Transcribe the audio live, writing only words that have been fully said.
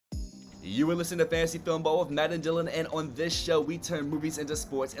You are listening to Fantasy Film Ball with Matt and Dylan, and on this show, we turn movies into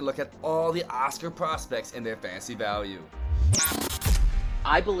sports and look at all the Oscar prospects and their fantasy value.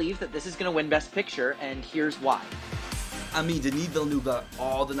 I believe that this is going to win Best Picture, and here's why. I mean, Denis Villeneuve got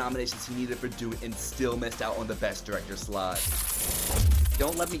all the nominations he needed for Dune and still missed out on the Best Director slot.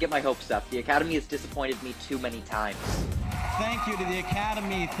 Don't let me get my hopes up. The Academy has disappointed me too many times. Thank you to the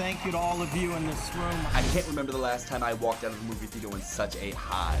Academy. Thank you to all of you in this room. I can't remember the last time I walked out of a movie theater on such a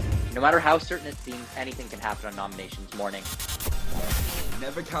high. No matter how certain it seems, anything can happen on nominations morning.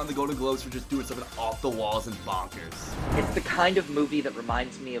 Never count the Golden Globes for just doing something off the walls and bonkers. It's the kind of movie that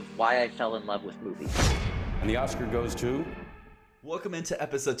reminds me of why I fell in love with movies. And the Oscar goes to... Welcome into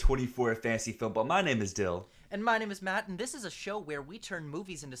episode 24 of Fantasy Film Ball. My name is Dill. And my name is Matt, and this is a show where we turn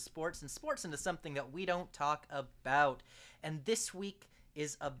movies into sports and sports into something that we don't talk about. And this week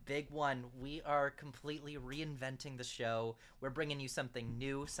is a big one. We are completely reinventing the show. We're bringing you something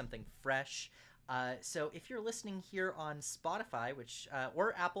new, something fresh. So if you're listening here on Spotify,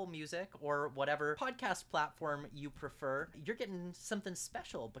 or Apple Music, or whatever podcast platform you prefer, you're getting something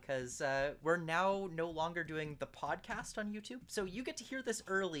special because we're now no longer doing the podcast on YouTube. So you get to hear this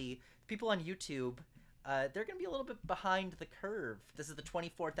early. People on YouTube, they're going to be a little bit behind the curve. This is the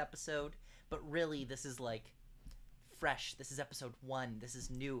 24th episode, but really this is like fresh. This is episode 1. This is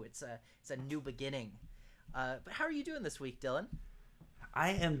new. It's a new beginning. But how are you doing this week, Dylan?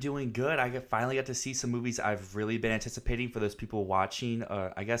 I am doing good. I finally got to see some movies I've really been anticipating for those people watching,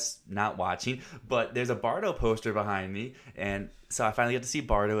 I guess not watching, but there's a BARDO poster behind me, and so I finally got to see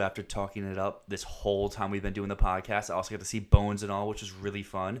BARDO after talking it up this whole time we've been doing the podcast. I also got to see Bones and All, which was really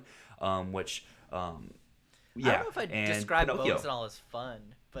fun, yeah. I don't know if I'd describe Pinocchio. Bones and All as fun,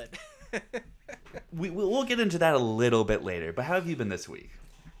 but... We'll get into that a little bit later, but how have you been this week?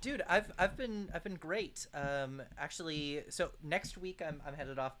 Dude, I've been great. Actually, so next week I'm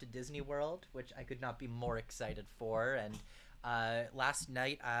headed off to Disney World, which I could not be more excited for. And last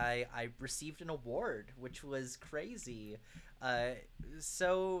night I received an award, which was crazy.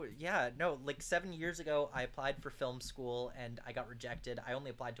 So yeah, no, like 7 years ago I applied for film school and I got rejected. I only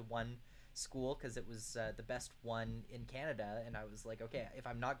applied to one school because it was the best one in Canada, and I was like, okay, if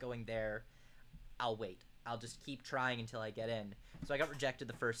I'm not going there, I'll wait. I'll just keep trying until I get in. So I got rejected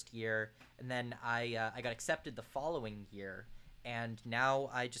the first year, and then I got accepted the following year, and now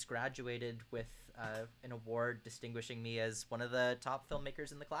I just graduated with an award distinguishing me as one of the top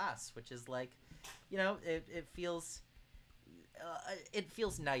filmmakers in the class, which is like, you know, it feels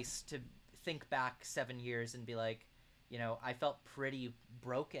nice to think back 7 years and be like, you know, I felt pretty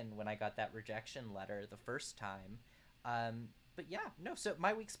broken when I got that rejection letter the first time. But yeah, no, so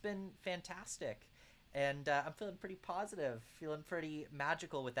my week's been fantastic. And I'm feeling pretty positive, feeling pretty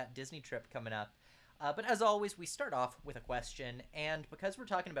magical with that Disney trip coming up. But as always, we start off with a question. And because we're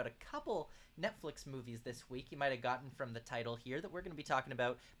talking about a couple Netflix movies this week, you might have gotten from the title here that we're going to be talking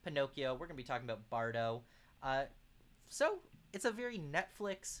about Pinocchio. We're going to be talking about BARDO. So it's a very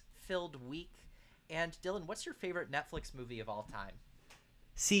Netflix-filled week. And Dylan, what's your favorite Netflix movie of all time?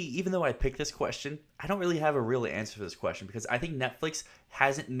 See, even though I picked this question, I don't really have a real answer for this question because I think Netflix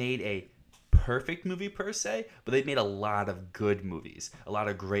hasn't made a perfect movie per se, but they've made a lot of good movies, a lot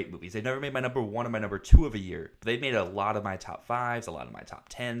of great movies. They've never made my number 1 or my number 2 of a year, but they've made a lot of my top 5s, a lot of my top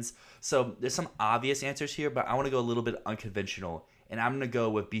 10s. So there's some obvious answers here, but I want to go a little bit unconventional, and I'm going to go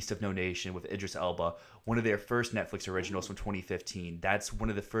with Beast of No Nation with Idris Elba, one of their first Netflix originals from 2015. That's one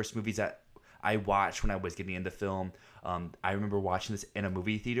of the first movies that I watched when I was getting into film. I remember watching this in a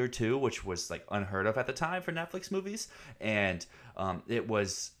movie theater too, which was like unheard of at the time for Netflix movies, and it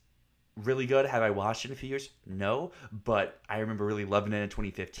was really good. Have I watched it in a few years? No, but I remember really loving it in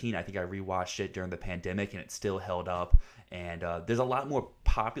 2015. I think I rewatched it during the pandemic and it still held up. And there's a lot more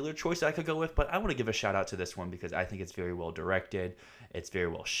popular choices I could go with, but I want to give a shout out to this one because I think it's very well directed, it's very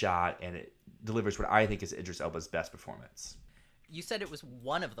well shot, and it delivers what I think is Idris Elba's best performance. You said it was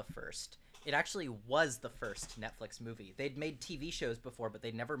one of the first. It actually was the first Netflix movie. They'd made TV shows before, but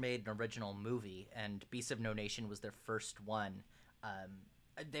they'd never made an original movie, and Beast of No Nation was their first one.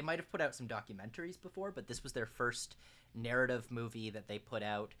 They might have put out some documentaries before, but this was their first narrative movie that they put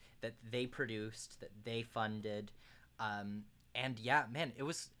out, that they produced, that they funded. And yeah, man,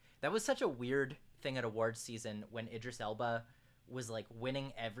 that was such a weird thing at awards season when Idris Elba was like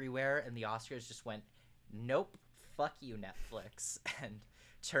winning everywhere and the Oscars just went, nope, fuck you, Netflix, and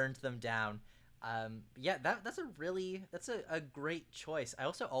turned them down. Yeah, that's a great choice. I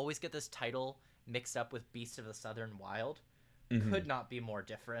also always get this title mixed up with Beast of the Southern Wild. Could not be more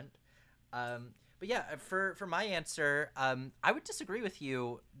different. But yeah, for my answer, I would disagree with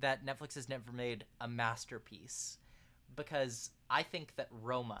you that Netflix has never made a masterpiece, because I think that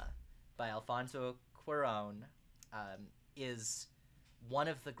Roma by Alfonso Cuarón is one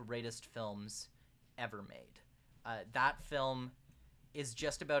of the greatest films ever made. That film is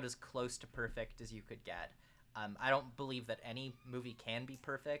just about as close to perfect as you could get. I don't believe that any movie can be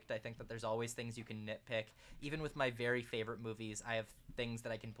perfect. I think that there's always things you can nitpick. Even with my very favorite movies, I have things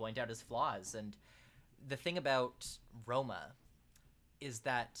that I can point out as flaws. And the thing about Roma is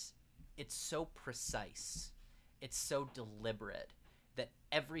that it's so precise, it's so deliberate, that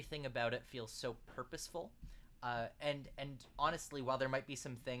everything about it feels so purposeful. And honestly, while there might be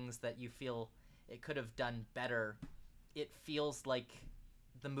some things that you feel it could have done better, it feels like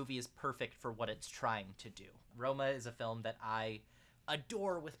the movie is perfect for what it's trying to do. Roma is a film that I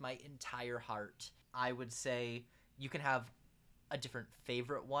adore with my entire heart. I would say you can have a different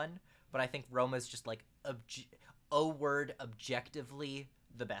favorite one, but I think Roma is just like objectively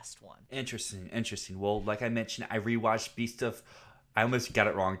the best one. Interesting. Well, like I mentioned, I rewatched I almost got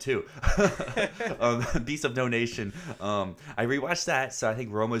it wrong too. Beast of No Nation. I rewatched that, so I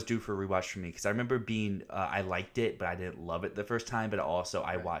think Roma's due for a rewatch for me because I remember I liked it, but I didn't love it the first time. But also,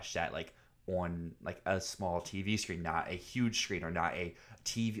 I watched that like on like a small TV screen, not a huge screen, or not a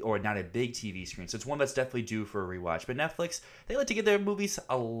TV, or not a big TV screen. So it's one that's definitely due for a rewatch. But Netflix, they like to give their movies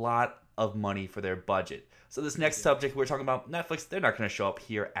a lot of money for their budget. So this next subject we're talking about, Netflix, they're not going to show up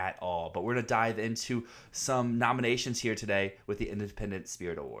here at all. But we're going to dive into some nominations here today with the Independent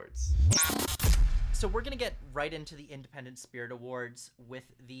Spirit Awards. So we're going to get right into the Independent Spirit Awards with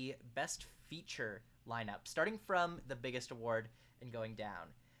the Best Feature lineup, starting from the biggest award and going down.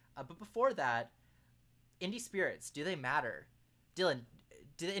 But before that, Indie Spirits, do they matter? Dylan,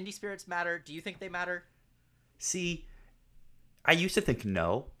 do the Indie Spirits matter? Do you think they matter? See, I used to think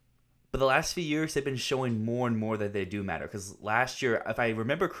no. But the last few years, they've been showing more and more that they do matter. Because last year, if I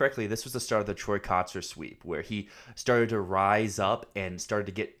remember correctly, this was the start of the Troy Kotsur sweep, where he started to rise up and started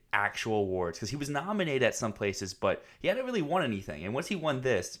to get actual awards. Because he was nominated at some places, but he hadn't really won anything. And once he won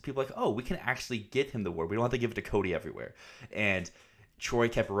this, people were like, oh, we can actually give him the award. We don't have to give it to Cody everywhere. And Troy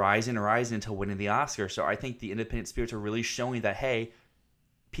kept rising and rising until winning the Oscar. So I think the Independent Spirits are really showing that, hey,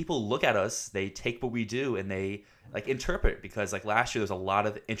 people look at us, they take what we do, and they like interpret. Because like last year, there was a lot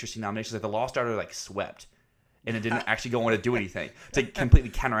of interesting nominations. Like the Lost Daughter like swept, and it didn't actually go on to do anything to completely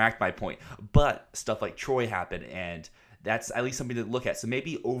counteract my point. But stuff like Troy happened, and that's at least something to look at. So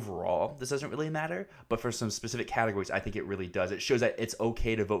maybe overall, this doesn't really matter, but for some specific categories, I think it really does. It shows that it's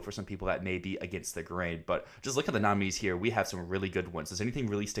okay to vote for some people that may be against the grain. But just look at the nominees here. We have some really good ones. Does anything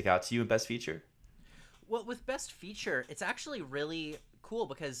really stick out to you in Best Feature? Well, with Best Feature, it's actually really cool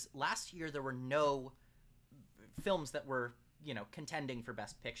because last year there were no films that were, contending for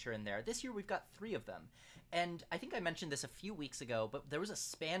Best Picture in there. This year we've got 3 of them. And I think I mentioned this a few weeks ago, but there was a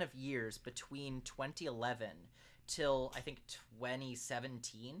span of years between 2011 till I think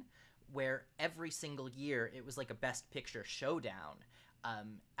 2017 where every single year it was like a Best Picture showdown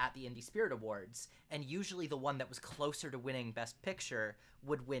at the Indie Spirit Awards, and usually the one that was closer to winning Best Picture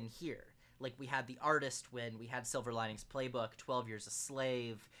would win here. Like we had The Artist win, we had Silver Linings Playbook, 12 Years a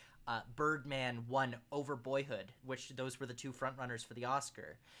Slave, Birdman won over Boyhood, which those were the 2 frontrunners for the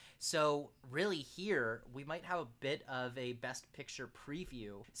Oscar. So really here, we might have a bit of a Best Picture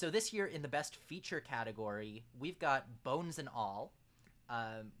preview. So this year in the Best Feature category, we've got Bones and All,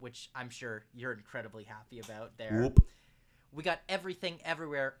 which I'm sure you're incredibly happy about there. Whoop. We got Everything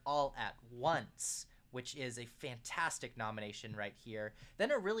Everywhere All at Once, which is a fantastic nomination right here.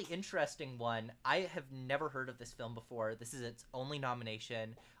 Then a really interesting one. I have never heard of this film before. This is its only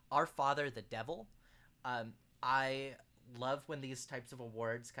nomination. Our Father, the Devil. I love when these types of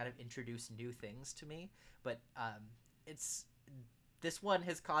awards kind of introduce new things to me, but this one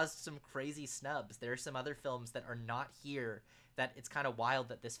has caused some crazy snubs. There are some other films that are not here that it's kind of wild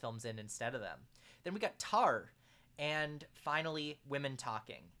that this film's in instead of them. Then we got Tar, and finally Women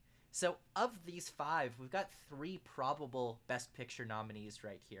Talking. So of these 5, we've got 3 probable Best Picture nominees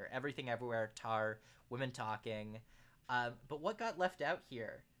right here. Everything Everywhere, Tar, Women Talking. But what got left out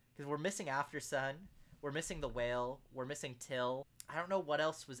here? Because we're missing After Sun, we're missing The Whale, we're missing Till. I don't know what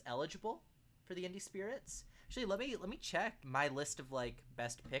else was eligible for the Indie Spirits. Actually, let me check my list of like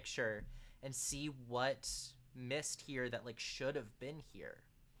Best Picture and see what missed here that like should have been here.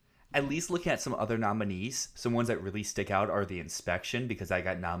 At least looking at some other nominees, some ones that really stick out are The Inspection, because I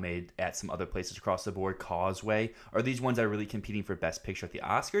got nominated at some other places across the board. Causeway. Are these ones that are really competing for Best Picture at the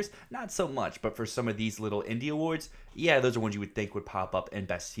Oscars? Not so much, but for some of these little indie awards, yeah, those are ones you would think would pop up in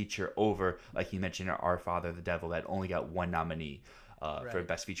Best Feature over, like you mentioned, Our Father, the Devil, that only got 1 nominee for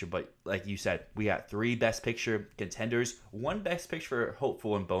Best Feature. But like you said, we got 3 Best Picture contenders, 1 Best Picture for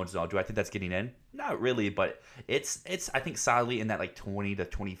Hopeful and Bones and All. Do I think that's getting in? Not really, but it's I think solidly in that like 20 to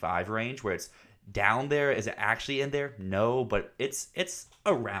 25 range where it's down there. Is it actually in there? No, but it's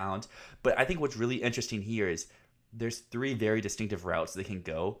around. But I think what's really interesting here is there's three very distinctive routes they can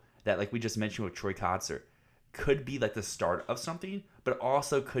go that, like we just mentioned with Troy Kotzer, could be like the start of something, but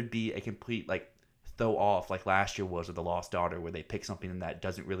also could be a complete like throw off, like last year was with The Lost Daughter, where they pick something that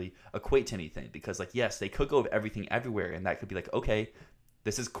doesn't really equate to anything. Because like, yes, they could go with Everything Everywhere, and that could be like, okay,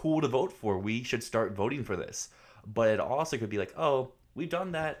 this is cool to vote for. We should start voting for this. But it also could be like, oh, we've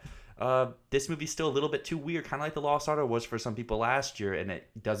done that. This movie's still a little bit too weird, kind of like The Lost Daughter was for some people last year, and it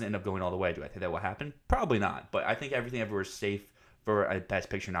doesn't end up going all the way. Do I think that will happen? Probably not. But I think Everything Everywhere is safe for a Best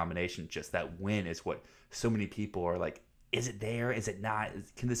Picture nomination. Just that win is what so many people are like, is it there? Is it not?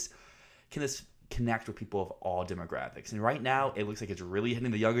 Can this connect with people of all demographics? And right now, it looks like it's really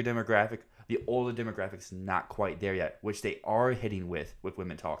hitting the younger demographic. The older demographics not quite there yet, which they are hitting with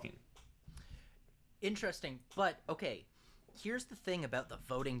Women Talking. Interesting, but okay. Here's the thing about the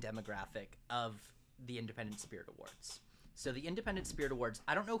voting demographic of the Independent Spirit Awards. So the Independent Spirit Awards,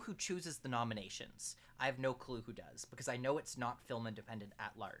 I don't know who chooses the nominations. I have no clue who does, because I know it's not Film Independent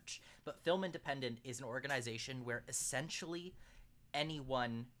at large. But Film Independent is an organization where essentially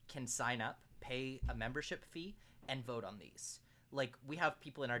anyone can sign up, pay a membership fee, and vote on these. Like, we have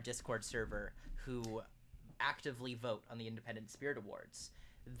people in our Discord server who actively vote on the Independent Spirit Awards.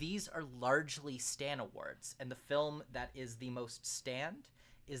 These are largely Stan Awards, and the film that is the most stand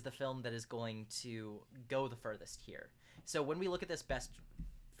is the film that is going to go the furthest here. So when we look at this Best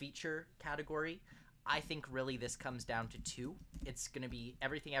Feature category, I think really this comes down to two. It's going to be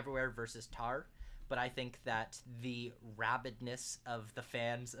Everything Everywhere versus Tar, but I think that the rabidness of the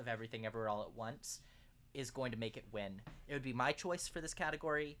fans of Everything Everywhere All at Once is going to make it win. It would be my choice for this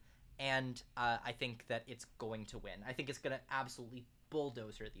category, and I think that it's going to win. I think it's going to absolutely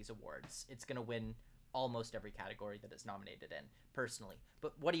bulldozer these awards. It's going to win almost every category that it's nominated in, personally.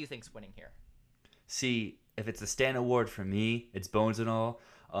 But what do you think's winning here? See, if it's a Stan Award for me, it's Bones and All.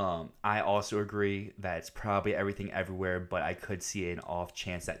 I also agree that it's probably Everything Everywhere, but I could see an off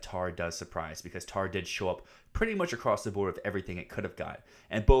chance that Tar does surprise, because Tar did show up pretty much across the board with everything it could have got.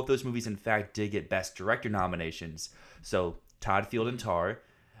 And both those movies, in fact, did get Best Director nominations. So Todd Field and Tar,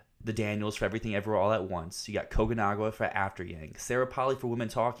 the Daniels for Everything Everywhere All at Once. You got Koganagawa for After Yang, Sarah Polley for Women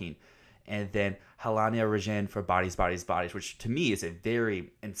Talking, and then Helena Rajan for Bodies, Bodies, Bodies, which to me is a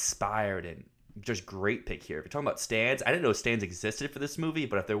very inspired and just great pick here. If you're talking about stands, I didn't know stands existed for this movie,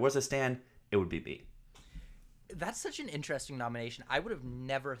 but if there was a stand, it would be me. That's such an interesting nomination. I would have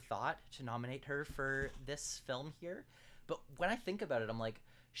never thought to nominate her for this film here. But when I think about it, I'm like,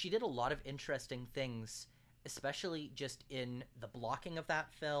 she did a lot of interesting things, especially just in the blocking of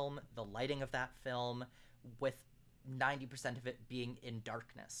that film, the lighting of that film, with 90% of it being in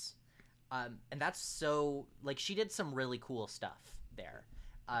darkness. And that's so, like, she did some really cool stuff there.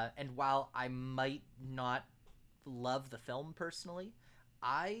 And while I might not love the film personally,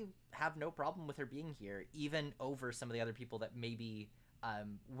 I have no problem with her being here, even over some of the other people that maybe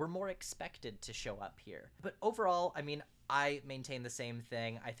were more expected to show up here. But overall, I mean, I maintain the same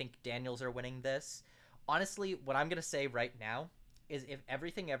thing. I think Daniels are winning this. Honestly, what I'm going to say right now is if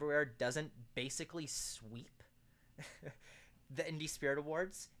Everything Everywhere doesn't basically sweep the Indie Spirit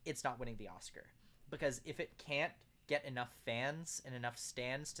Awards, it's not winning the Oscar. Because if it can't get enough fans and enough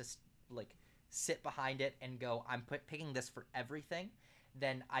stands to like sit behind it and go, I'm picking this for everything,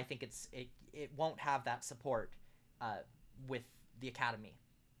 then I think it won't have that support with the Academy.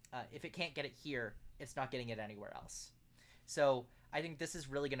 If it can't get it here, it's not getting it anywhere else. So I think this is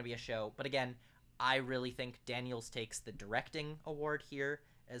really going to be a show. But again, I really think Daniels takes the directing award here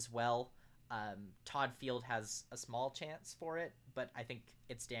as well. Todd Field has a small chance for it, but I think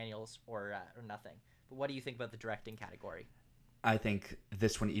it's Daniels or nothing. But what do you think about the directing category? I think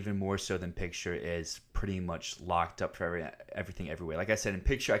this one, even more so than picture, is pretty much locked up for Everything Everywhere. Like I said, in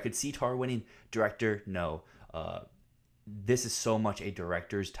picture, I could see Tar winning. Director, no. This is so much a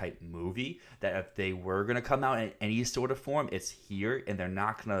director's type movie that if they were going to come out in any sort of form, it's here, and they're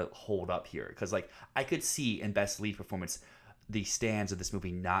not going to hold up here. Because, like, I could see in Best Lead Performance the stands of this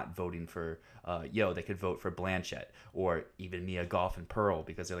movie not voting for they could vote for Blanchett or even Mia Goth and Pearl,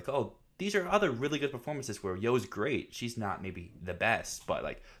 because they're like, oh, these are other really good performances where Yeo's great. She's not maybe the best, but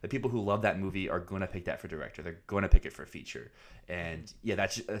like the people who love that movie are going to pick that for director. They're going to pick it for feature. And yeah,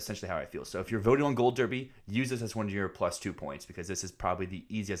 that's essentially how I feel. So if you're voting on Gold Derby, use this as one of your +2 points, because this is probably the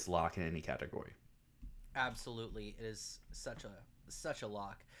easiest lock in any category. Absolutely. It is such a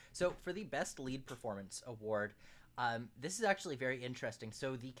lock. So for the Best Lead Performance Award, This is actually very interesting.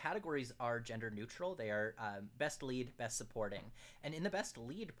 So the categories are gender neutral. They are best lead, best supporting. And in the best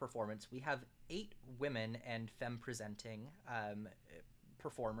lead performance, we have 8 women and femme presenting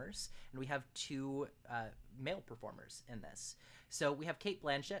performers, and we have 2 male performers in this. So we have Cate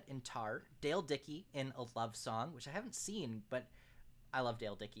Blanchett in Tar, Dale Dickey in A Love Song, which I haven't seen, but I love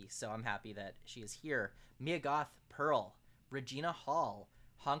Dale Dickey, so I'm happy that she is here. Mia Goth, Pearl, Regina Hall,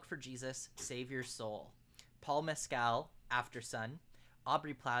 Honk for Jesus, Save Your Soul, Paul Mescal, After Sun,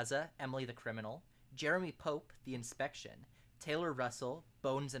 Aubrey Plaza, Emily the Criminal, Jeremy Pope, The Inspection, Taylor Russell,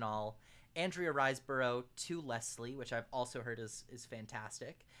 Bones and All, Andrea Riseborough, To Leslie, which I've also heard is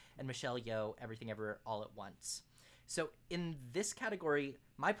fantastic, and Michelle Yeoh, Everything Everywhere All at Once. So in this category,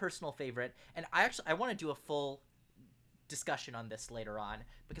 my personal favorite, and I want to do a full discussion on this later on,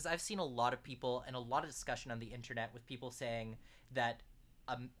 because I've seen a lot of people and a lot of discussion on the internet with people saying that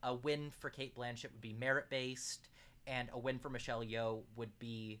a win for Cate Blanchett would be merit-based, and a win for Michelle Yeoh would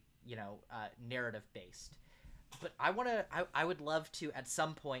be, narrative-based. But I would love to, at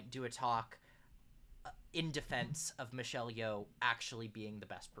some point, do a talk in defense of Michelle Yeoh actually being the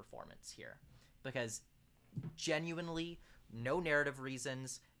best performance here. Because genuinely, no narrative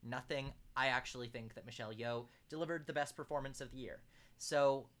reasons, nothing, I actually think that Michelle Yeoh delivered the best performance of the year.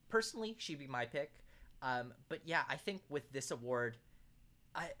 So, personally, she'd be my pick. But yeah, I think with this award,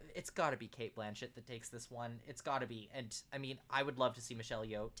 it's got to be Cate Blanchett that takes this one. It's got to be. And, I mean, I would love to see Michelle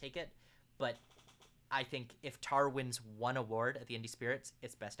Yeoh take it, but I think if Tar wins one award at the Indie Spirits,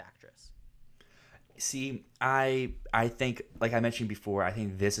 it's Best Actress. See, I think, like I mentioned before, I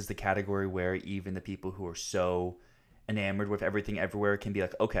think this is the category where even the people who are so enamored with Everything Everywhere can be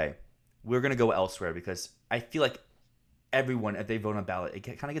like, okay, we're going to go elsewhere, because I feel like everyone, if they vote on a ballot, it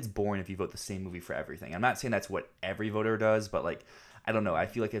kind of gets boring if you vote the same movie for everything. I'm not saying that's what every voter does, but like, I don't know. I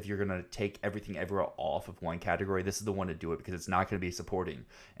feel like if you're going to take Everything Everywhere off of one category, this is the one to do it, because it's not going to be supporting.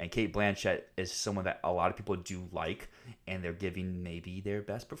 And Cate Blanchett is someone that a lot of people do like, and they're giving maybe their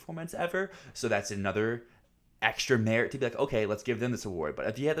best performance ever. So that's another extra merit to be like, okay, let's give them this award. But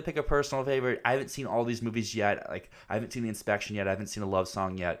if you had to pick a personal favorite, I haven't seen all these movies yet. Like, I haven't seen The Inspection yet. I haven't seen A Love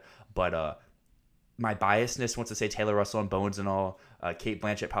Song yet. But my biasness wants to say Taylor Russell and Bones and All. Cate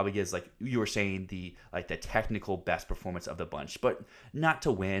Blanchett probably gives, like you were saying, the technical best performance of the bunch, but not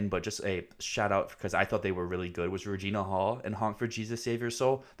to win, but just a shout out, because I thought they were really good, was Regina Hall and Honk for Jesus, Save Your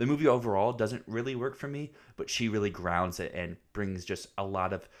Soul. The movie overall doesn't really work for me, but she really grounds it and brings just a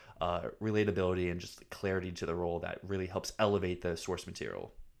lot of relatability and just clarity to the role that really helps elevate the source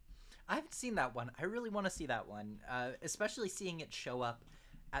material. I haven't seen that one. I really want to see that one, especially seeing it show up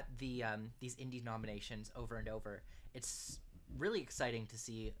at the these indie nominations over and over. It's really exciting to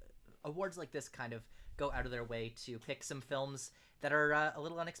see awards like this kind of go out of their way to pick some films that are a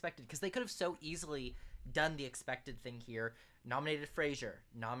little unexpected, because they could have so easily done the expected thing here, nominated Frasier,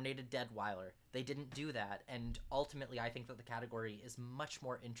 nominated Deadweiler. They didn't do that, and ultimately I think that the category is much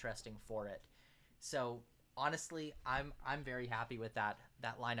more interesting for it. So honestly, I'm very happy with that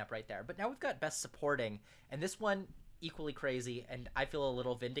lineup right there. But now we've got Best Supporting, and this one equally crazy, and I feel a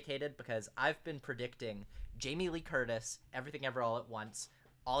little vindicated because I've been predicting Jamie Lee Curtis, Everything Ever All at Once,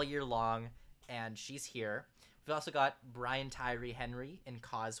 all year long, and she's here. We've also got Brian Tyree Henry in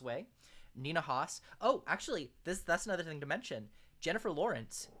Causeway, Nina Hoss. Oh, actually, that's another thing to mention. Jennifer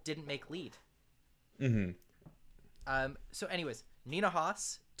Lawrence didn't make lead. Mm-hmm. So anyways, Nina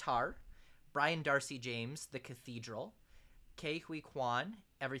Hoss, Tar, Brian Darcy James, The Cathedral, Ke Huy Quan,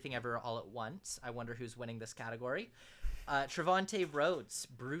 Everything Ever All at Once. I wonder who's winning this category. Trevante Rhodes,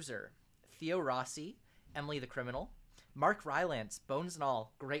 Bruiser. Theo Rossi, Emily the Criminal. Mark Rylance, Bones and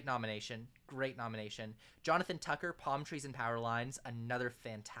All. Great nomination. Jonathan Tucker, Palm Trees and Power Lines. Another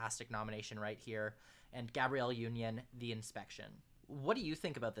fantastic nomination right here. And Gabrielle Union, The Inspection. What do you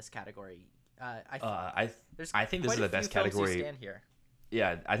think about this category? I think this is the best category. Stand here.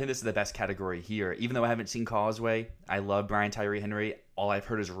 Yeah, I think this is the best category here. Even though I haven't seen Causeway, I love Brian Tyree Henry. All I've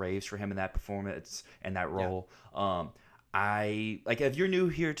heard is raves for him in that performance and that role. Yeah. If you're new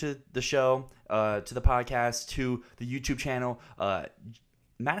here to the show, to the podcast, to the YouTube channel,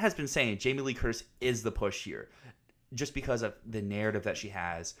 Matt has been saying Jamie Lee Curtis is the push here, just because of the narrative that she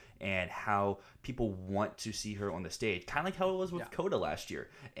has and how people want to see her on the stage. Kind of like how it was with Coda last year.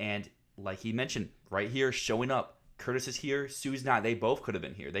 And like he mentioned, right here, showing up. Curtis is here, Sue's not. They both could have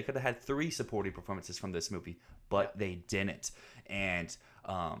been here. They could have had 3 supporting performances from this movie, but they didn't. And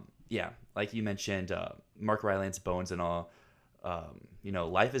like you mentioned, Mark Rylance, Bones and All.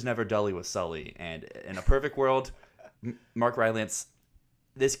 Life is never dully with Sully. And in a perfect world, Mark Rylance.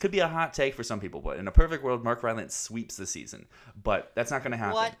 This could be a hot take for some people, but in a perfect world, Mark Rylance sweeps the season. But that's not going to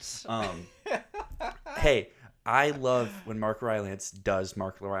happen. What? Hey, I love when Mark Rylance does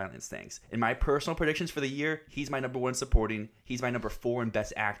Mark Rylance things. In my personal predictions for the year, he's my number 1 supporting. He's my number 4 in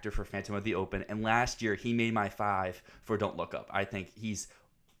Best Actor for Phantom of the Open. And last year, he made my 5 for Don't Look Up. I think he's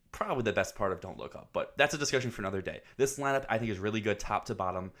probably the best part of Don't Look Up. But that's a discussion for another day. This lineup, I think, is really good top to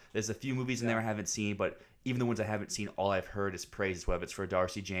bottom. There's a few movies in there I haven't seen, but even the ones I haven't seen, all I've heard is praise, whether it's for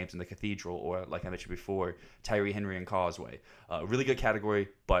Darcy James and The Cathedral or, like I mentioned before, Tyree Henry and Causeway. Really good category,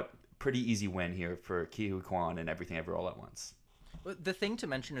 but pretty easy win here for Ke Huy Quan and Everything Everywhere All at Once. The thing to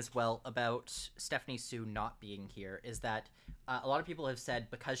mention as well about Stephanie Hsu not being here is that a lot of people have said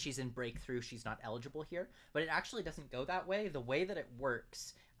because she's in Breakthrough, she's not eligible here. But it actually doesn't go that way. The way that it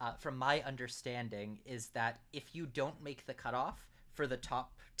works, from my understanding, is that if you don't make the cutoff for the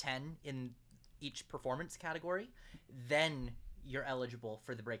top 10 in each performance category, then you're eligible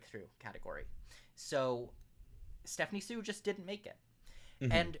for the Breakthrough category. So Stephanie Hsu just didn't make it.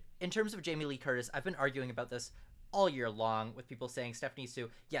 Mm-hmm. And in terms of Jamie Lee Curtis, I've been arguing about this all year long with people saying Stephanie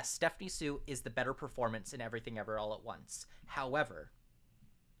Hsu. Yes, Stephanie Hsu is the better performance in Everything Ever All at Once. However,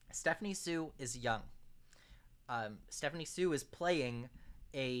 Stephanie Hsu is young. Stephanie Hsu is playing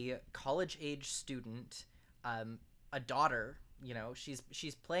a college-age student, a daughter. You know,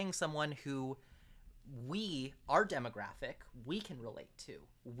 she's playing someone who our demographic, we can relate to,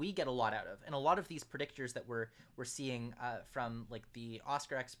 we get a lot out of. And a lot of these predictors that we're seeing from like the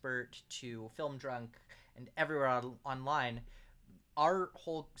Oscar Expert to Film Drunk and everywhere online, our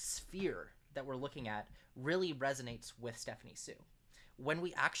whole sphere that we're looking at really resonates with Stephanie Hsu. When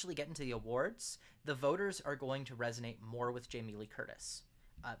we actually get into the awards, the voters are going to resonate more with Jamie Lee Curtis.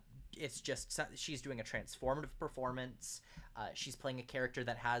 It's just, she's doing a transformative performance. She's playing a character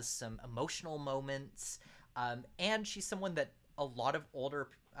that has some emotional moments. And she's someone that a lot of older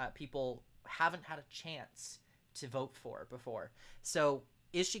people haven't had a chance to vote for before. So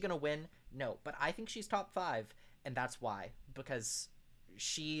is she going to win? No, but I think she's top 5. And that's why, because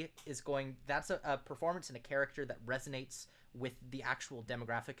that's a performance and a character that resonates with the actual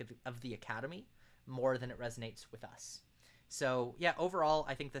demographic of the Academy more than it resonates with us. So yeah, overall,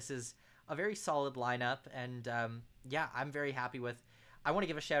 I think this is a very solid lineup, and yeah, I'm very happy with. I want to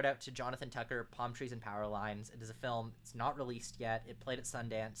give a shout out to Jonathan Tucker, Palm Trees and Power Lines. It is a film. It's not released yet. It played at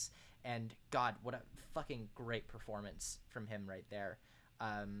Sundance, and God, what a fucking great performance from him right there.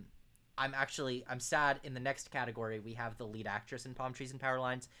 I'm sad in the next category we have the lead actress in Palm Trees and Power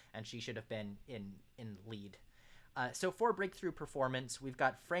Lines, and she should have been in lead. So for breakthrough performance, we've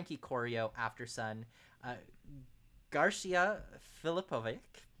got Frankie Corio, After Sun, Garcia Filipovic,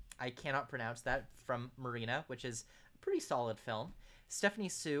 I cannot pronounce that, from Marina, which is a pretty solid film. Stephanie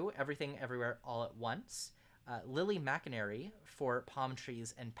Hsu, Everything Everywhere All at Once. Lily McInerney for Palm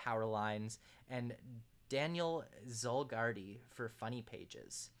Trees and Power Lines. And Daniel Zolgardi for Funny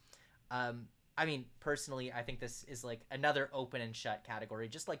Pages. I mean, personally, I think this is like another open and shut category.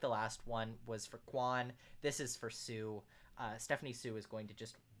 Just like the last one was for Kwan, this is for Hsu. Stephanie Hsu is going to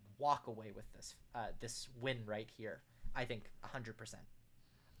just walk away with this win right here. I think 100%.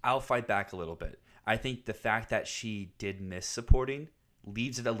 I'll fight back a little bit. I think the fact that she did miss supporting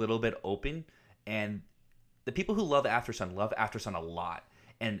leaves it a little bit open, and the people who love After Sun a lot.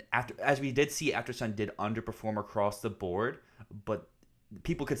 And as we did see, After Sun did underperform across the board, but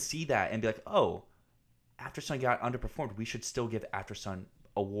people could see that and be like, oh, After Sun got underperformed. We should still give After Sun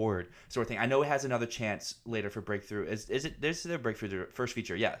award sort of thing. I know it has another chance later for breakthrough. Is it? This is their breakthrough first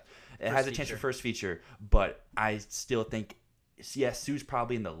feature. Yeah, it has a chance for first feature, but I still think yes, Sue's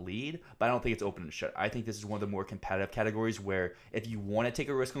probably in the lead, but I don't think it's open and shut. I think this is one of the more competitive categories where if you want to take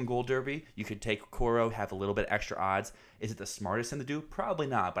a risk on Gold Derby, you could take Koro, have a little bit extra odds. Is it the smartest thing to do? Probably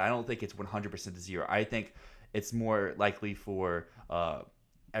not, but I don't think it's 100% to zero. I think it's more likely for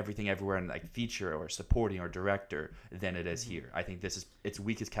Everything Everywhere in like feature or supporting or director than it is here. I think this is its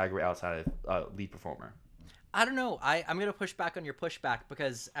weakest category outside of lead performer. I don't know. I'm going to push back on your pushback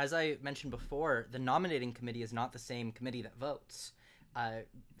because, as I mentioned before, the nominating committee is not the same committee that votes.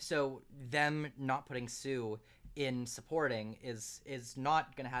 So them not putting Sue in supporting is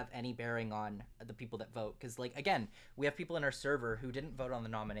not going to have any bearing on the people that vote. Because, like, again, we have people in our server who didn't vote on the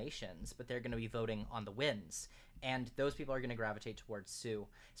nominations, but they're going to be voting on the wins. And those people are going to gravitate towards Sue.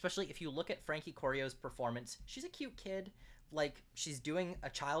 Especially if you look at Frankie Corio's performance. She's a cute kid. Like, she's doing a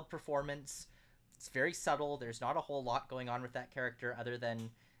child performance. It's very subtle. There's not a whole lot going on with that character other than,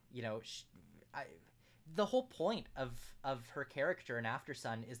 you know, the whole point of her character in After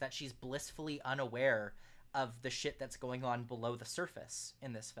Sun is that she's blissfully unaware of the shit that's going on below the surface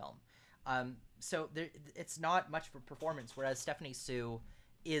in this film. So it's not much of a performance, whereas Stephanie Hsu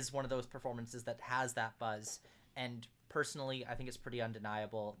is one of those performances that has that buzz. And personally, I think it's pretty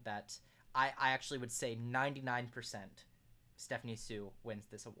undeniable that I actually would say 99% Stephanie Sue wins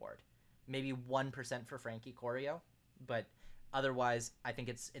this award. Maybe 1% for Frankie Corio, but otherwise I think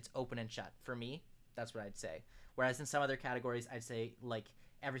it's open and shut. For me, that's what I'd say. Whereas in some other categories, I'd say like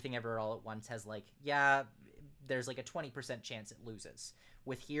Everything Everywhere All at Once has like, yeah, there's like a 20% chance it loses.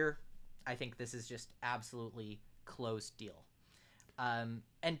 With here, I think this is just absolutely closed deal.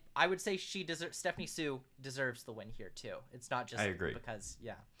 And I would say Stephanie Sue deserves the win here too. It's not just I agree. because,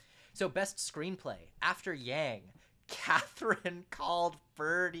 yeah. So best screenplay, after Yang, Catherine called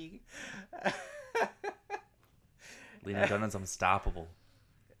Birdie. Lena Dunham's unstoppable.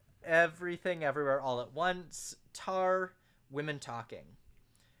 Everything Everywhere All at Once, Tar, Women Talking.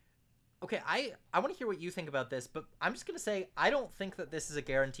 Okay, I want to hear what you think about this, but I'm just going to say I don't think that this is a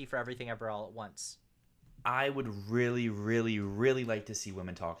guarantee for Everything Everywhere All at Once. I would really, really, really like to see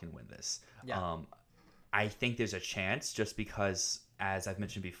Women Talking win this. Yeah. I think there's a chance just because, as I've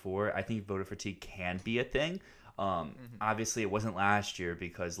mentioned before, I think voter fatigue can be a thing. Obviously, it wasn't last year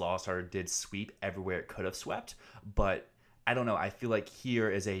because Lost Star did sweep everywhere it could have swept, but I don't know. I feel like here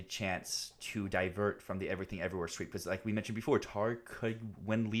is a chance to divert from the Everything Everywhere sweep because, like we mentioned before, Tar could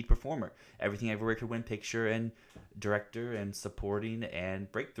win lead performer. Everything Everywhere could win picture and director and supporting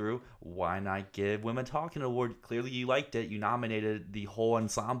and breakthrough. Why not give Women Talking an award? Clearly, you liked it. You nominated the whole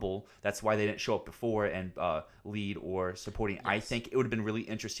ensemble. That's why they didn't show up before and lead or supporting. Yes. I think it would have been really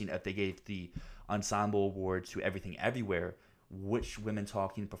interesting if they gave the ensemble award to Everything Everywhere. Which Women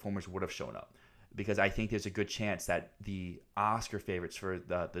Talking performers would have shown up? Because I think there's a good chance that the Oscar favorites for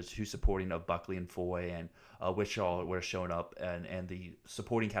the two supporting of Buckley and Foy and Witchall would have shown up and the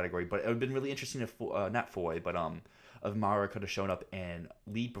supporting category. But it would have been really interesting if, not Foy, but if Mara could have shown up in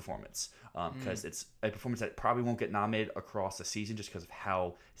lead performance. Because it's a performance that probably won't get nominated across the season just because of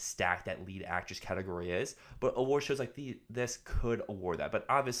how stacked that lead actress category is. But award shows like this could award that. But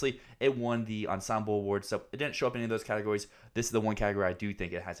obviously, it won the Ensemble Award, so it didn't show up in any of those categories. This is the one category I do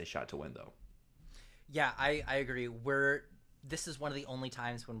think it has a shot to win, though. Yeah, I agree. This is one of the only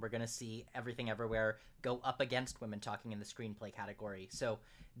times when we're going to see Everything Everywhere go up against Women Talking in the screenplay category. So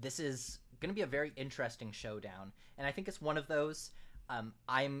this is going to be a very interesting showdown, and I think it's one of those.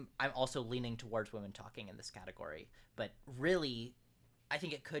 I'm also leaning towards Women Talking in this category, but really, I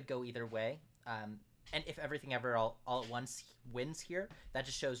think it could go either way. And if Everything Ever All at Once wins here, that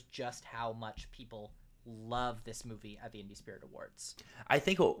just shows just how much people love this movie at the Indie Spirit Awards. I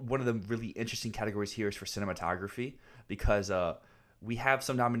think one of the really interesting categories here is for cinematography because we have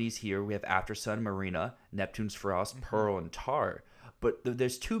some nominees here. We have After Sun, Marina, Neptune's Frost, Pearl, and Tar. But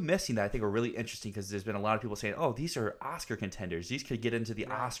there's two missing that I think are really interesting because there's been a lot of people saying, oh, these are Oscar contenders. These could get into the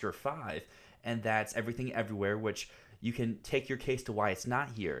Oscar 5. And that's Everything Everywhere, which you can take your case to why it's not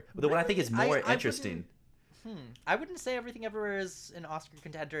here. But the one I think is more interesting... I wouldn't say Everything Everywhere is an Oscar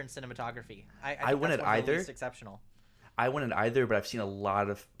contender in cinematography. I wouldn't either. Least exceptional. I wouldn't either, but I've seen a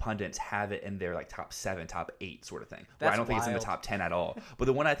lot of pundits have it in their like top 7, top 8 sort of thing. Where I don't think it's in the top 10 at all. But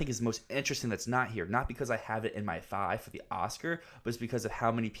the one I think is most interesting that's not here, not because I have it in my 5 for the Oscar, but it's because of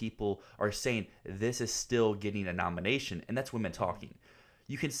how many people are saying this is still getting a nomination, and that's Women Talking.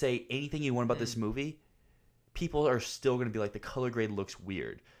 You can say anything you want about this movie, people are still going to be like, the color grade looks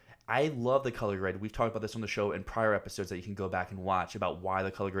weird. I love the color grade. We've talked about this on the show in prior episodes that you can go back and watch about why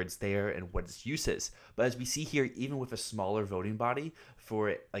the color grade's there and what its use is. But as we see here, even with a smaller voting body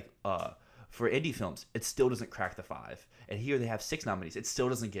for indie films, it still doesn't crack the 5. And here they have 6 nominees. It still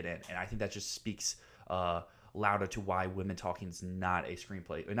doesn't get in. And I think that just speaks louder to why Women Talking is not a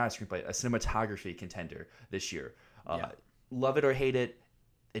cinematography contender this year. Love it or hate it,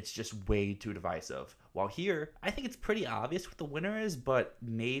 it's just way too divisive. While here, I think it's pretty obvious what the winner is, but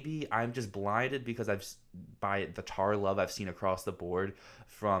maybe I'm just blinded because by the Tar love I've seen across the board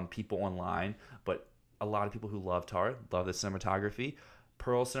from people online. But a lot of people who love Tar love the cinematography.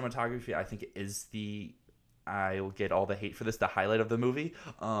 Pearl cinematography, I think, is I will get all the hate for this, the highlight of the movie.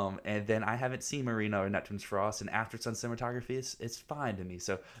 And then I haven't seen Marina or Neptune's Frost, and After Sun cinematography it's fine to me.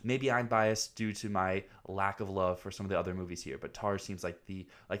 So maybe I'm biased due to my lack of love for some of the other movies here. But Tar seems like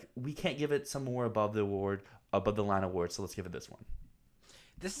we can't give it some more above the line award, so let's give it this one.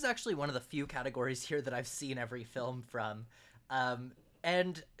 This is actually one of the few categories here that I've seen every film from.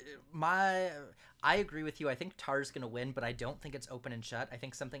 And I agree with you. I think Tar's going to win, but I don't think it's open and shut. I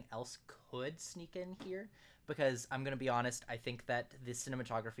think something else could sneak in here because I'm going to be honest. I think that the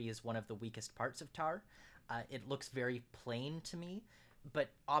cinematography is one of the weakest parts of Tar. It looks very plain to me, But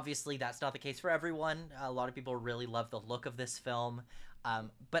obviously that's not the case for everyone. A lot of people really love the look of this film.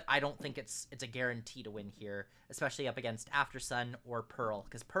 But I don't think it's a guarantee to win here, especially up against After Sun or Pearl,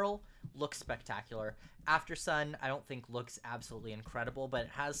 because Pearl looks spectacular. After Sun, I don't think looks absolutely incredible, but it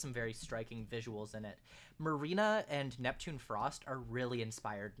has some very striking visuals in it. Marina and Neptune Frost are really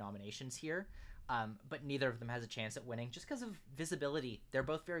inspired nominations here, but neither of them has a chance at winning just because of visibility. They're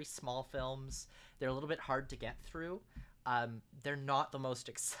both very small films. They're a little bit hard to get through. They're not the most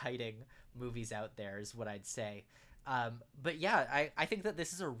exciting movies out there, is what I'd say. But yeah, I think that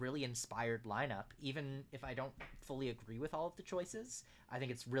this is a really inspired lineup. Even if I don't fully agree with all of the choices, I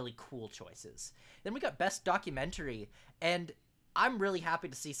think it's really cool choices. Then we got Best Documentary, and I'm really happy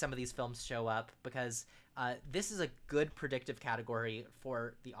to see some of these films show up because this is a good predictive category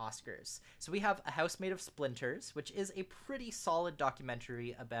for the Oscars. So we have A House Made of Splinters, which is a pretty solid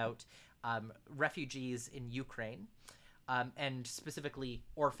documentary about refugees in Ukraine. And specifically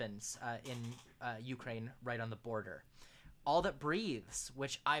orphans in Ukraine right on the border. All That Breathes,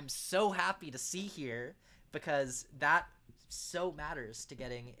 which I'm so happy to see here because that so matters to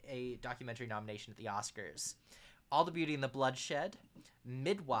getting a documentary nomination at the Oscars. All the Beauty and the Bloodshed.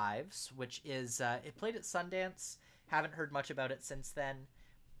 Midwives, which is, it played at Sundance. Haven't heard much about it since then.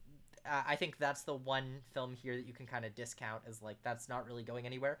 I think that's the one film here that you can kind of discount as like that's not really going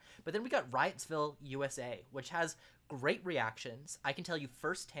anywhere. But then we got Riotsville, USA, which has great reactions. I can tell you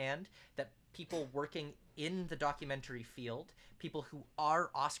firsthand that people working in the documentary field, people who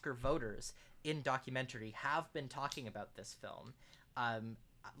are Oscar voters in documentary, have been talking about this film.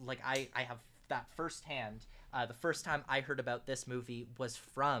 Like I have that firsthand. The first time I heard about this movie was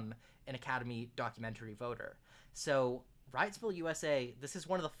from an Academy documentary voter. So Riotsville, USA, this is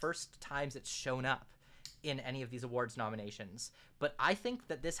one of the first times it's shown up in any of these awards nominations. But I think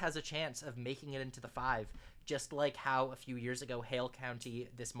that this has a chance of making it into the 5, just like how a few years ago Hale County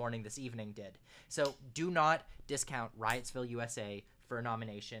This Evening did. So do not discount Riotsville, USA for a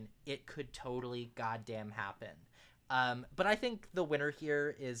nomination. It could totally goddamn happen. But I think the winner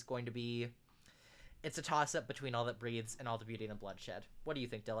here is going to be... It's a toss-up between All That Breathes and All the Beauty and the Bloodshed. What do you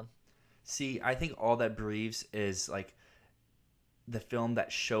think, Dylan? See, I think All That Breathes is like the film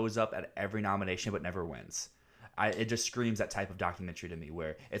that shows up at every nomination but never wins. It just screams that type of documentary to me,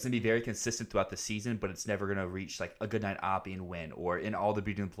 where it's going to be very consistent throughout the season, but it's never going to reach like A Good Night Oppie and win, or in All the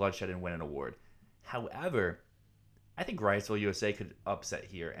Beauty and the Bloodshed and win an award. However, I think Riotsville, USA could upset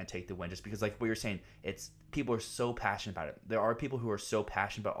here and take the win, just because like what you're saying, it's people are so passionate about it. There are people who are so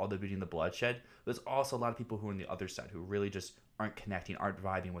passionate about All the Beauty and the Bloodshed. There's also a lot of people who are on the other side who really just aren't connecting, aren't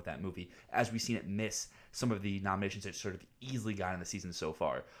vibing with that movie, as we've seen it miss some of the nominations it sort of easily got in the season so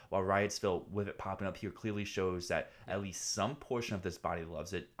far. While Riotsville, with it popping up here, clearly shows that at least some portion of this body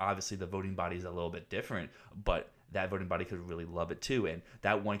loves it. Obviously, the voting body is a little bit different, but that voting body could really love it too. And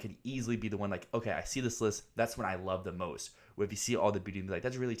that one could easily be the one like, okay, I see this list, that's one I love the most. Where if you see All the Beauty and be like,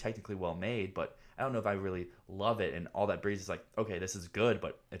 that's really technically well made, but I don't know if I really love it. And All That Breathes is like, okay, this is good,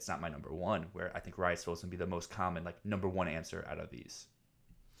 but it's not my number one. Where I think Riotsville is going to be the most common, like, number one answer out of these.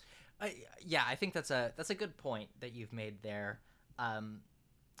 Yeah, I think that's a good point that you've made there.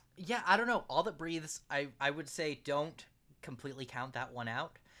 Yeah, I don't know. All That Breathes, I would say don't completely count that one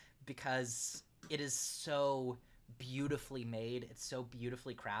out because it is so beautifully made. It's so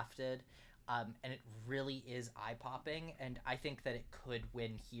beautifully crafted. And it really is eye-popping. And I think that it could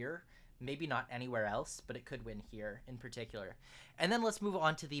win here. Maybe not anywhere else, but it could win here in particular. And then let's move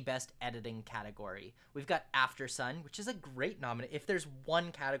on to the best editing category. We've got After Sun, which is a great nomination. If there's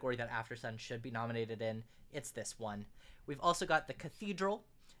one category that After Sun should be nominated in, it's this one. We've also got The Cathedral,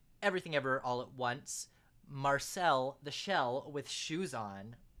 Everything Ever All at Once, Marcel, The Shell with Shoes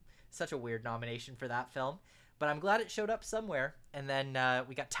On. Such a weird nomination for that film. But I'm glad it showed up somewhere. And then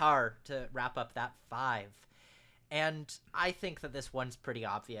we got Tar to wrap up that 5. And I think that this one's pretty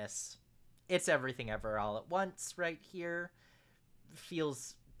obvious. It's Everything Ever All at Once right here.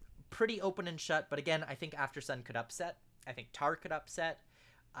 Feels pretty open and shut, but again, I think After Sun could upset. I think Tar could upset.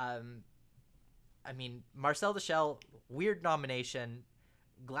 I mean, Marcel the Shell, weird nomination.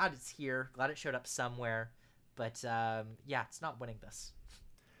 Glad it's here. Glad it showed up somewhere. But yeah, it's not winning this.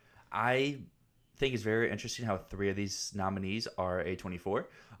 I think it's very interesting how 3 of these nominees are A24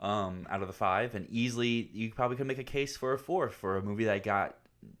 out of the 5, and easily you probably could make a case for a 4th for a movie that got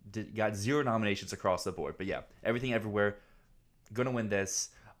 0 nominations across the board. But yeah, Everything Everywhere gonna win this.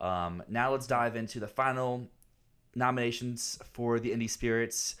 Now let's dive into the final nominations for the Indie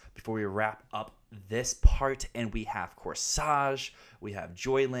Spirits before we wrap up this part. And we have Corsage, we have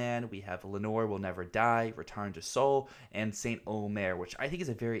Joyland, we have Lenore Will Never Die, Return to Seoul, and Saint Omer, which I think is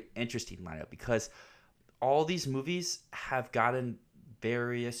a very interesting lineup because all these movies have gotten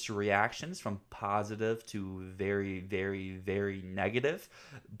various reactions from positive to very, very, very negative.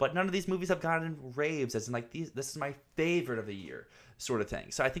 But none of these movies have gotten raves as in like this is my favorite of the year sort of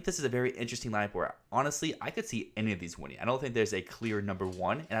thing. So I think this is a very interesting lineup where honestly I could see any of these winning. I don't think there's a clear number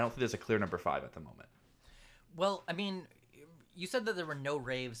 1 and I don't think there's a clear number 5 at the moment. Well, I mean, you said that there were no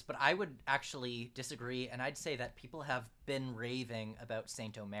raves, but I would actually disagree, and I'd say that people have been raving about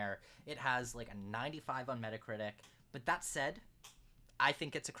Saint-Omer. It has like a 95 on Metacritic, but that said, I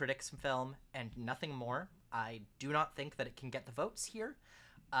think it's a critics film and nothing more. I do not think that it can get the votes here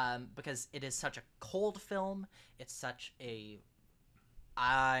because it is such a cold film. It's such a,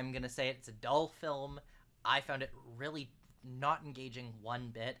 I'm going to say it's a dull film. I found it really not engaging one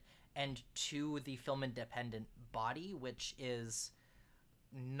bit. And to the film independent body, which is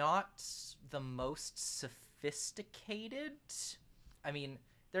not the most sophisticated. I mean,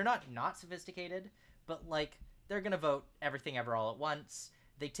 they're not sophisticated, but like they're gonna vote Everything Ever All at Once.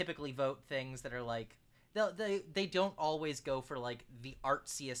 They typically vote things that are like they don't always go for like the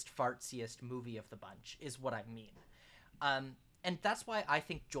artsiest fartsiest movie of the bunch is what I mean. And that's why I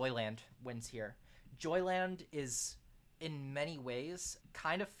think Joyland wins here. Joyland is in many ways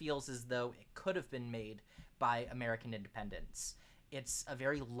kind of feels as though it could have been made by American independents. It's a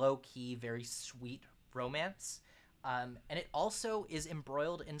very low-key, very sweet romance. And it also is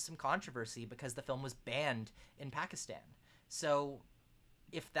embroiled in some controversy because the film was banned in Pakistan. So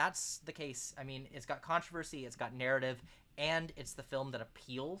if that's the case, I mean, it's got controversy, it's got narrative, and it's the film that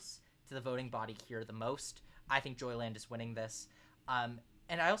appeals to the voting body here the most. I think Joyland is winning this.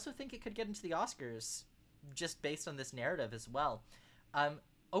 And I also think it could get into the Oscars just based on this narrative as well.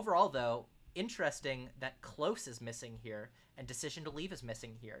 Overall, though, interesting that Close is missing here and Decision to Leave is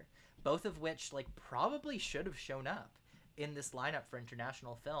missing here, both of which like probably should have shown up in this lineup for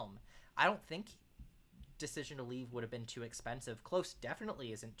international film. I don't think Decision to Leave would have been too expensive. Close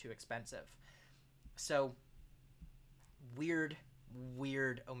definitely isn't too expensive. So weird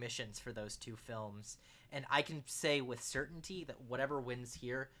omissions for those two films. And I can say with certainty that whatever wins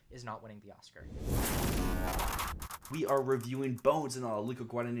here is not winning the Oscar. We are reviewing Bones and All, Luca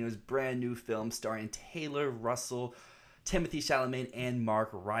Guadagnino's brand new film starring Taylor Russell, Timothée Chalamet, and Mark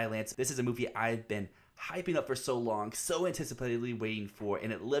Rylance. This is a movie I've been hyping up for so long, so anticipatedly waiting for,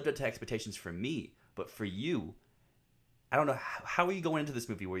 and it lived up to expectations for me. But for you, I don't know, how are you going into this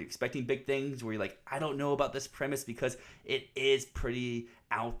movie? Were you expecting big things? Were you like, I don't know about this premise? Because it is pretty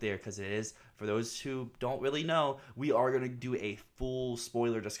out there, because it is, for those who don't really know, we are going to do a full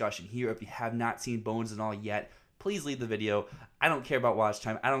spoiler discussion here. If you have not seen Bones and All yet, please leave the video. I don't care about watch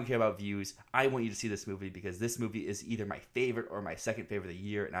time. I don't care about views. I want you to see this movie because this movie is either my favorite or my second favorite of the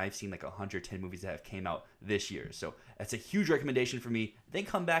year, and I've seen like 110 movies that have came out this year. So that's a huge recommendation for me. Then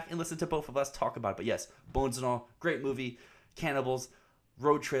come back and listen to both of us talk about it. But yes, Bones and All, great movie. Cannibals,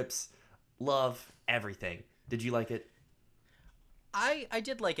 road trips, love, everything. Did you like it? I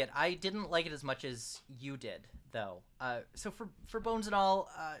did like it. I didn't like it as much as you did, though. So for Bones and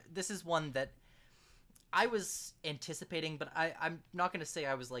All, this is one that I was anticipating, but I'm not going to say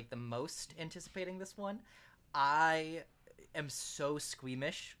I was like the most anticipating this one. I am so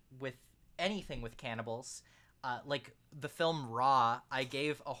squeamish with anything with cannibals. Like the film Raw, I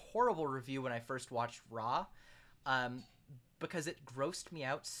gave a horrible review when I first watched Raw because it grossed me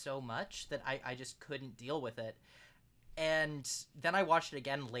out so much that I just couldn't deal with it. And then I watched it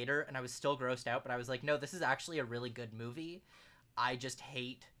again later and I was still grossed out, but I was like, no, this is actually a really good movie. I just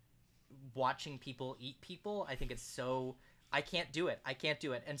hate watching people eat people. I think it's so, I can't do it.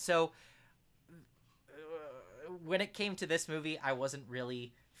 And so when it came to this movie, I wasn't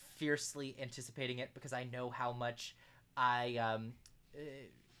really fiercely anticipating it because I know how much I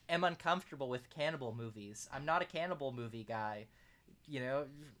am uncomfortable with cannibal movies. I'm not a cannibal movie guy. You know,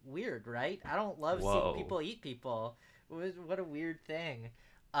 weird, right? I don't love seeing people eat people. What a weird thing.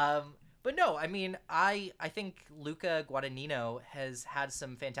 But no, I mean, I think Luca Guadagnino has had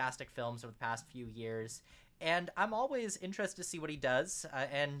some fantastic films over the past few years, and I'm always interested to see what he does.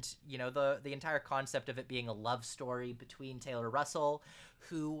 And, you know, the entire concept of it being a love story between Taylor Russell,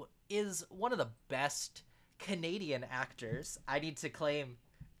 who is one of the best Canadian actors. I need to claim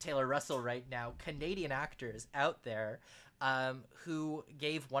Taylor Russell right now. Canadian actors out there who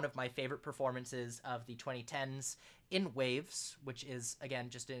gave one of my favorite performances of the 2010s in Waves, which is, again,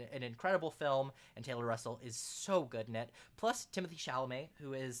 just an incredible film, and Taylor Russell is so good in it. Plus Timothée Chalamet,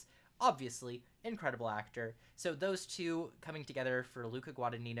 who is obviously an incredible actor. So those two coming together for Luca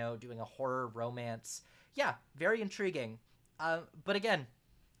Guadagnino doing a horror romance. Yeah, very intriguing. But again,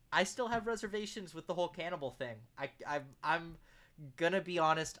 I still have reservations with the whole cannibal thing. I'm gonna be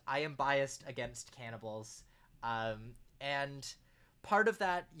honest, I am biased against cannibals. And part of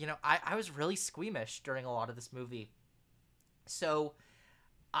that, I was really squeamish during a lot of this movie. So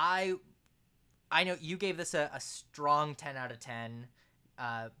I know you gave this a strong 10 out of 10.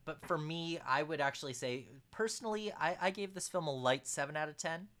 But for me, I would actually say, personally, I gave this film a light 7 out of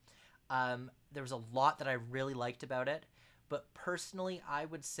 10. There was a lot that I really liked about it. But personally, I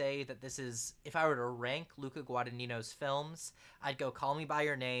would say that this is, if I were to rank Luca Guadagnino's films, I'd go Call Me By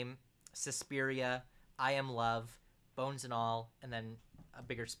Your Name, Suspiria, I Am Love, Bones and All, and then a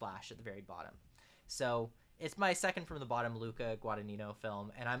bigger splash at the very bottom. So it's my second from the bottom Luca Guadagnino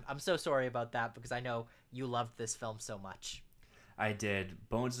film, and I'm so sorry about that because I know you loved this film so much. I did.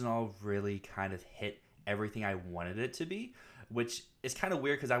 Bones and All really kind of hit everything I wanted it to be, which is kind of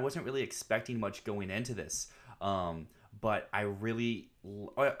weird because I wasn't really expecting much going into this. But I really,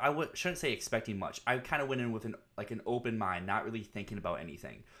 shouldn't say expecting much. I kind of went in with an open mind, not really thinking about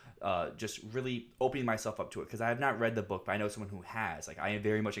anything. Just really opening myself up to it because I have not read the book, but I know someone who has. Like, I am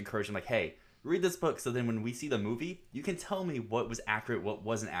very much encouraging, like, hey, read this book so then when we see the movie, you can tell me what was accurate, what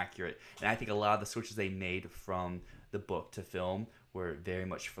wasn't accurate. And I think a lot of the switches they made from the book to film were very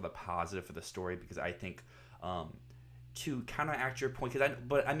much for the positive for the story, because I think to counteract your point,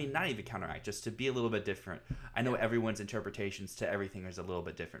 not even counteract, just to be a little bit different. I know everyone's interpretations to everything is a little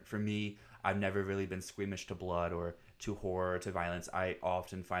bit different. For me, I've never really been squeamish to blood or to horror or to violence. I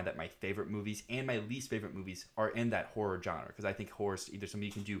often find that my favorite movies and my least favorite movies are in that horror genre, because I think horror is either something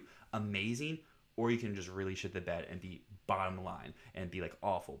you can do amazing or you can just really shit the bed and be bottom line and be like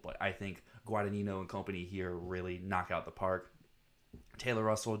awful. But I think Guadagnino and company here really knock out the park. Taylor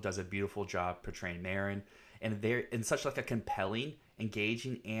Russell does a beautiful job portraying Marin, and they're in such like a compelling,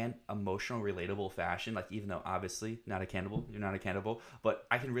 engaging, and emotional, relatable fashion. Like, even though obviously you're not a cannibal, but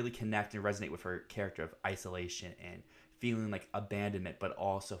I can really connect and resonate with her character of isolation and feeling like abandonment, but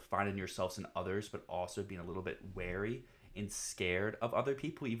also finding yourselves in others, but also being a little bit wary and scared of other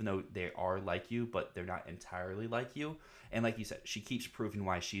people, even though they are like you, but they're not entirely like you. And like you said, she keeps proving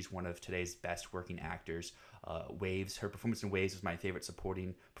why she's one of today's best working actors. Waves, her performance in Waves was my favorite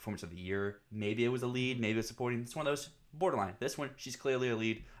supporting performance of the year. Maybe it was a lead, maybe it's supporting. It's one of those borderline. This one, she's clearly a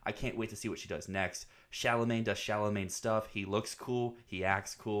lead. I can't wait to see what she does next. Chalamet does Chalamet stuff. He looks cool, he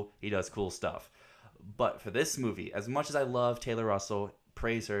acts cool, he does cool stuff. But for this movie, as much as I love Taylor Russell,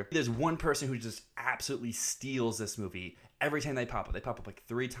 praise her, there's one person who just absolutely steals this movie. Every time they pop up like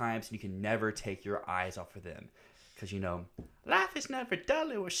 3 times, and you can never take your eyes off of them. Because, life is never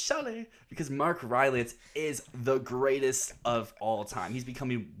dull or sully. Because Mark Rylance is the greatest of all time. He's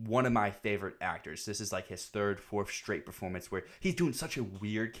becoming one of my favorite actors. This is like his 3rd, 4th straight performance where he's doing such a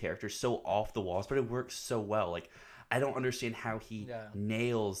weird character, so off the walls, but it works so well. Like, I don't understand how he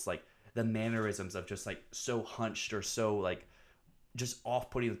nails, like, the mannerisms of just, like, so hunched or so, like, just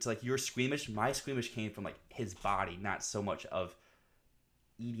off-putting. It's like, you're squeamish. My squeamish came from, like, his body, not so much of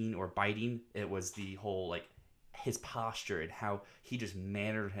eating or biting. It was the whole, like, his posture and how he just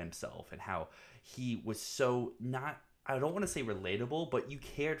mannered himself and how he was so not, I don't want to say relatable, but you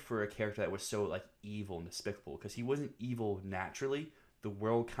cared for a character that was so like evil and despicable, because he wasn't evil naturally. The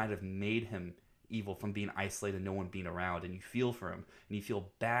world kind of made him evil from being isolated and no one being around, and you feel for him and you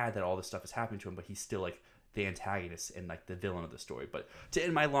feel bad that all this stuff is happening to him, but he's still like the antagonist and like the villain of the story. But to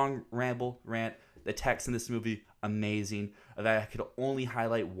end my long rant, the text in this movie, amazing. That I could only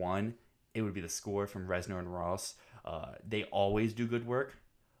highlight one, it would be the score from Reznor and Ross. They always do good work,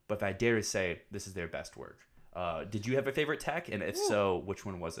 but if I dare to say, this is their best work. Did you have a favorite tech? And if so, which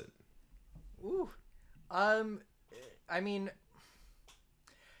one was it? I mean,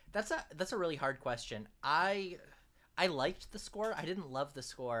 that's a really hard question. I liked the score. I didn't love the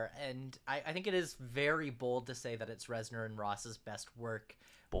score, and I think it is very bold to say that it's Reznor and Ross's best work.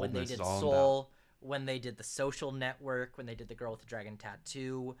 Boldness when they did is all Soul, when they did The Social Network, when they did The Girl with the Dragon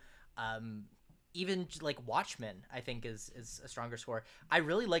Tattoo. Even like Watchmen, I think is a stronger score. I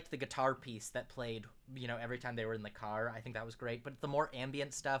really liked the guitar piece that played, every time they were in the car. I think that was great, but the more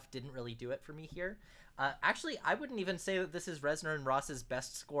ambient stuff didn't really do it for me here. Actually, I wouldn't even say that this is Reznor and Ross's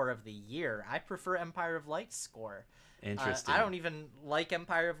best score of the year. I prefer Empire of Light's score. Interesting. I don't even like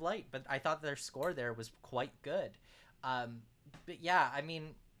Empire of Light, but I thought their score there was quite good. But yeah, I mean,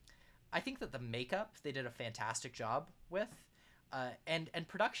 I think that the makeup they did a fantastic job with. And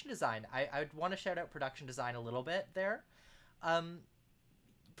production design. I would want to shout out production design a little bit there.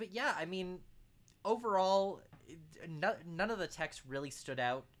 But yeah, I mean, overall, none of the text really stood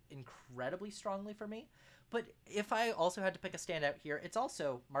out incredibly strongly for me. But if I also had to pick a standout here, it's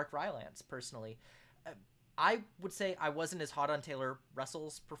also Mark Rylance, personally. I would say I wasn't as hot on Taylor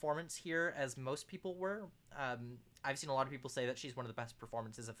Russell's performance here as most people were. I've seen a lot of people say that she's one of the best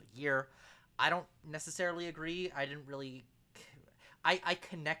performances of the year. I don't necessarily agree. I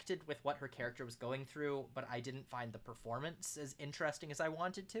connected with what her character was going through, but I didn't find the performance as interesting as I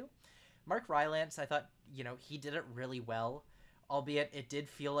wanted to. Mark Rylance, I thought, he did it really well, albeit it did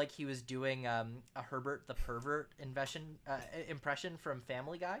feel like he was doing a Herbert the Pervert impression from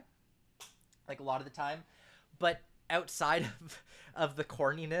Family Guy, like a lot of the time. But outside of the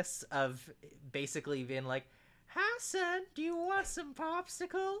corniness of basically being like, "Hi, son, do you want some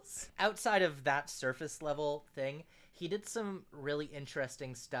popsicles?" Outside of that surface level thing, he did some really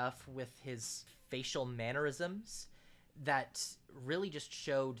interesting stuff with his facial mannerisms that really just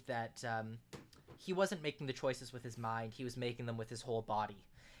showed that he wasn't making the choices with his mind. He was making them with his whole body.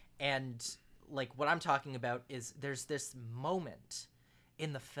 And like what I'm talking about is there's this moment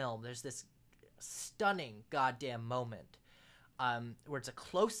in the film. There's this stunning goddamn moment where it's a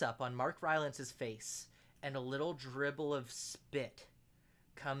close-up on Mark Rylance's face and a little dribble of spit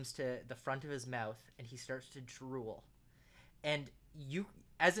comes to the front of his mouth and he starts to drool. And you,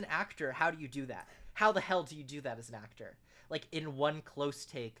 as an actor, how do you do that? How the hell do you do that as an actor? Like, in one close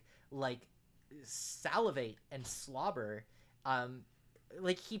take, like, salivate and slobber.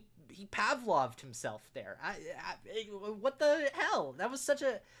 Like, he Pavloved himself there. What the hell? That was such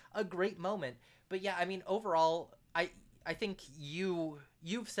a great moment. But yeah, I mean, overall, I think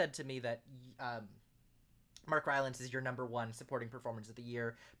you've said to me that Mark Rylance is your number one supporting performance of the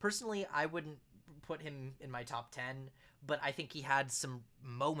year. Personally, I wouldn't put him in my top 10, but I think he had some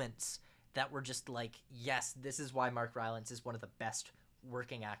moments that were just like, yes, this is why Mark Rylance is one of the best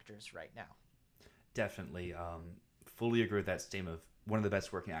working actors right now. Definitely. Fully agree with that statement of one of the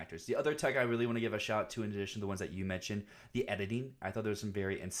best working actors. The other tech I really want to give a shout to, in addition to the ones that you mentioned, the editing. I thought there was some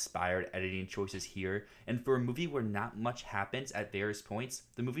very inspired editing choices here. And for a movie where not much happens at various points,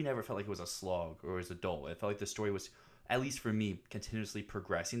 the movie never felt like it was a slog or it was a dull. It felt like the story was, at least for me, continuously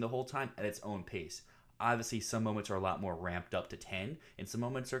progressing the whole time at its own pace. Obviously, some moments are a lot more ramped up to 10, and some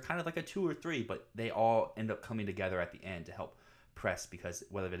moments are kind of like a 2 or 3, but they all end up coming together at the end to help press, because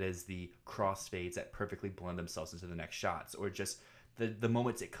whether it is the crossfades that perfectly blend themselves into the next shots, or just the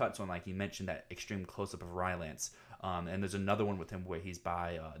moments it cuts on, like you mentioned, that extreme close-up of Rylance. And there's another one with him where he's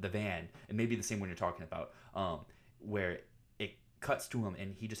by the van, and maybe the same one you're talking about, where it cuts to him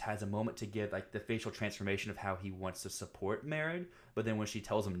and he just has a moment to give like the facial transformation of how he wants to support Marin, but then when she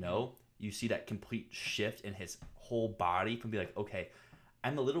tells him no, you see that complete shift in his whole body from be like, okay,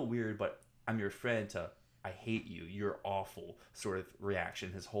 I'm a little weird, but I'm your friend, to I hate you, you're awful sort of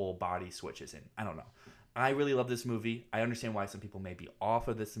reaction. His whole body switches, and I don't know. I really love this movie. I understand why some people may be off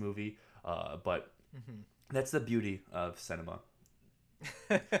of this movie, but that's the beauty of cinema.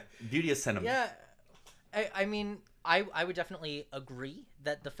 Beauty of cinema. Yeah, I mean, I would definitely agree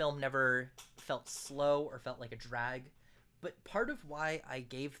that the film never felt slow or felt like a drag. But part of why I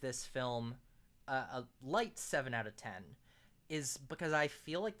gave this film a light 7 out of 10 is because I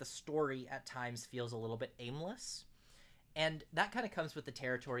feel like the story at times feels a little bit aimless. And that kind of comes with the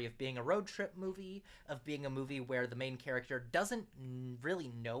territory of being a road trip movie, of being a movie where the main character doesn't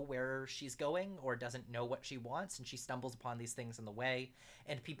really know where she's going or doesn't know what she wants, and she stumbles upon these things in the way,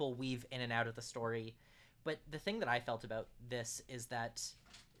 and people weave in and out of the story. But the thing that I felt about this is that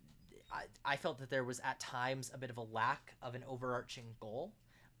I felt that there was at times a bit of a lack of an overarching goal,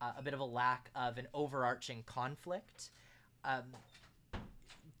 a bit of a lack of an overarching conflict.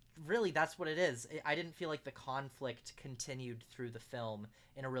 Really, that's what it is. I didn't feel like the conflict continued through the film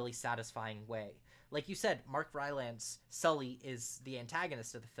in a really satisfying way. Like you said, Mark Rylance, Sully, is the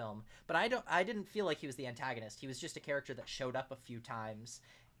antagonist of the film, but I didn't feel like he was the antagonist. He was just a character that showed up a few times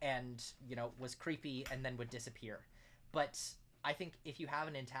and, was creepy and then would disappear. But I think if you have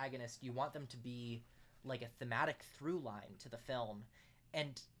an antagonist, you want them to be like a thematic through line to the film.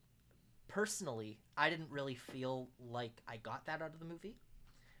 And personally, I didn't really feel like I got that out of the movie.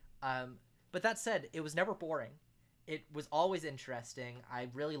 But that said, it was never boring. It was always interesting. I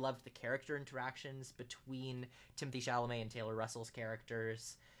really loved the character interactions between Timothée Chalamet and Taylor Russell's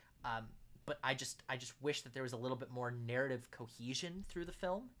characters. But I just wish that there was a little bit more narrative cohesion through the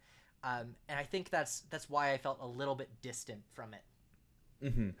film. And I think that's why I felt a little bit distant from it.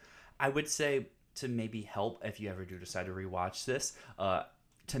 Mm-hmm. I would say, to maybe help if you ever do decide to rewatch this,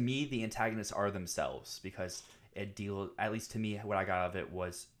 to me, the antagonists are themselves, because it at least to me, what I got out of it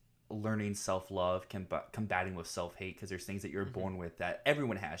was learning self-love, combating with self-hate, because there's things that you're born with that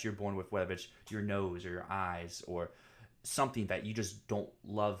everyone has. You're born with, whether it's your nose or your eyes or something that you just don't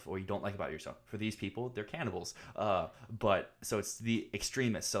love or you don't like about yourself. For these people, they're cannibals. But so it's the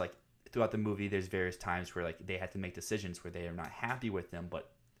extremists. So like throughout the movie, there's various times where like they have to make decisions where they are not happy with them, but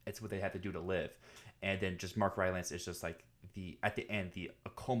it's what they have to do to live. And then just Mark Rylance is just like the at the end the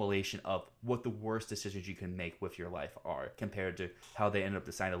accumulation of what the worst decisions you can make with your life are, compared to how they ended up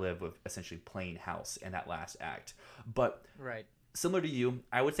deciding to live with essentially playing house in that last act. But Right. similar to you,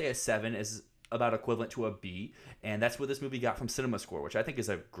 I would say a 7 is about equivalent to a B, and that's what this movie got from Cinema Score, which I think is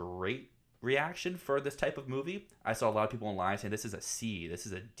a great reaction for this type of movie. I saw a lot of people online saying this is a C, this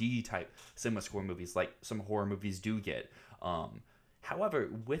is a D type Cinema Score movies, like some horror movies do get. However,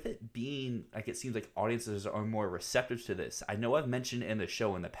 with it being like, it seems like audiences are more receptive to this. I know I've mentioned in the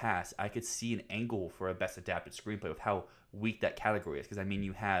show in the past, I could see an angle for a best adapted screenplay with how weak that category is. Because I mean,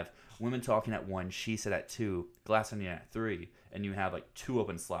 you have Women Talking at 1, She Said at 2, Glass Onion at 3, and you have like 2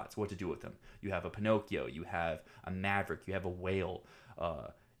 open slots. What to do with them? You have a Pinocchio, you have a Maverick, you have a Whale.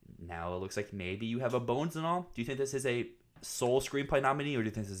 Now it looks like maybe you have a Bones and All. Do you think this is a sole screenplay nominee, or do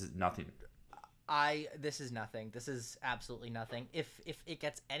you think this is nothing? This is nothing. This is absolutely nothing. If it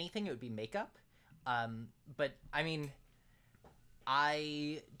gets anything, it would be makeup. But I mean,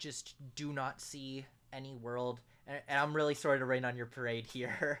 I just do not see any world, and I'm really sorry to rain on your parade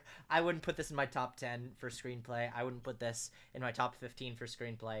here. I wouldn't put this in my top 10 for screenplay. I wouldn't put this in my top 15 for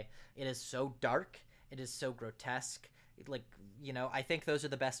screenplay. It is so dark. It is so grotesque. Like, you know, I think those are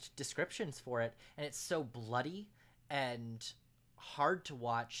the best descriptions for it. And it's so bloody and hard to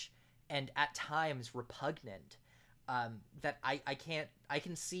watch, and at times repugnant, that I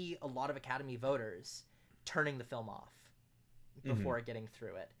can see a lot of Academy voters turning the film off before getting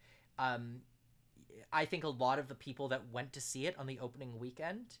through it. I think a lot of the people that went to see it on the opening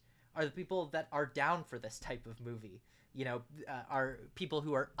weekend are the people that are down for this type of movie. You know, are people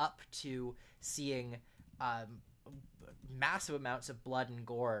who are up to seeing massive amounts of blood and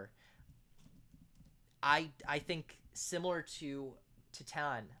gore. I think similar to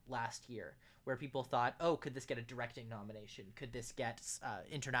Titan last year, where people thought, oh, could this get a directing nomination? Could this get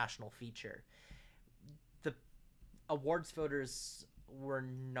international feature? The awards voters were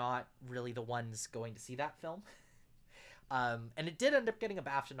not really the ones going to see that film. And it did end up getting a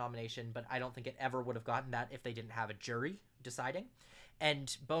BAFTA nomination, but I don't think it ever would have gotten that if they didn't have a jury deciding.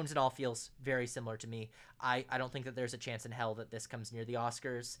 And Bones and All feels very similar to me. I don't think that there's a chance in hell that this comes near the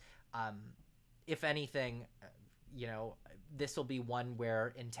Oscars. If anything, you know, this will be one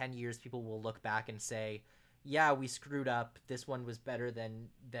where in 10 years people will look back and say, yeah, we screwed up. This one was better than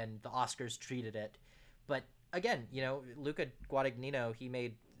the Oscars treated it. But again, you know, Luca Guadagnino, he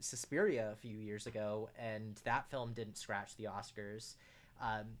made Suspiria a few years ago, and that film didn't scratch the Oscars.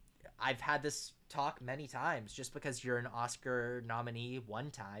 I've had this talk many times. Just because you're an Oscar nominee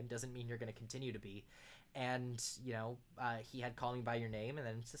one time doesn't mean you're going to continue to be. And, you know, he had Call Me By Your Name, and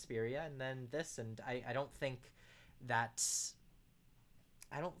then Suspiria, and then this, and I don't think that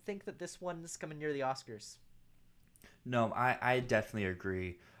this one's coming near the Oscars. No, I definitely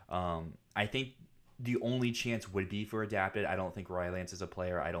agree. I think the only chance would be for adapted. I don't think Rylance is a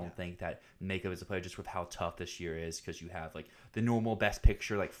player. I don't think that makeup is a player, just with how tough this year is, because you have like the normal Best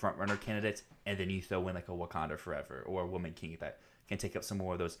Picture like front runner candidates, and then you throw in like a Wakanda Forever or a Woman King that can take up some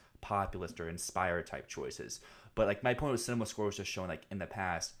more of those populist or inspired type choices. But like my point with Cinema Score was just showing like in the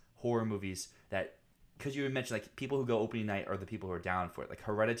past horror movies that, because you mentioned like people who go opening night are the people who are down for it. Like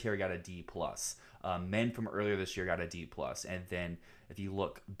Hereditary got a D+. Men from earlier this year got a D+. And then if you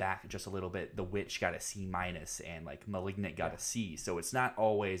look back just a little bit, The Witch got a C-, and like Malignant got a C. So it's not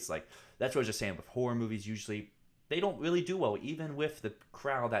always like, that's what I was just saying, with horror movies usually they don't really do well, even with the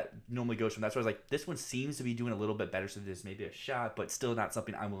crowd that normally goes from. That's why I was like, this one seems to be doing a little bit better, so there's maybe a shot, but still not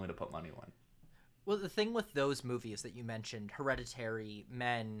something I'm willing to put money on. Well, the thing with those movies that you mentioned, Hereditary,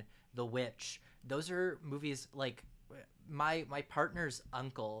 Men, The Witch, those are movies like my partner's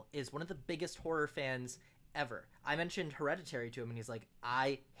uncle is one of the biggest horror fans ever. I mentioned Hereditary to him, and he's like,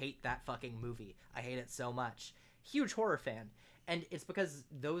 I hate that fucking movie. I hate it so much. Huge horror fan. And it's because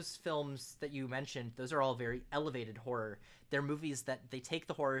those films that you mentioned, those are all very elevated horror. They're movies that they take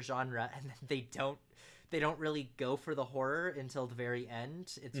the horror genre and then they don't really go for the horror until the very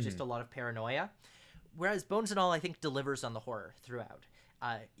end. It's just a lot of paranoia. Whereas Bones and All, I think, delivers on the horror throughout.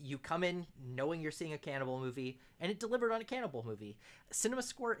 You come in knowing you're seeing a cannibal movie, and it delivered on a cannibal movie. Cinema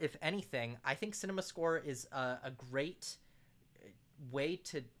Score, if anything, I think Cinema Score is a great way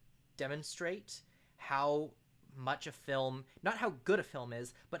to demonstrate how much a film, not how good a film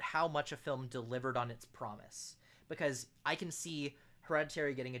is, but how much a film delivered on its promise. Because I can see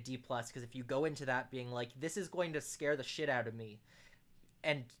Hereditary getting a D+, because if you go into that being like, this is going to scare the shit out of me,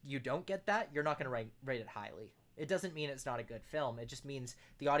 and you don't get that, you're not going to rate it highly. It doesn't mean it's not a good film. It just means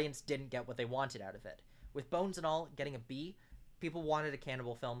the audience didn't get what they wanted out of it. With Bones and All getting a B, people wanted a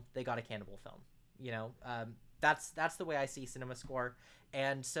cannibal film. They got a cannibal film. You know, that's the way I see Cinema Score.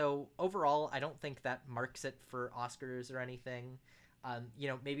 And so overall, I don't think that marks it for Oscars or anything.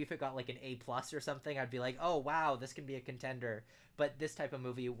 Maybe if it got like an A+ or something, I'd be like, oh wow, this can be a contender. But this type of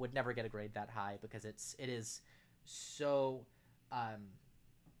movie would never get a grade that high because it is so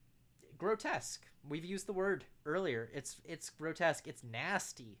grotesque. We've used the word earlier. It's grotesque. It's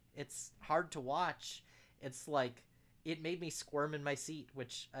nasty. It's hard to watch. It's like, it made me squirm in my seat,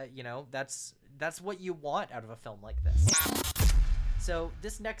 which that's what you want out of a film like this. So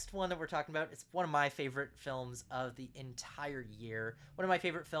this next one that we're talking about, it's one of my favorite films of the entire year. One of my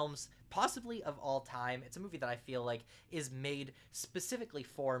favorite films, possibly of all time. It's a movie that I feel like is made specifically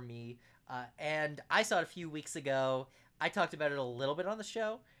for me. And I saw it a few weeks ago. I talked about it a little bit on the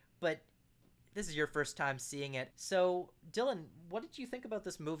show, but this is your first time seeing it. So, Dylan, what did you think about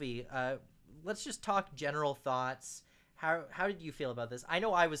this movie? Let's just talk general thoughts. How did you feel about this? I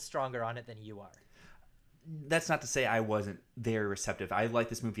know I was stronger on it than you are. That's not to say I wasn't very receptive. I like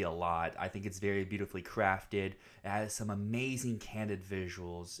this movie a lot. I think it's very beautifully crafted. It has some amazing candid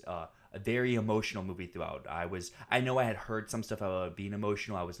visuals. A very emotional movie throughout. I know I had heard some stuff about being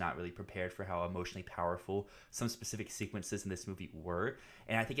emotional. I was not really prepared for how emotionally powerful some specific sequences in this movie were.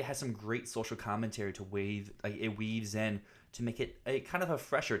 And I think it has some great social commentary it weaves in to make it a kind of a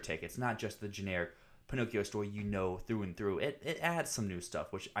fresher take. It's not just the generic Pinocchio story through and through. It adds some new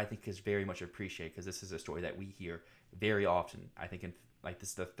stuff, which I think is very much appreciated, because this is a story that we hear very often. I think this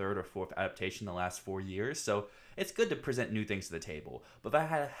is the third or fourth adaptation in the last 4 years, so it's good to present new things to the table. But if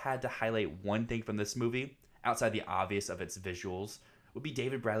I had to highlight one thing from this movie, outside the obvious of its visuals, would be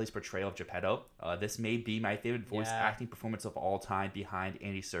David Bradley's portrayal of Geppetto. This may be my favorite voice acting performance of all time, behind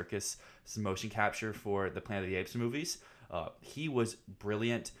Andy Serkis' motion capture for the Planet of the Apes movies. He was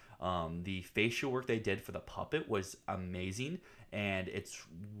brilliant. The facial work they did for the puppet was amazing, and it's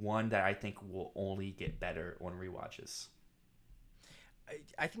one that I think will only get better on rewatches.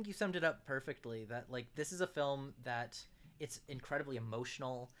 I think you summed it up perfectly. That this is a film that it's incredibly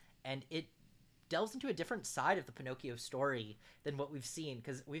emotional, and it delves into a different side of the Pinocchio story than what we've seen,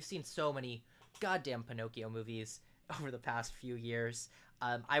 because we've seen so many goddamn Pinocchio movies over the past few years.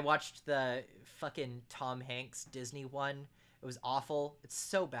 I watched the fucking Tom Hanks Disney one. It was awful. It's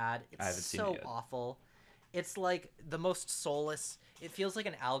so bad. I haven't seen it yet. Awful. It's like the most soulless. It feels like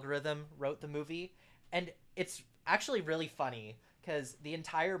an algorithm wrote the movie, and it's actually really funny because the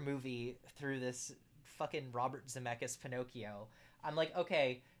entire movie through this fucking Robert Zemeckis Pinocchio, I'm like,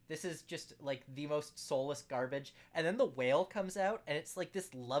 okay, this is just like the most soulless garbage. And then the whale comes out, and it's like this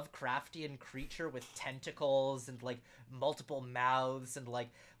Lovecraftian creature with tentacles and like multiple mouths, and like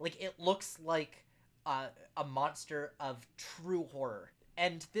it looks like a monster of true horror.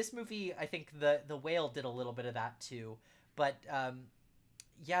 And this movie, I think the whale did a little bit of that too, but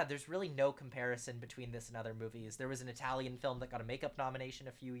there's really no comparison between this and other movies. There was an Italian film that got a makeup nomination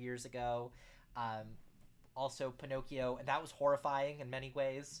a few years ago, also Pinocchio, and that was horrifying in many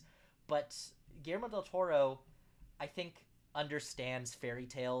ways. But Guillermo del Toro, I think, understands fairy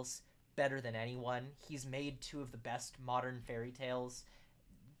tales better than anyone. He's made two of the best modern fairy tales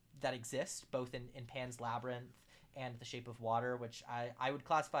that exist, both in Pan's Labyrinth and The Shape of Water, which I would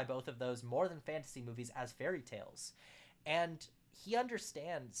classify both of those more than fantasy movies as fairy tales. And he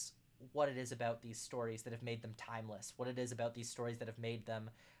understands what it is about these stories that have made them timeless, what it is about these stories that have made them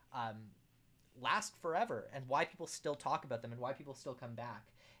last forever, and why people still talk about them and why people still come back.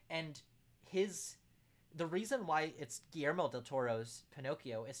 And the reason why it's Guillermo del Toro's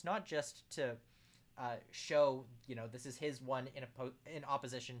Pinocchio, it's not just to show, this is his one in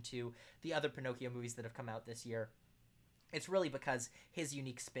opposition to the other Pinocchio movies that have come out this year. It's really because his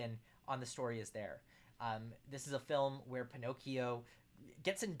unique spin on the story is there. This is a film where Pinocchio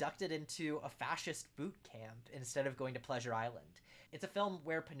gets inducted into a fascist boot camp instead of going to Pleasure Island. It's a film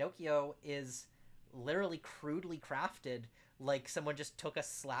where Pinocchio is literally crudely crafted, like someone just took a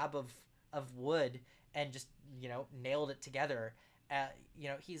slab of wood and just, nailed it together.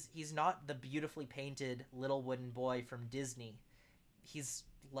 He's not the beautifully painted little wooden boy from Disney. He's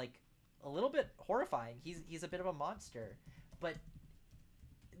like a little bit horrifying. He's a bit of a monster. But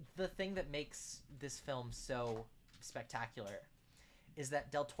the thing that makes this film so spectacular is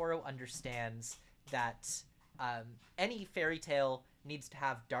that Del Toro understands that any fairy tale needs to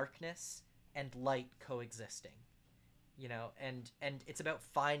have darkness and light coexisting, and it's about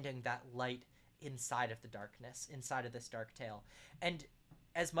finding that light inside of the darkness, inside of this dark tale. And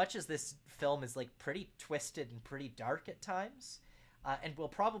as much as this film is like pretty twisted and pretty dark at times, and will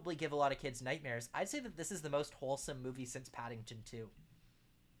probably give a lot of kids nightmares, I'd say that this is the most wholesome movie since Paddington 2.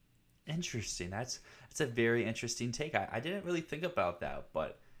 Interesting. That's a very interesting take. I didn't really think about that,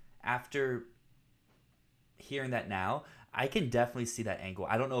 but after hearing that now, I can definitely see that angle.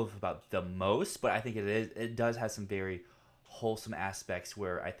 I don't know if about the most, but I think it does have some very wholesome aspects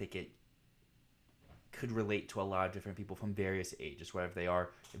where I think it could relate to a lot of different people from various ages, whether they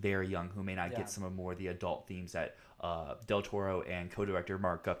are very young who may not get some of more of the adult themes that Del Toro and co-director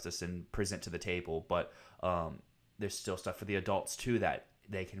Mark Gustafson present to the table. But there's still stuff for the adults too that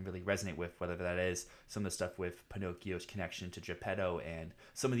they can really resonate with, whether that is some of the stuff with Pinocchio's connection to Geppetto and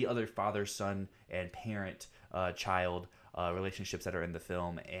some of the other father, son, and parent, child relationships that are in the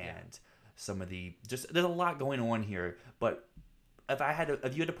film, and some of the there's a lot going on here. But if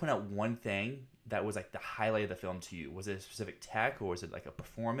you had to point out one thing that was like the highlight of the film to you, was it a specific tech, or was it like a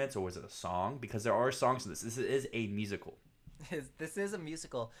performance, or was it a song? Because there are songs in this. This is a musical. This is a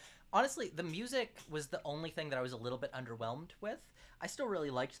musical. Honestly, the music was the only thing that I was a little bit underwhelmed with. I still really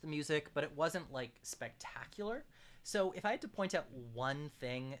liked the music, but it wasn't like spectacular. So if I had to point out one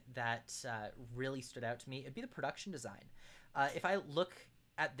thing that really stood out to me, it'd be the production design. If I look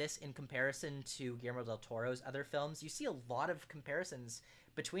at this in comparison to Guillermo del Toro's other films, you see a lot of comparisons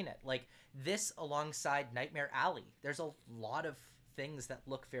between it. Like this alongside Nightmare Alley, there's a lot of things that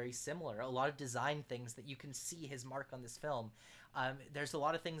look very similar, a lot of design things that you can see his mark on this film. There's a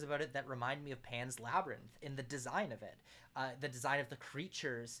lot of things about it that remind me of Pan's Labyrinth in the design of it. The design of the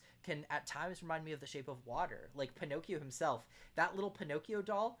creatures can at times remind me of The Shape of Water. Like Pinocchio himself, that little Pinocchio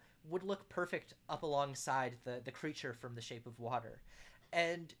doll would look perfect up alongside the creature from The Shape of Water.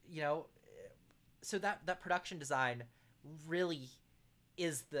 And, you know, so that production design really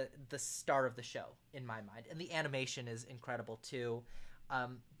is the star of the show in my mind. And the animation is incredible too.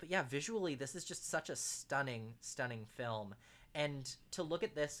 But yeah, visually, this is just such a stunning film. And to look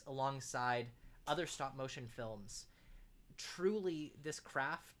at this alongside other stop motion films, truly this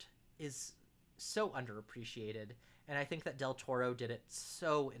craft is so underappreciated. And I think that Del Toro did it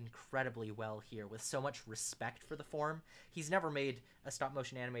so incredibly well here, with so much respect for the form. He's never made a stop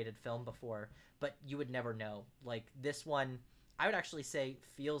motion animated film before, but you would never know. Like this one, I would actually say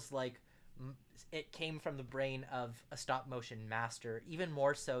feels like it came from the brain of a stop motion master, even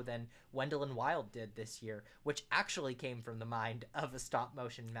more so than Wendell and Wild did this year, which actually came from the mind of a stop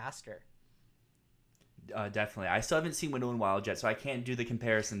motion master. Definitely. I still haven't seen Wendell and Wild yet, so I can't do the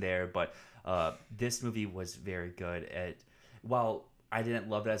comparison there, but this movie was very good. While I didn't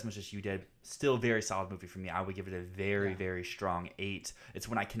love it as much as you did, still a very solid movie for me. I would give it a very, very strong 8. It's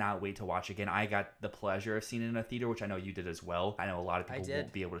one I cannot wait to watch again. I got the pleasure of seeing it in a theater, which I know you did as well. I know a lot of people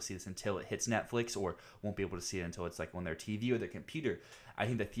won't be able to see this until it hits Netflix, or won't be able to see it until it's like on their TV or their computer. I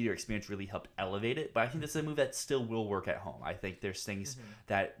think the theater experience really helped elevate it, but I think this is a movie that still will work at home. I think there's things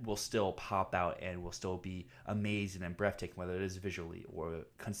that will still pop out and will still be amazing and breathtaking, whether it is visually or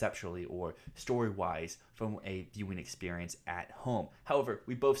conceptually or story-wise from a viewing experience at home. However,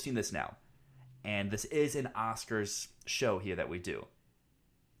 we've both seen this now, and this is an Oscars show here that we do.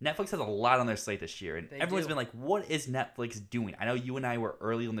 Netflix has a lot on their slate this year, and everyone's been like, what is Netflix doing? I know you and I were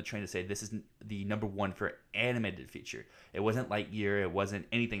early on the train to say this is the number one for animated feature. It wasn't Lightyear, it wasn't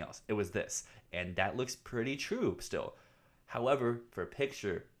anything else. It was this, and that looks pretty true still. However, for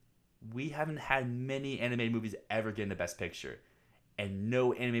picture, we haven't had many animated movies ever get into Best Picture, and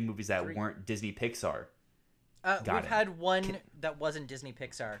no animated movies that weren't Disney Pixar. We've had one that wasn't Disney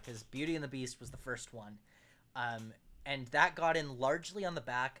Pixar, because Beauty and the Beast was the first one. And that got in largely on the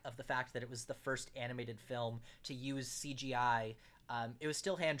back of the fact that it was the first animated film to use CGI. It was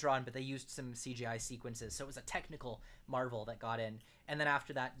still hand-drawn, but they used some CGI sequences, so it was a technical marvel that got in. And then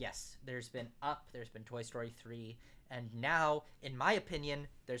after that, yes, there's been Up, there's been Toy Story 3, and now, in my opinion,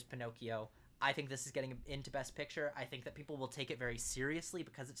 there's Pinocchio. I think this is getting into Best Picture. I think that people will take it very seriously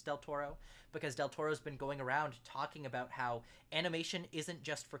because it's Del Toro, because Del Toro's been going around talking about how animation isn't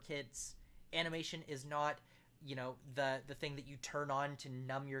just for kids. Animation is not, you know, the thing that you turn on to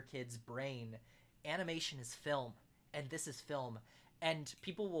numb your kid's brain. Animation is film, and this is film. And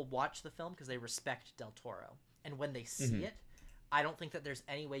people will watch the film because they respect Del Toro. And when they see it, I don't think that there's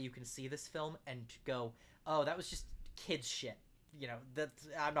any way you can see this film and go, oh, that was just kids shit. You know,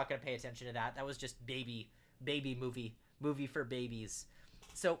 I'm not going to pay attention to that. That was just baby movie for babies.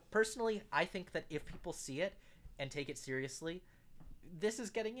 So personally, I think that if people see it and take it seriously, this is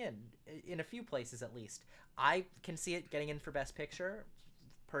getting in a few places at least. I can see it getting in for Best Picture.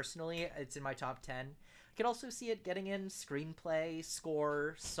 Personally, it's in my top 10. I could also see it getting in screenplay,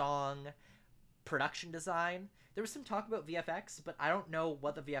 score, song, production design. There was some talk about VFX, but I don't know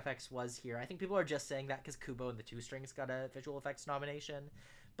what the VFX was here. I think people are just saying that because Kubo and the Two Strings got a visual effects nomination.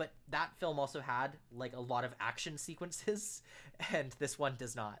 But that film also had like a lot of action sequences, and this one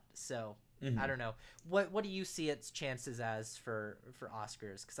does not. So I don't know. What do you see its chances as for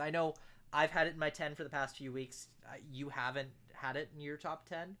Oscars? Because I know I've had it in my 10 for the past few weeks. You haven't had it in your top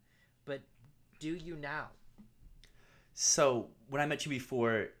 10, but do you now? So when I met you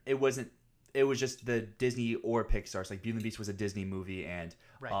before, it wasn't. It was just the Disney or Pixar. So like Beauty and the Beast was a Disney movie, and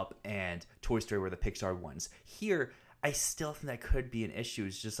Right. Up and Toy Story were the Pixar ones. Here, I still think that could be an issue.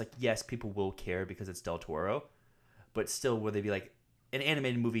 It's just like, yes, people will care because it's Del Toro, but still, will they be like, an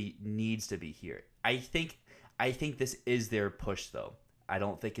animated movie needs to be here? I think this is their push, though. I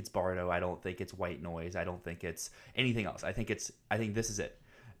don't think it's Bardo. I don't think it's White Noise. I don't think it's anything else. I think this is it.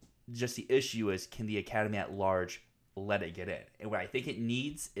 Just the issue is, can the Academy at large let it get in? And what I think it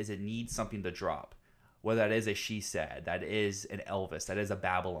needs something to drop. Whether that is a She Said, that is an Elvis, that is a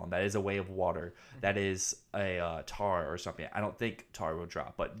Babylon, that is a Way of Water, that is a Tar or something. I don't think Tar will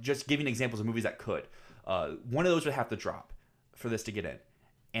drop, but just giving examples of movies that could. One of those would have to drop for this to get in.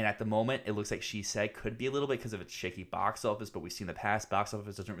 And at the moment, it looks like She Said could be a little bit because of its shaky box office, but we've seen in the past, box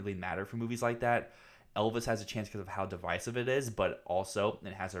office doesn't really matter for movies like that. Elvis has a chance because of how divisive it is, but also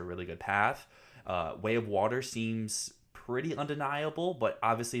it has a really good path. Way of Water seems pretty undeniable, but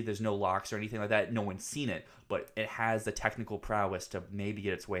obviously there's no locks or anything like that. No one's seen it, but it has the technical prowess to maybe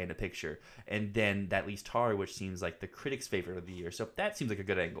get its way into picture. And then that leaves Tar, which seems like the critics' favorite of the year. So that seems like a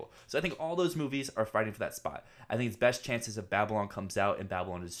good angle. So I think all those movies are fighting for that spot. I think its best chances if Babylon comes out, and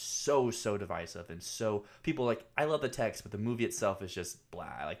Babylon is so divisive, and so people like, I love the text, but the movie itself is just blah.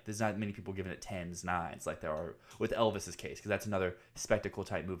 Like, there's not many people giving it 10s, 9s like there are with Elvis's case, because that's another spectacle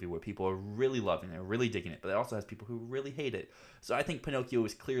type movie where people are really loving it, really digging it, but it also has people who really hate it. So I think Pinocchio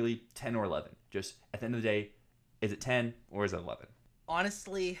is clearly 10 or 11. Just at the end of the day, is it 10 or is it 11?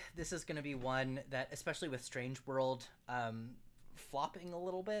 Honestly, this is going to be one that, especially with Strange World, flopping a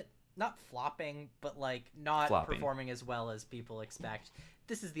little bit. Not flopping, but like not Flopping. Performing as well as people expect.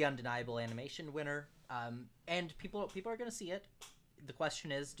 This is the undeniable animation winner, and people are going to see it. The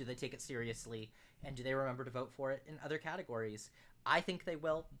question is, do they take it seriously, and do they remember to vote for it in other categories? I think they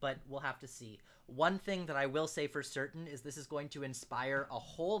will, but we'll have to see. One thing that I will say for certain is this is going to inspire a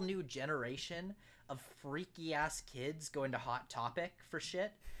whole new generation of freaky ass kids going to Hot Topic for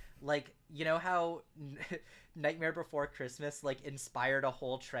shit. Like, you know how Nightmare Before Christmas like inspired a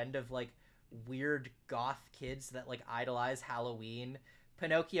whole trend of like weird goth kids that like idolize Halloween?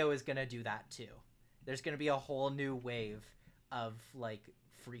 Pinocchio is gonna do that too. There's gonna be a whole new wave of like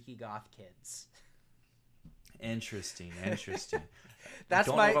freaky goth kids. Interesting. That's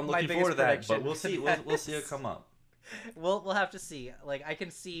Don't my know if I'm my looking biggest forward to that, prediction. but we'll see. We'll see it come up. We'll have to see. Like, I can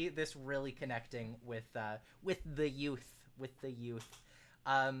see this really connecting with the youth,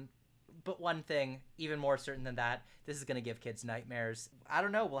 but one thing, even more certain than that, this is gonna give kids nightmares. I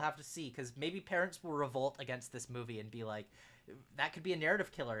don't know. We'll have to see, because maybe parents will revolt against this movie and be like, that could be a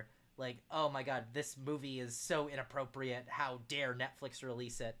narrative killer. Like, oh my god, this movie is so inappropriate. How dare Netflix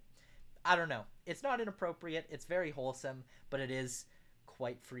release it? I don't know. It's not inappropriate. It's very wholesome, but it is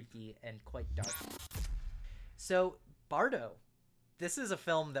quite freaky and quite dark. So, Bardo. This is a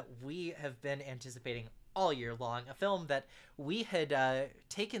film that we have been anticipating all year long. A film that we had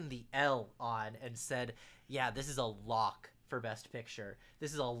taken the L on and said, yeah, this is a lock for Best Picture.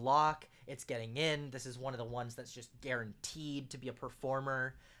 This is a lock. It's getting in. This is one of the ones that's just guaranteed to be a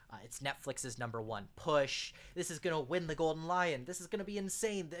performer. It's Netflix's #1 push. This is going to win the Golden Lion. This is going to be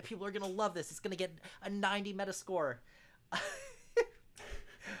insane. People are going to love this. It's going to get a 90 Metascore.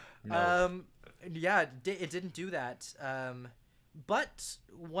 No. Yeah, it didn't do that. But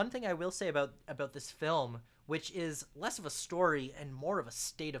one thing I will say about this film, which is less of a story and more of a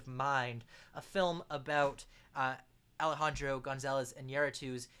state of mind, a film about Alejandro Gonzalez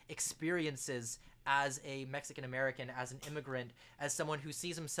Iñárritu's experiences as a Mexican American, as an immigrant, as someone who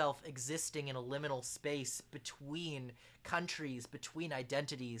sees himself existing in a liminal space between countries, between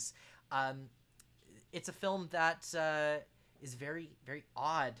identities. It's a film that is very, very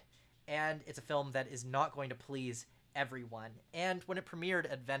odd, and it's a film that is not going to please everyone. And when it premiered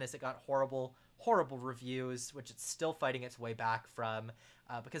at Venice, it got horrible reviews, which it's still fighting its way back from,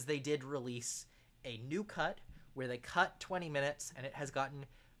 because they did release a new cut where they cut 20 minutes, and it has gotten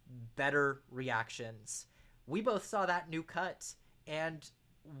better reactions. We both saw that new cut, and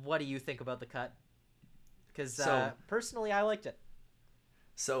what do you think about the cut? Because personally, I liked it.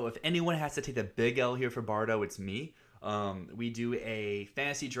 So if anyone has to take the big L here for Bardo, it's me. We do a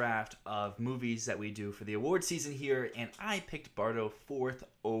fantasy draft of movies that we do for the award season here, and I picked Bardo 4th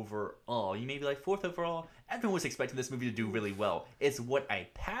overall. You may be like, 4th overall? Everyone was expecting this movie to do really well. It's what I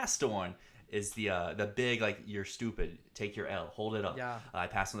passed on is the big, like, you're stupid, take your L, hold it up. Yeah. I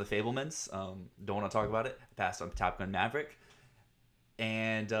passed on The Fabelmans, don't want to talk about it. I passed on Top Gun Maverick.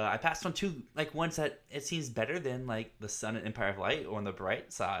 And I passed on two like ones that it seems better than like The Sun and Empire of Light on the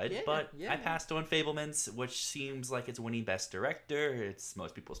bright side. I passed on Fablemans, which seems like it's winning Best Director. It's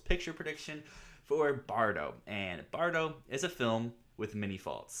most people's picture prediction for Bardo. And Bardo is a film with many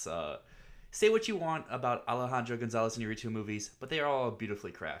faults. Say what you want about Alejandro Gonzalez Iñárritu movies, but they are all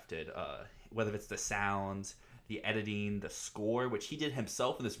beautifully crafted. Whether it's the sound, the editing, the score, which he did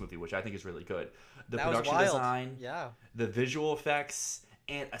himself in this movie, which I think is really good. The production design, the visual effects,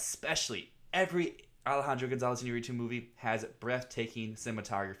 and especially every Alejandro Gonzalez Iñárritu movie has breathtaking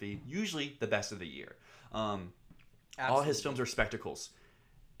cinematography, usually the best of the year. All his films are spectacles.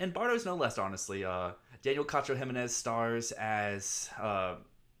 And Bardo's no less, honestly. Daniel Cacho Jimenez stars as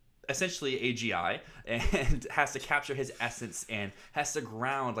essentially AGI and has to capture his essence and has to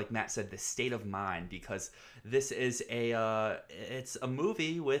ground, like Matt said, the state of mind, because this is it's a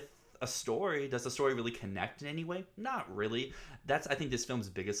movie with a story. Does the story really connect in any way? Not really. That's, I think, this film's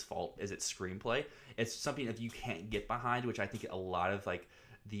biggest fault is its screenplay. It's something that you can't get behind, which I think a lot of like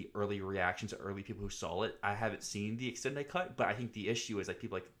the early reactions, early people who saw it, I haven't seen the extended cut, but I think the issue is like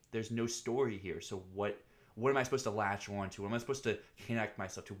people like, there's no story here, so what am I supposed to latch on to? What am I supposed to connect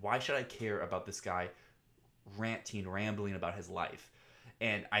myself to? Why should I care about this guy rambling about his life?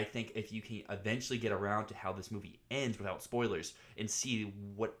 And I think if you can eventually get around to how this movie ends without spoilers and see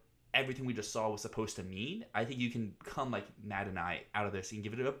what everything we just saw was supposed to mean, I think you can come like Matt and I out of this and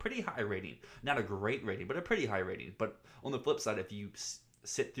give it a pretty high rating. Not a great rating, but a pretty high rating. But on the flip side, if you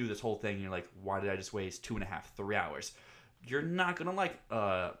sit through this whole thing and you're like, why did I just waste 2.5, 3 hours? You're not going to like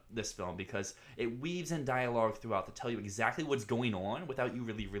this film because it weaves in dialogue throughout to tell you exactly what's going on without you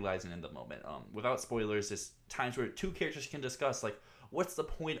really realizing in the moment. Without spoilers, there's times where two characters can discuss like, what's the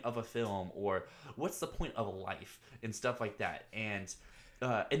point of a film, or what's the point of life, and stuff like that. And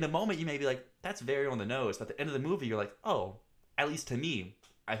in the moment, you may be like, that's very on the nose. But at the end of the movie, you're like, oh, at least to me,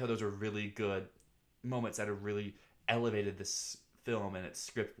 I thought those were really good moments that have really elevated this film and its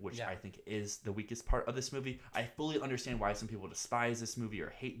script, which I think is the weakest part of this movie. I fully understand why some people despise this movie or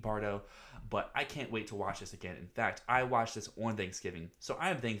hate Bardo, but I can't wait to watch this again. In fact, I watched this on Thanksgiving, so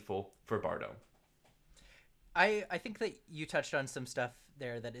I am thankful for Bardo. I think that you touched on some stuff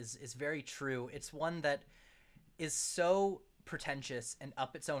there that is very true. It's one that is so pretentious and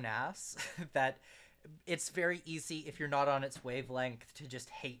up its own ass that it's very easy, if you're not on its wavelength, to just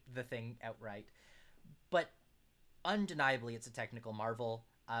hate the thing outright. But undeniably, it's a technical marvel.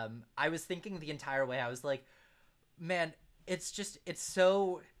 I was thinking the entire way, I was like, man, it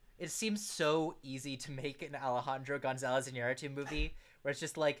seems so easy to make an Alejandro Gonzalez Iñárritu movie where it's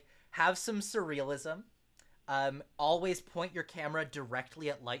just like, have some surrealism, always point your camera directly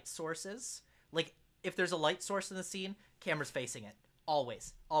at light sources. Like, if there's a light source in the scene, camera's facing it.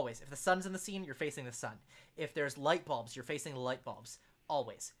 Always. If the sun's in the scene, you're facing the sun. If there's light bulbs, you're facing the light bulbs.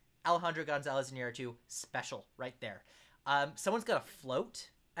 Always. Alejandro Gonzalez Iñárritu, special right there. Someone's got to float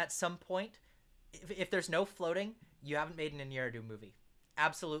at some point. If there's no floating, you haven't made an Iñárritu movie.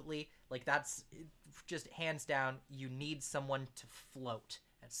 Absolutely. Like, that's just hands down. You need someone to float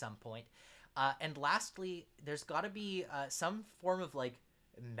at some point. And lastly, there's got to be some form of like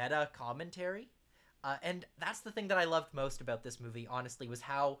meta commentary. And that's the thing that I loved most about this movie, honestly, was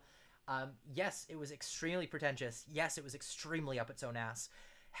how, yes, it was extremely pretentious. Yes, it was extremely up its own ass.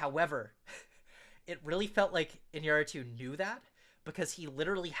 However, it really felt like Iñárritu knew that, because he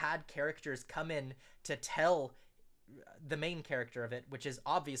literally had characters come in to tell the main character of it, which is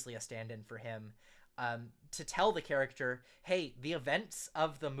obviously a stand-in for him, to tell the character, hey, the events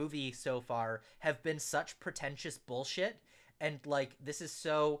of the movie so far have been such pretentious bullshit, and like, this is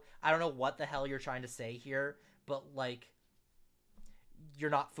so, I don't know what the hell you're trying to say here, but like, you're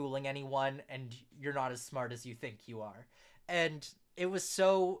not fooling anyone, and you're not as smart as you think you are. And it was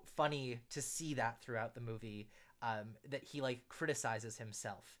so funny to see that throughout the movie, that he like criticizes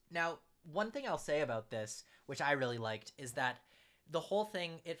himself. Now, one thing I'll say about this, which I really liked, is that the whole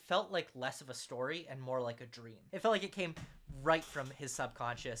thing, it felt like less of a story and more like a dream. It felt like it came right from his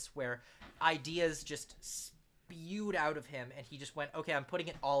subconscious, where ideas just spewed out of him, and he just went, okay, I'm putting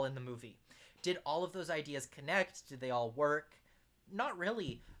it all in the movie. Did all of those ideas connect? Did they all work? Not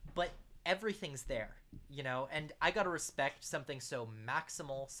really, but everything's there, you know? And I gotta respect something so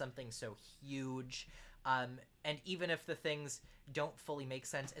maximal, something so huge, and even if the things don't fully make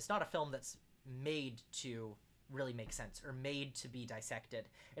sense, it's not a film that's made to really make sense or made to be dissected.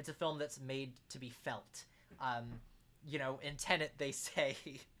 It's a film that's made to be felt. You know, in Tenet they say,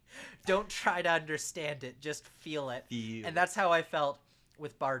 don't try to understand it, just feel it. And that's how I felt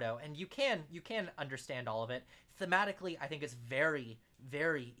with Bardo. And you can understand all of it. Thematically, I think it's very,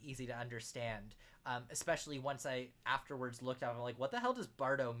 very easy to understand. especially once I afterwards looked up. I'm like, what the hell does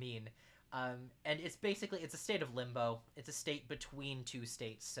Bardo mean? And it's a state of limbo. It's a state between two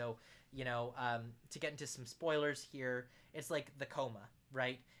states. So, to get into some spoilers here, it's like the coma,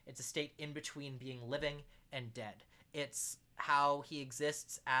 right? It's a state in between being living and dead. It's how he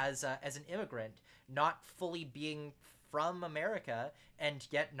exists as an immigrant, not fully being from America and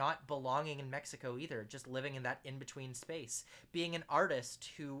yet not belonging in Mexico either, just living in that in-between space. Being an artist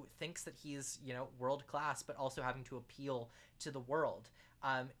who thinks that he's, world class, but also having to appeal to the world.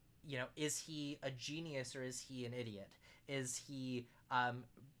 Is he a genius or is he an idiot? Is he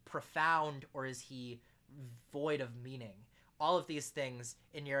profound or is he void of meaning? All of these things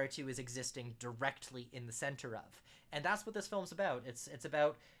Iñárritu is existing directly in the center of. And that's what this film's about. It's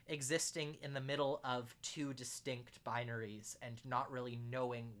about existing in the middle of two distinct binaries and not really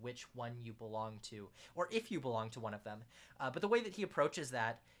knowing which one you belong to, or if you belong to one of them. But the way that he approaches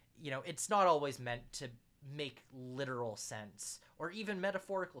that, it's not always meant to make literal sense or even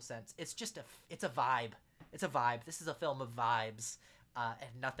metaphorical sense. It's just it's a vibe. It's a vibe. This is a film of vibes,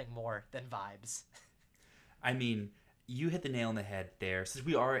 and nothing more than vibes. I mean, you hit the nail on the head there. Since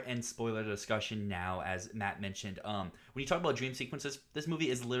we are in spoiler discussion now, as Matt mentioned, when you talk about dream sequences, this movie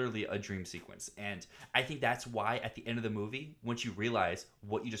is literally a dream sequence. And I think that's why at the end of the movie, once you realize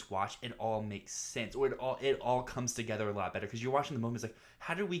what you just watched, it all makes sense, or it all comes together a lot better. Because you're watching the moment, it's like,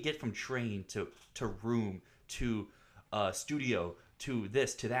 how did we get from train to room to studio to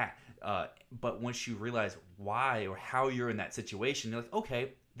this to that? But once you realize why or how you're in that situation, you're like,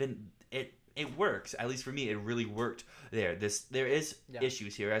 okay, then it works. At least for me, it really worked there. There is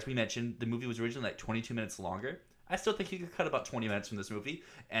issues here. As we mentioned, the movie was originally like 22 minutes longer. I still think you could cut about 20 minutes from this movie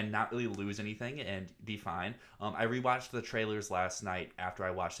and not really lose anything and be fine. I rewatched the trailers last night after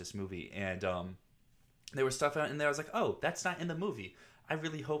I watched this movie, and there was stuff in there I was like, oh, that's not in the movie. I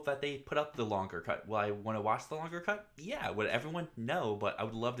really hope that they put up the longer cut. Will I want to watch the longer cut? Yeah, would everyone? No, but I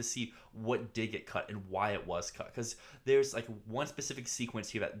would love to see what did get cut and why it was cut. Because there's like one specific sequence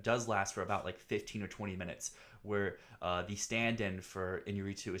here that does last for about like 15 or 20 minutes where the stand-in for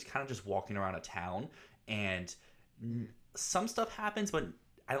Iñárritu is kind of just walking around a town, and some stuff happens, but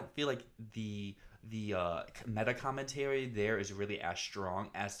I don't feel like the meta commentary there is really as strong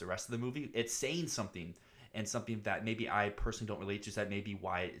as the rest of the movie. It's saying something, and something that maybe I personally don't relate to, so that may be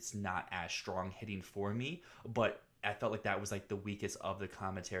why it's not as strong hitting for me, but I felt like that was like the weakest of the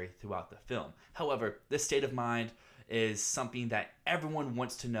commentary throughout the film. However, this state of mind is something that everyone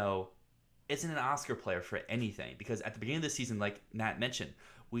wants to know isn't an Oscar player for anything, because at the beginning of the season, like Matt mentioned,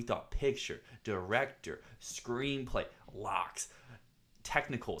 we thought picture, director, screenplay, locks,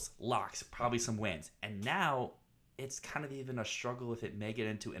 technicals, locks, probably some wins, and now it's kind of even a struggle if it may get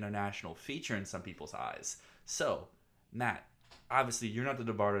into international feature in some people's eyes. So, Matt, obviously you're not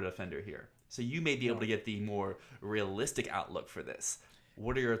the BARDO defender here, so you may be able to get the more realistic outlook for this.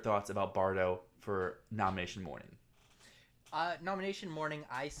 What are your thoughts about BARDO for nomination morning? Nomination morning,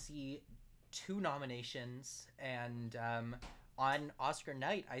 I see 2 nominations, and on Oscar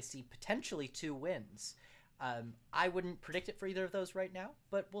night, I see potentially 2 wins. I wouldn't predict it for either of those right now,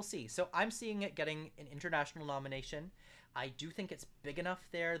 but we'll see. So I'm seeing it getting an international nomination. I do think it's big enough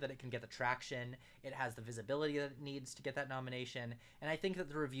there that it can get the traction. It has the visibility that it needs to get that nomination. And I think that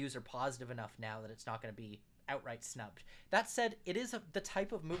the reviews are positive enough now that it's not going to be outright snubbed. That said, it is the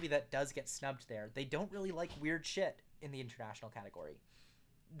type of movie that does get snubbed there. They don't really like weird shit in the international category.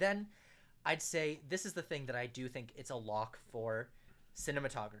 Then I'd say this is the thing that I do think it's a lock for: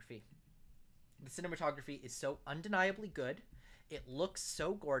 cinematography. The cinematography is so undeniably good. It looks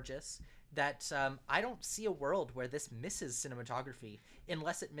so gorgeous that I don't see a world where this misses cinematography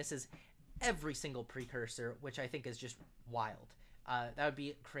unless it misses every single precursor, which I think is just wild. That would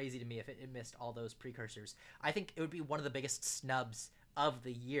be crazy to me if it missed all those precursors. I think it would be one of the biggest snubs of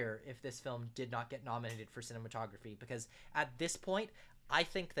the year if this film did not get nominated for cinematography, because at this point, I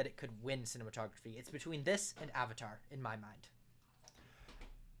think that it could win cinematography. It's between this and Avatar, in my mind.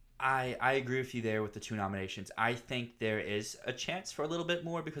 I agree with you there with the 2 nominations. I think there is a chance for a little bit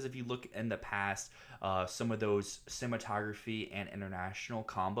more, because if you look in the past, some of those cinematography and international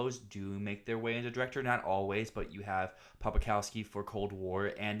combos do make their way into director. Not always, but you have Papakowski for Cold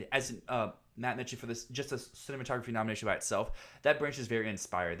War, and as Matt mentioned, for this, just a cinematography nomination by itself, that branch is very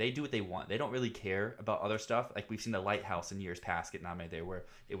inspired. They do what they want. They don't really care about other stuff. Like we've seen The Lighthouse in years past get nominated there, where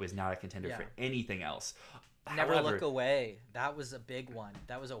it was not a contender for anything else. Never Look Away. That was a big one.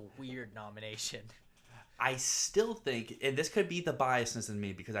 That was a weird nomination. I still think, and this could be the biasness in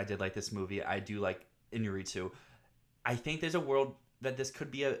me because I did like this movie. I do like Iñárritu. I think there's a world that this could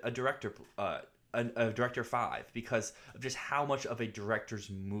be a director a director 5 because of just how much of a director's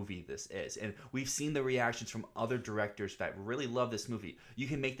movie this is. And we've seen the reactions from other directors that really love this movie. You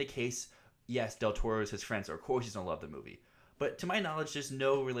can make the case, yes, Del Toro is his friend, so of course he's going to love the movie. But to my knowledge, there's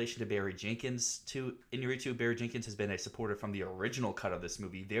no relation to Barry Jenkins. To Inarritu, Barry Jenkins has been a supporter from the original cut of this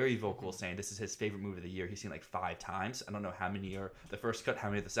movie, very vocal, saying this is his favorite movie of the year. He's seen like 5 times. I don't know how many are the first cut, how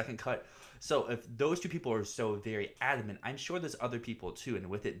many are the second cut. So if those two people are so very adamant, I'm sure there's other people too. And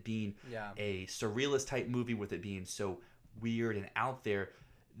with it being a surrealist type movie, with it being so weird and out there,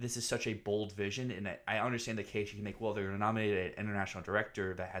 this is such a bold vision, and I understand the case you can make. Well, they're nominated an international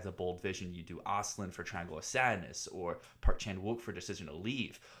director that has a bold vision. You do Oslin for Triangle of Sadness or Park Chan-wook for Decision to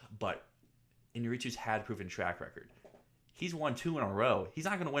Leave, but Inarritu's had proven track record. He's won 2 in a row. He's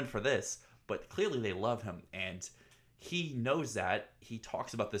not going to win for this, but clearly they love him, and he knows that. He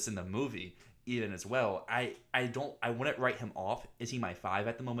talks about this in the movie even as well. I wouldn't write him off. Is he my 5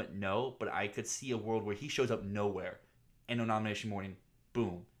 at the moment? No, but I could see a world where he shows up nowhere, and no nomination morning,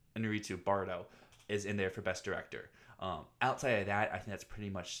 boom, Inarritu, Bardo is in there for Best Director. Outside of that, I think that's pretty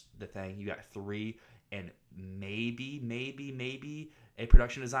much the thing. You got 3 and maybe a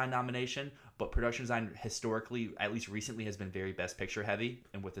production design nomination, but production design historically, at least recently, has been very Best Picture heavy,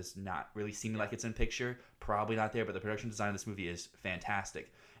 and with this not really seeming like it's in picture, probably not there, but the production design of this movie is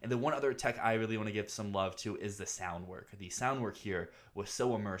fantastic. And the one other tech I really want to give some love to is the sound work. The sound work here was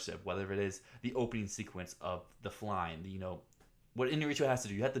so immersive, whether it is the opening sequence of the flying, what Inarritu has to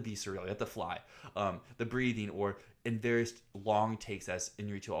do, you have to be surreal, you have to fly. The breathing, or in various long takes, as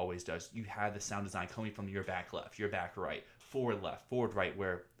Inarritu always does, you have the sound design coming from your back left, your back right, forward left, forward right,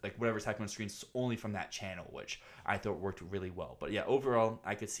 where like whatever's happening on screen is only from that channel, which I thought worked really well. But yeah, overall,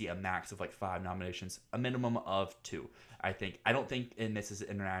 I could see a max of like 5 nominations, a minimum of 2. I don't think it misses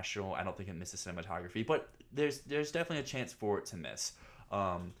international, I don't think it misses cinematography, but there's definitely a chance for it to miss.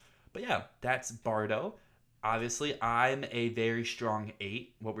 But yeah, that's Bardo. Obviously, I'm a very strong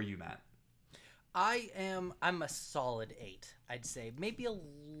 8. What were you, Matt? I'm a solid 8, I'd say. Maybe a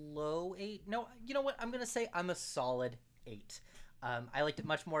low 8. No, you know what? I'm going to say I'm a solid 8. I liked it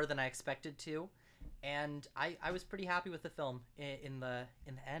much more than I expected to, and I was pretty happy with the film in the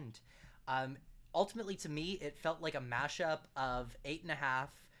end. Ultimately, to me, it felt like a mashup of 8.5,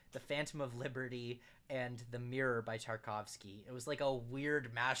 The Phantom of Liberty, and The Mirror by Tarkovsky. It was like a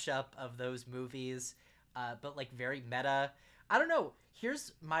weird mashup of those movies. But like very meta. I don't know.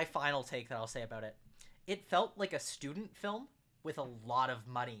 Here's my final take that I'll say about it. It felt like a student film with a lot of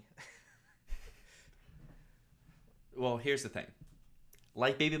money. Well, here's the thing.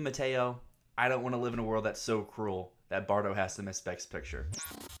 Like Baby Mateo, I don't want to live in a world that's so cruel that Bardo has to miss Best Picture.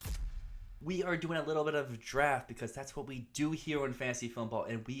 We are doing a little bit of a draft because that's what we do here on Fantasy Film Ball,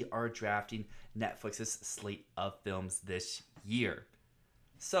 and we are drafting Netflix's slate of films this year.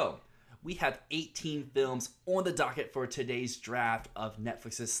 So, we have 18 films on the docket for today's draft of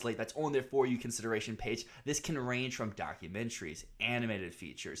Netflix's slate that's on their For You consideration page. This can range from documentaries, animated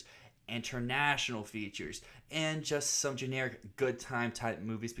features, international features, and just some generic good time type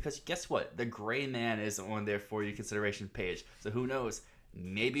movies, because guess what? The Gray Man is on their For You consideration page. So who knows?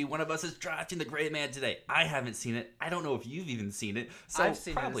 Maybe one of us is drafting The Gray Man today. I haven't seen it. I don't know if you've even seen it. So I've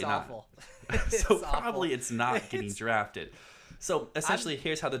seen probably it. It's not. awful. So probably it's not getting drafted. So essentially,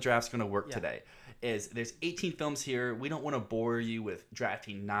 here's how the draft's going to work today. There's 18 films here. We don't want to bore you with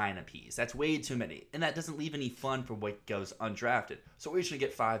drafting 9 apiece. That's way too many. And that doesn't leave any fun for what goes undrafted. So we're just going to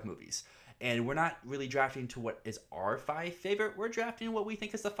get 5 movies. And we're not really drafting to what is our 5 favorite. We're drafting what we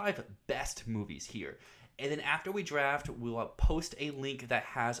think is the 5 best movies here. And then after we draft, we'll post a link that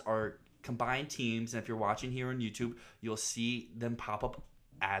has our combined teams. And if you're watching here on YouTube, you'll see them pop up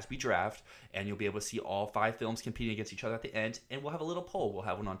as we draft, and you'll be able to see all 5 films competing against each other at the end. And we'll have a little poll. We'll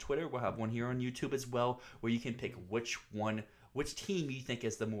have one on Twitter. We'll have one here on YouTube as well, where you can pick which team you think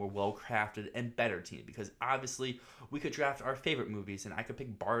is the more well-crafted and better team. Because obviously, we could draft our favorite movies, and I could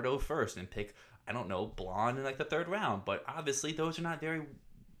pick Bardo first and pick, I don't know, Blonde in like the 3rd round. But obviously, those are not very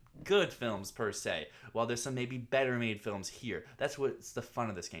good films per se, while there's some maybe better made films here. That's what's the fun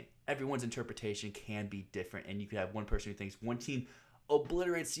of this game. Everyone's interpretation can be different, and you could have one person who thinks one team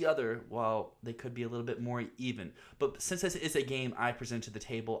obliterates the other, while they could be a little bit more even. But since this is a game I present to the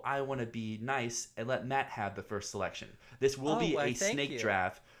table, I want to be nice and let Matt have the first selection. This will be a snake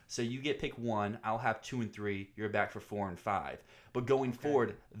draft, so you get pick 1, I'll have 2 and 3, you're back for 4 and 5. But going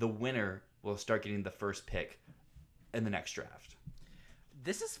forward, the winner will start getting the first pick in the next draft.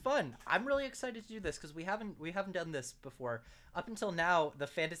 This is fun. I'm really excited to do this because we haven't done this before. Up until now, the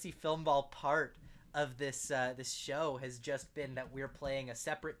Fantasy Film Ball part of this show has just been that we're playing a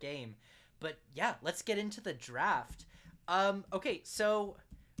separate game. But yeah, let's get into the draft. Okay, so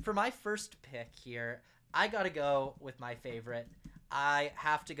For my first pick here, I gotta go with my favorite. I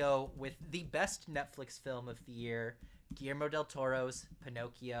have to go with the best Netflix film of the year, Guillermo del Toro's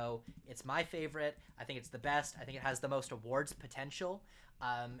Pinocchio. It's my favorite. I think it's the best. I think it has the most awards potential.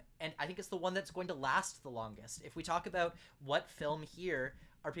 And I think it's the one that's going to last the longest. If we talk about what film here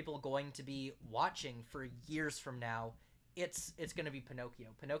are people going to be watching for years from now, it's going to be Pinocchio.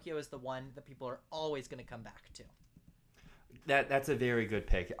 Pinocchio is the one that people are always going to come back to. That's a very good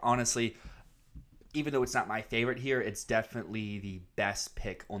pick. Honestly, even though it's not my favorite here, it's definitely the best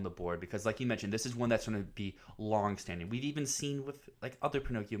pick on the board because, like you mentioned, this is one that's going to be long-standing. We've even seen with like other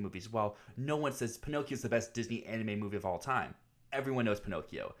Pinocchio movies, while no one says Pinocchio is the best Disney anime movie of all time, everyone knows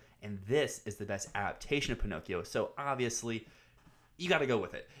Pinocchio. And this is the best adaptation of Pinocchio, so obviously you got to go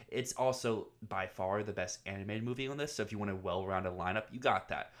with it. It's also by far the best animated movie on this, so if you want a well-rounded lineup, you got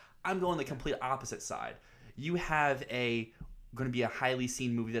that. I'm going the complete opposite side. You have going to be a highly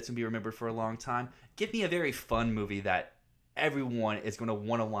seen movie that's going to be remembered for a long time. Give me a very fun movie that everyone is going to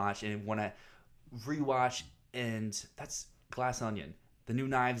want to watch and want to rewatch, and that's Glass Onion, the new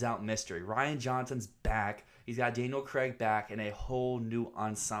Knives Out mystery. Rian Johnson's back. He's got Daniel Craig back and a whole new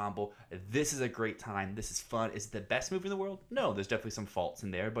ensemble. This is a great time. This is fun. Is it the best movie in the world? No, there's definitely some faults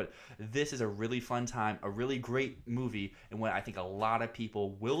in there, but this is a really fun time, a really great movie, and one I think a lot of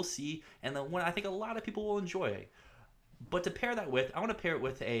people will see, and the one I think a lot of people will enjoy. But to pair that with, I want to pair it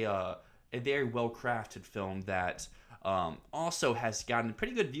with a very well-crafted film that also has gotten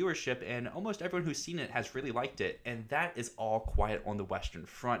pretty good viewership, and almost everyone who's seen it has really liked it, and that is All Quiet on the Western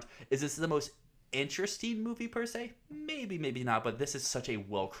Front. Is this the most interesting movie per se? Maybe, maybe not, but this is such a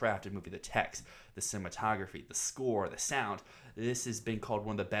well-crafted movie. The text, the cinematography, the score, the sound. This has been called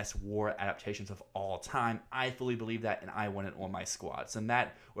one of the best war adaptations of all time. I fully believe that, and I want it on my squad. So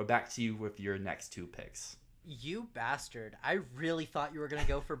Matt, we're back to you with your next two picks. You bastard. I really thought you were going to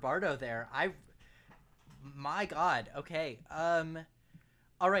go for Bardo there. My God. Okay.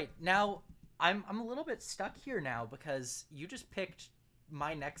 All right. Now, I'm a little bit stuck here now because you just picked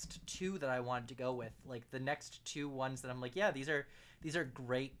my next two that I wanted to go with. Like, the next two ones that I'm like, yeah, these are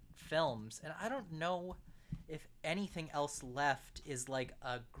great films. And I don't know if anything else left is, like,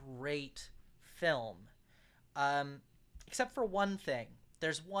 a great film. Except for one thing.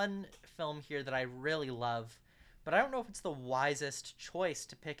 There's one film here that I really love, but I don't know if it's the wisest choice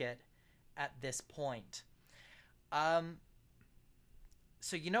to pick it at this point.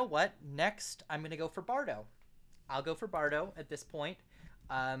 So you know what? Next, I'm going to go for Bardo. I'll go for Bardo at this point.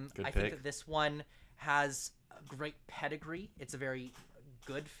 I think that this one has a great pedigree. It's a very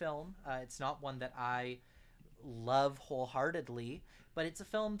good film. It's not one that I love wholeheartedly, but it's a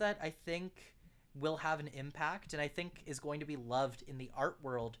film that I think will have an impact and I think is going to be loved in the art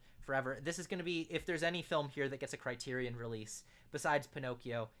world forever. This is going to be, if there's any film here that gets a Criterion release besides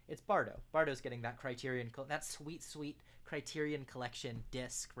Pinocchio, it's Bardo. Bardo's getting that that sweet Criterion Collection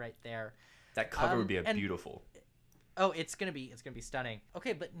disc right there. That cover would be beautiful. Oh, it's gonna be stunning.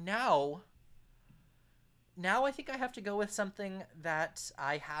 Okay, but now I think I have to go with something that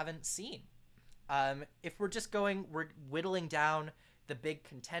I haven't seen. If we're whittling down the big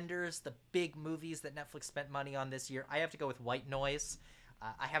contenders, the big movies that Netflix spent money on this year, I have to go with White Noise.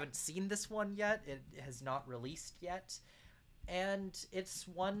 I haven't seen this one yet. It has not released yet. And it's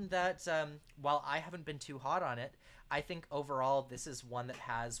one that, while I haven't been too hot on it, I think overall this is one that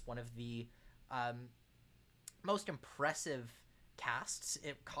has one of the most impressive casts.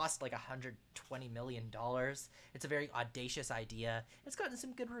 It cost like $120 million. It's a very audacious idea. It's gotten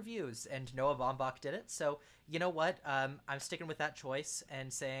some good reviews, and Noah Baumbach did it. So you know what? I'm sticking with that choice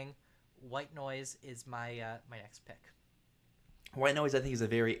and saying White Noise is my next pick. White Noise, I think, is a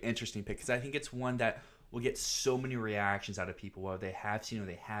very interesting pick because I think it's one that will get so many reactions out of people, whether they have seen or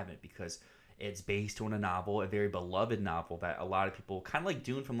they haven't, because it's based on a novel, a very beloved novel that a lot of people, kind of like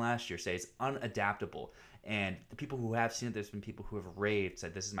Dune from last year, say is unadaptable. And the people who have seen it, there's been people who have raved,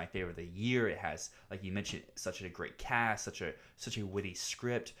 said this is my favorite of the year. It has, like you mentioned, such a great cast, such a witty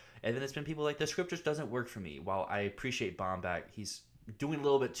script. And then there's been people like, the script just doesn't work for me. While I appreciate Baumbach, he's doing a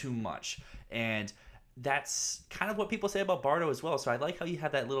little bit too much. And that's kind of what people say about Bardo as well. So I like how you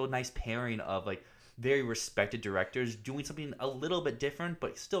have that little nice pairing of like very respected directors doing something a little bit different,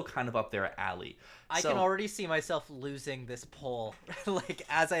 but still kind of up their alley. I can already see myself losing this poll. Like,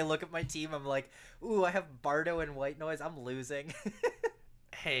 as I look at my team, I'm like, ooh, I have Bardo and White Noise. I'm losing.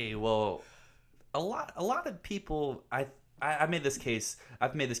 Hey, well, a lot of people, I've made this case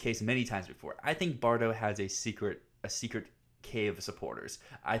many times before. I think Bardo has a secret cave of supporters.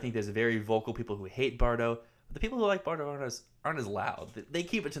 I think there's very vocal people who hate Bardo. The people who like Bardo aren't as loud. They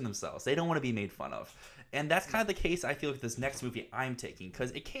keep it to themselves. They don't want to be made fun of. And that's kind of the case I feel with this next movie I'm taking,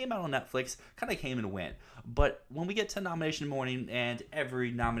 because it came out on Netflix, kind of came and went. But when we get to nomination morning and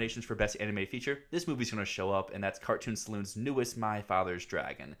every nominations for Best Animated Feature, this movie's going to show up, and that's Cartoon Saloon's newest My Father's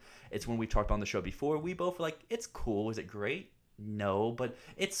Dragon. It's one we talked on the show before. We both were like, it's cool. Is it great? No, but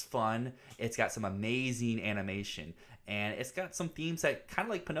it's fun. It's got some amazing animation. And it's got some themes that, kind of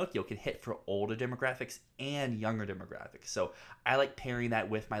like Pinocchio, can hit for older demographics and younger demographics. So I like pairing that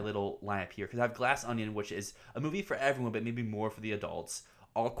with my little lineup here, because I have Glass Onion, which is a movie for everyone, but maybe more for the adults.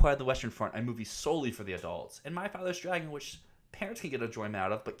 All Quiet on the Western Front, a movie solely for the adults. And My Father's Dragon, which parents can get enjoyment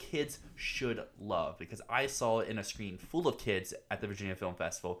out of, but kids should love, because I saw it in a screen full of kids at the Virginia Film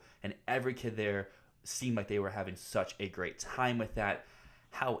Festival, and every kid there seemed like they were having such a great time with that.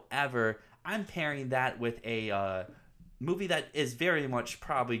 However, I'm pairing that with a movie that is very much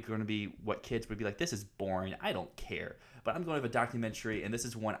probably going to be what kids would be like, this is boring, I don't care. But I'm going with a documentary, and this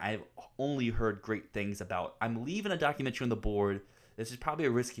is one I've only heard great things about. I'm leaving a documentary on the board. This is probably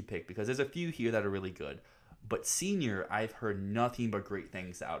a risky pick, because there's a few here that are really good. But Senior, I've heard nothing but great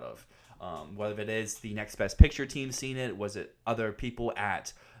things out of. Whether it is the Next Best Picture team seeing it, was it other people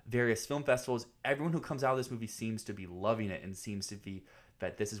at various film festivals, everyone who comes out of this movie seems to be loving it, and seems to be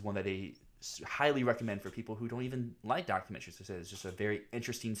that this is one that they highly recommend for people who don't even like documentaries. It's just a very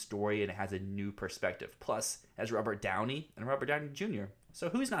interesting story, and it has a new perspective. Plus, it has Robert Downey and Robert Downey Jr. So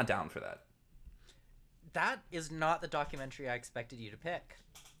who's not down for that? That is not the documentary I expected you to pick.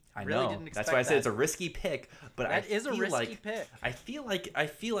 I really know. didn't expect That's why I said that. it's a risky pick. But That is a risky pick. I feel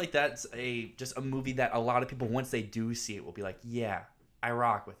like that's just a movie that a lot of people, once they do see it, will be like, yeah, I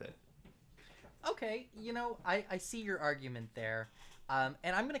rock with it. Okay, I see your argument there. And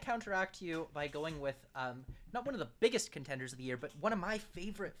I'm going to counteract you by going with not one of the biggest contenders of the year, but one of my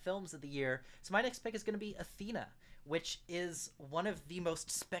favorite films of the year. So my next pick is going to be Athena, which is one of the most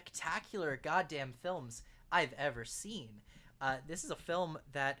spectacular goddamn films I've ever seen. This is a film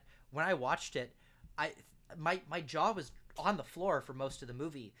that, when I watched it, my jaw was on the floor for most of the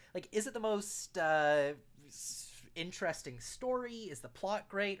movie. Like, is it the most interesting story? Is the plot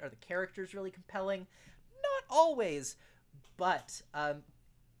great? Are the characters really compelling? Not always. But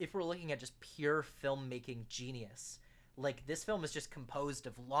if we're looking at just pure filmmaking genius, like, this film is just composed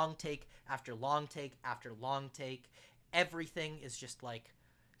of long take after long take after long take. Everything is just, like,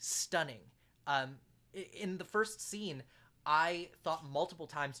 stunning. In the first scene, I thought multiple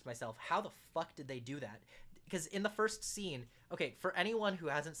times to myself, how the fuck did they do that? Because in the first scene, okay, for anyone who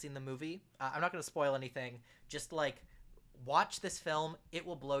hasn't seen the movie, I'm not going to spoil anything, just, like, watch this film, it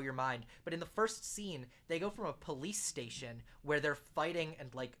will blow your mind. But in the first scene, they go from a police station where they're fighting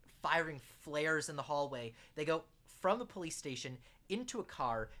and, like, firing flares in the hallway. They go from the police station into a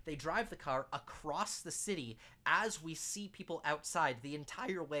car. They drive the car across the city as we see people outside the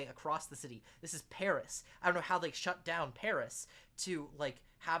entire way across the city. This is Paris. I don't know how they shut down Paris to, like,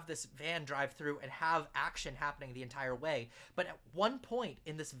 have this van drive through and have action happening the entire way. But at one point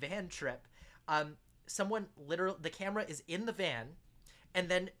in this van trip, the camera is in the van, and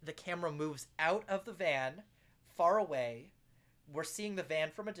then the camera moves out of the van, far away. We're seeing the van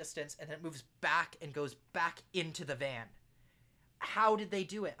from a distance, and then it moves back and goes back into the van. How did they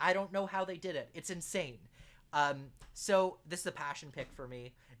do it? I don't know how they did it. It's insane. So this is a passion pick for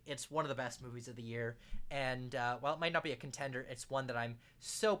me. It's one of the best movies of the year. And while it might not be a contender, it's one that I'm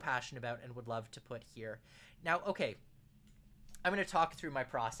so passionate about and would love to put here. Now, okay, I'm going to talk through my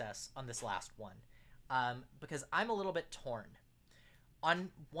process on this last one. Because I'm a little bit torn. On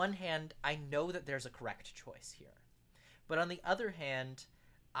one hand, I know that there's a correct choice here. But on the other hand,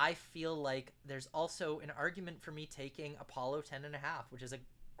 I feel like there's also an argument for me taking Apollo 10.5, which is a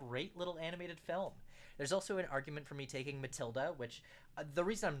great little animated film. There's also an argument for me taking Matilda, which the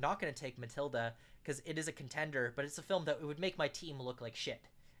reason I'm not going to take Matilda, because it is a contender, but it's a film that it would make my team look like shit.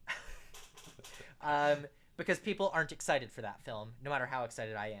 Because people aren't excited for that film, no matter how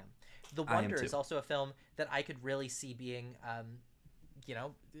excited I am. The Wonder is also a film that I could really see being,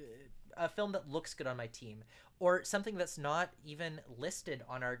 a film that looks good on my team. Or something that's not even listed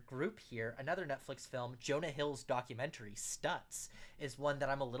on our group here, another Netflix film, Jonah Hill's documentary, Stutz, is one that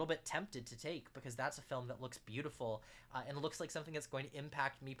I'm a little bit tempted to take, because that's a film that looks beautiful and looks like something that's going to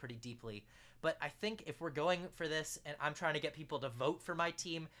impact me pretty deeply. But I think if we're going for this and I'm trying to get people to vote for my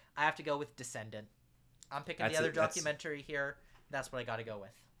team, I have to go with Descendant. I'm picking the other documentary here. That's what I got to go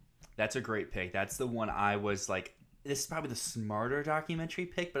with. That's a great pick. That's the one I was like, this is probably the smarter documentary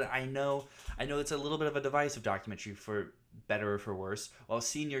pick, but I know it's a little bit of a divisive documentary, for better or for worse. While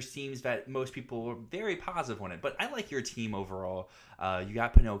Senior seems that most people were very positive on it, but I like your team overall. You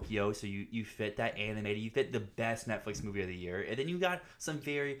got Pinocchio, so you fit that animated, you fit the best Netflix movie of the year, and then you got some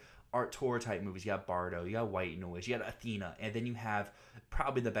very art tour type movies. You got Bardo, you got White Noise, you got Athena, and then you have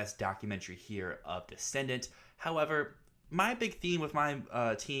probably the best documentary here of Descendant. However, my big theme with my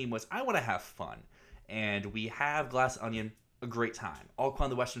team was I want to have fun. And we have Glass Onion, a great time. All Quiet on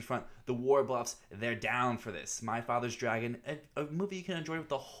the Western Front, the War Bluffs, they're down for this. My Father's Dragon, a movie you can enjoy with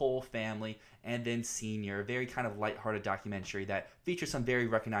the whole family. And then Senior, a very kind of lighthearted documentary that features some very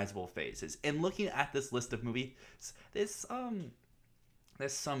recognizable faces. And looking at this list of movies, there's some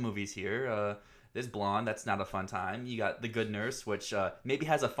movies here. There's Blonde, that's not a fun time. You got The Good Nurse, which maybe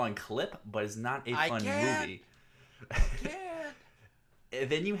has a fun clip, but is not a fun movie. And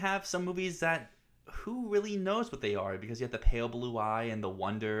then you have some movies that who really knows what they are, because you have The Pale Blue Eye and The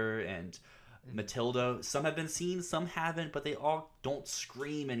Wonder and Matilda. Some have been seen, some haven't, but they all don't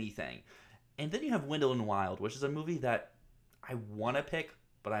scream anything. And then you have Wendell and Wild, which is a movie that I want to pick,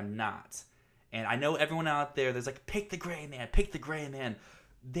 but I'm not. And I know everyone out there, there's like, pick the gray man, pick the gray man.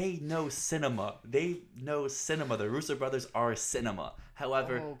 They know cinema. They know cinema. The Russo brothers are cinema.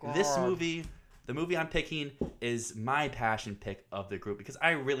 However, this movie, the movie I'm picking, is my passion pick of the group because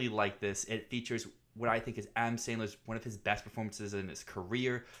I really like this. It features what I think is Adam Sandler's one of his best performances in his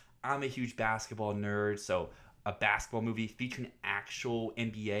career. I'm a huge basketball nerd, so a basketball movie featuring actual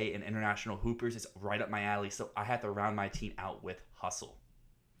NBA and international hoopers is right up my alley. So I have to round my team out with Hustle.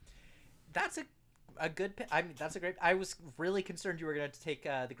 That's a good pick. I mean, that's a great. I was really concerned you were going to take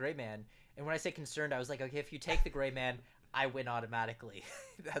the Gray Man, and when I say concerned, I was like, okay, if you take the Gray Man, I win automatically.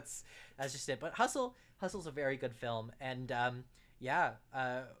 that's just it. But Hustle's a very good film, and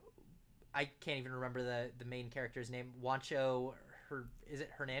I can't even remember the main character's name. Is it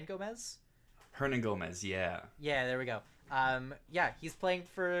Hernan Gomez? Hernan Gomez, yeah. Yeah, there we go. He's playing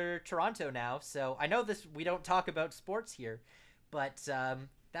for Toronto now, so I know we don't talk about sports here, but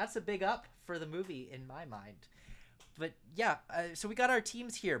that's a big up for the movie in my mind. But yeah, so we got our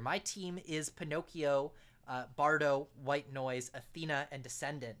teams here. My team is Pinocchio, Bardo, White Noise, Athena, and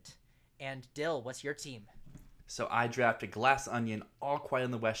Descendant. And Dill, what's your team? So I drafted Glass Onion, All Quiet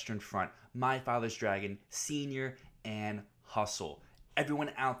on the Western Front, My Father's Dragon, Senior, and Hustle.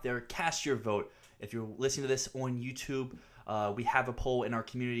 Everyone out there, cast your vote. If you're listening to this on YouTube, we have a poll in our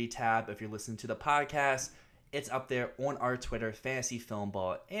community tab. If you're listening to the podcast, it's up there on our Twitter, Fantasy Film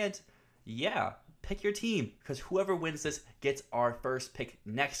Ball. And yeah, pick your team, because whoever wins this gets our first pick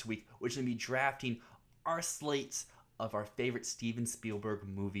next week, which is going to be drafting our slates of our favorite Steven Spielberg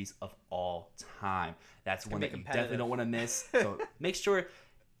movies of all time. That's one that you definitely don't want to miss. So make sure,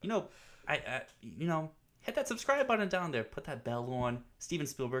 hit that subscribe button down there. Put that bell on. Steven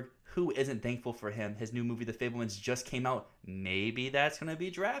Spielberg, who isn't thankful for him? His new movie, The Fabelmans, just came out. Maybe that's going to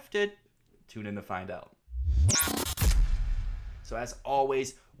be drafted. Tune in to find out. So as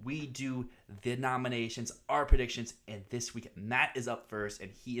always, we do the nominations, our predictions, and this week Matt is up first,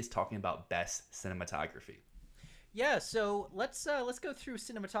 and he is talking about best cinematography. Yeah, so let's go through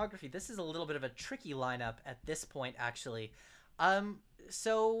cinematography. This is a little bit of a tricky lineup at this point, actually.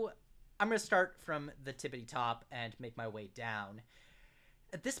 So I'm going to start from the tippity top and make my way down.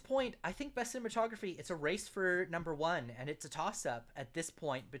 At this point, I think best cinematography, it's a race for number one, and it's a toss-up at this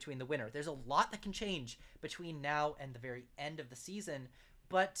point between the winner. There's a lot that can change between now and the very end of the season,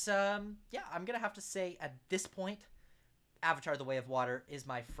 but I'm going to have to say at this point, Avatar: The Way of Water is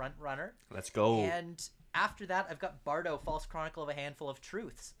my front runner. Let's go. And after that, I've got Bardo, False Chronicle of a Handful of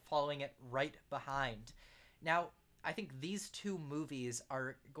Truths, following it right behind. Now, I think these two movies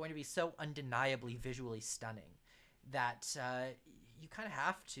are going to be so undeniably visually stunning that you kind of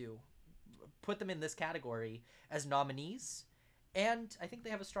have to put them in this category as nominees, and I think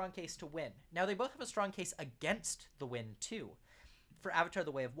they have a strong case to win. Now, they both have a strong case against the win, too. For Avatar: The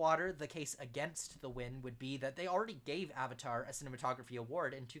Way of Water, the case against the win would be that they already gave Avatar a cinematography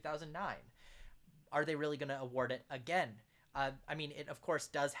award in 2009. Are they really going to award it again? It of course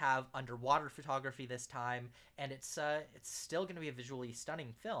does have underwater photography this time, and it's still going to be a visually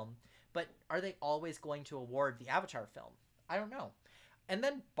stunning film, but are they always going to award the Avatar film? I don't know. And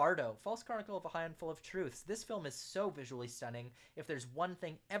then Bardo, False Chronicle of a Handful of Truths. This film is so visually stunning. If there's one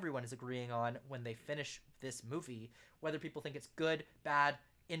thing everyone is agreeing on when they finish this movie, whether people think it's good, bad,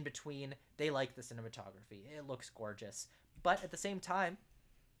 in between, they like the cinematography. It looks gorgeous. But at the same time,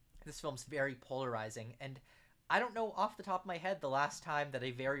 this film's very polarizing, and I don't know off the top of my head the last time that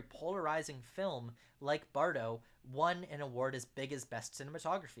a very polarizing film like Bardo won an award as big as Best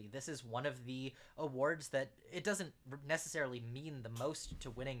Cinematography. This is one of the awards that it doesn't necessarily mean the most to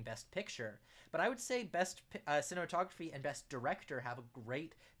winning Best Picture, but I would say Best Cinematography and Best Director have a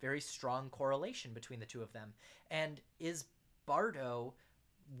great, very strong correlation between the two of them. And is Bardo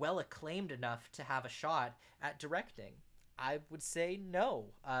well acclaimed enough to have a shot at directing? I would say no,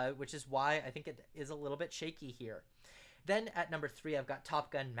 which is why I think it is a little bit shaky here. Then at number 3, I've got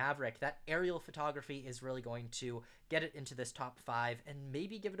Top Gun Maverick. That aerial photography is really going to get it into this top 5 and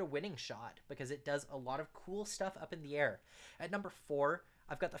maybe give it a winning shot because it does a lot of cool stuff up in the air. At number 4,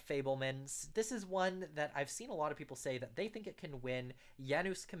 I've got The Fabelmans. This is one that I've seen a lot of people say that they think it can win.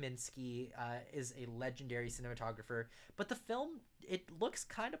 Janusz Kaminski is a legendary cinematographer, but the film, it looks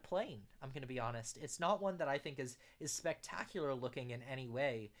kind of plain, I'm going to be honest. It's not one that I think is spectacular looking in any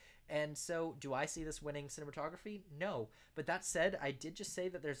way. And so, do I see this winning cinematography? No. But that said, I did just say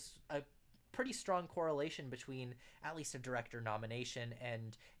that there's a pretty strong correlation between at least a director nomination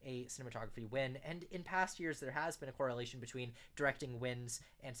and a cinematography win. And in past years, there has been a correlation between directing wins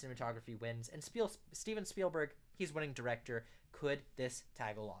and cinematography wins. And Steven Spielberg, he's winning director. Could this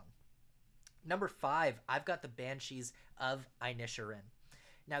tag along? Number 5, I've got The Banshees of Inisherin.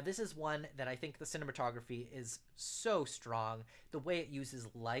 Now, this is one that I think the cinematography is so strong. The way it uses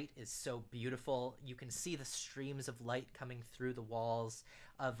light is so beautiful. You can see the streams of light coming through the walls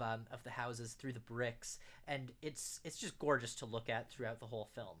of the houses, through the bricks, and it's just gorgeous to look at throughout the whole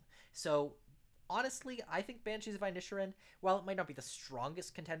film. So, honestly, I think Banshees of Inisherin, while it might not be the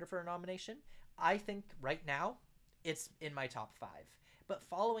strongest contender for a nomination, I think right now it's in my top 5. But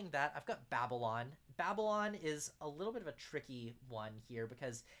following that, I've got Babylon. Babylon is a little bit of a tricky one here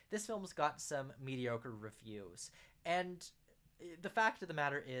because this film's got some mediocre reviews. And the fact of the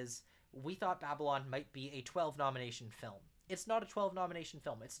matter is, we thought Babylon might be a 12 nomination film. It's not a 12 nomination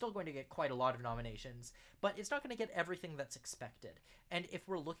film. It's still going to get quite a lot of nominations, but it's not going to get everything that's expected. And if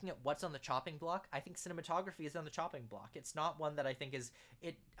we're looking at what's on the chopping block, I think cinematography is on the chopping block. It's not one that I think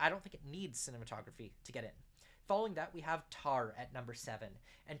I don't think it needs cinematography to get in. Following that, we have Tar at number 7.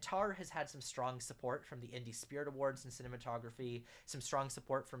 And Tar has had some strong support from the Indie Spirit Awards in cinematography, some strong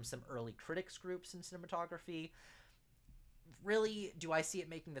support from some early critics groups in cinematography. Really, do I see it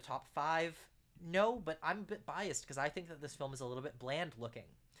making the top 5? No, but I'm a bit biased because I think that this film is a little bit bland looking.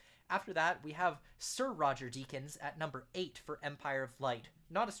 After that, we have Sir Roger Deakins at number 8 for Empire of Light.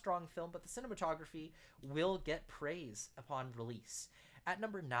 Not a strong film, but the cinematography will get praise upon release. At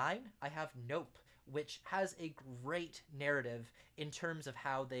number 9, I have Nope, which has a great narrative in terms of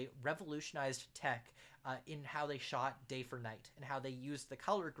how they revolutionized tech in how they shot day for night and how they used the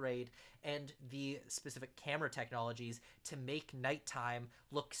color grade and the specific camera technologies to make nighttime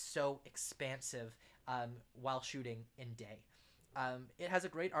look so expansive while shooting in day. It has a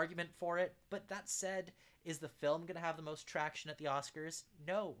great argument for it, but that said, is the film going to have the most traction at the Oscars?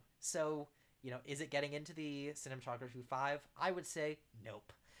 No. So, is it getting into the cinematography 5? I would say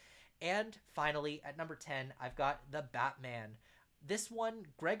nope. And finally, at number 10, I've got The Batman. This one,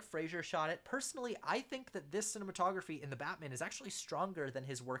 Greg Fraser shot it. Personally, I think that this cinematography in The Batman is actually stronger than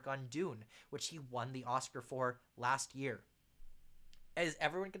his work on Dune, which he won the Oscar for last year. Is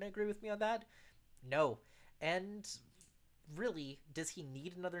everyone going to agree with me on that? No. And really, does he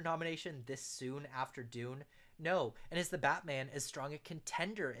need another nomination this soon after Dune? No. And is The Batman as strong a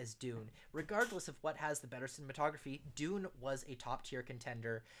contender as Dune? Regardless of what has the better cinematography, Dune was a top-tier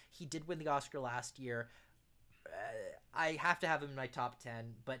contender. He did win the Oscar last year. I have to have him in my top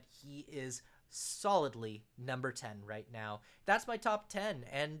 10, but he is solidly number 10 right now. That's my top 10.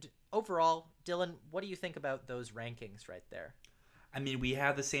 And overall, Dylan, what do you think about those rankings right there? I mean, we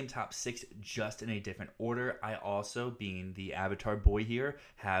have the same top 6, just in a different order. I also, being the Avatar boy here,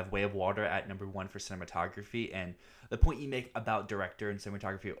 have Way of Water at number 1 for cinematography. And the point you make about director and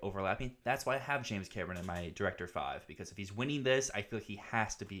cinematography overlapping, that's why I have James Cameron in my director 5. Because if he's winning this, I feel like he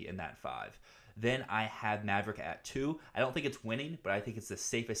has to be in that 5. Then I have Maverick at 2. I don't think it's winning, but I think it's the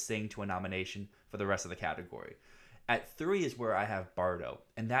safest thing to a nomination for the rest of the category. At 3 is where I have Bardo.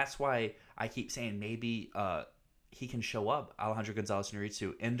 And that's why I keep saying maybe he can show up. Alejandro Gonzalez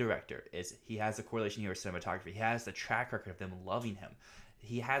Iñárritu in director. He has a correlation here with cinematography. He has the track record of them loving him.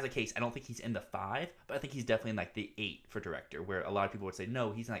 He has a case. I don't think he's in the 5, but I think he's definitely in like the 8 for director, where a lot of people would say,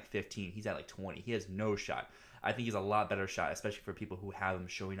 no, he's in like 15. He's at like 20. He has no shot. I think he's a lot better shot, especially for people who have him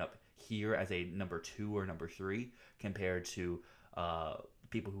showing up here as a number 2 or number 3 compared to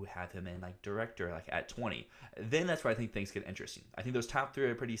people who have him in like director like at 20. Then that's where I think things get interesting. I think those top 3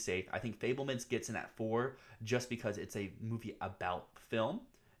 are pretty safe. I think Fabelmans gets in at 4 just because it's a movie about film,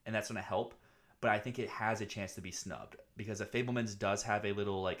 and that's going to help. But I think it has a chance to be snubbed because if Fabelmans does have a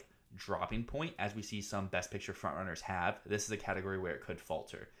little like dropping point, as we see some Best Picture frontrunners have, this is a category where it could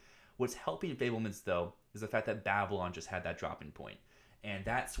falter. What's helping Fabelmans though is the fact that Babylon just had that dropping point. And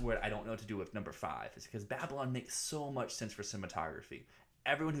that's what I don't know what to do with number 5, is because Babylon makes so much sense for cinematography.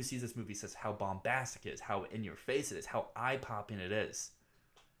 Everyone who sees this movie says how bombastic it is, how in your face it is, how eye-popping it is.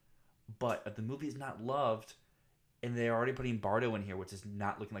 But if the movie is not loved, and they're already putting Bardo in here, which is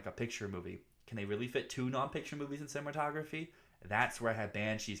not looking like a picture movie. Can they really fit 2 non-picture movies in cinematography? That's where I have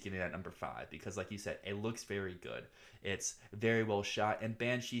Banshees getting at number 5, because like you said, it looks very good. It's very well shot, and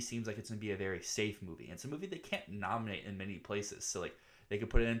Banshee seems like it's going to be a very safe movie. And it's a movie they can't nominate in many places. So like they could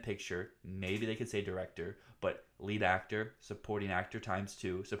put it in picture, maybe they could say director, but lead actor, supporting actor times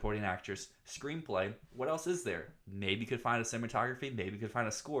 2, supporting actress, screenplay. What else is there? Maybe you could find a cinematography, maybe you could find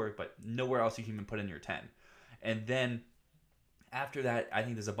a score, but nowhere else you can even put in your 10. And then after that, I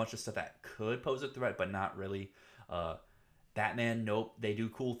think there's a bunch of stuff that could pose a threat, but not really. Batman, nope, they do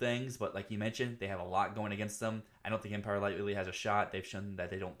cool things, but like you mentioned, they have a lot going against them. I don't think Empire Light really has a shot. They've shown that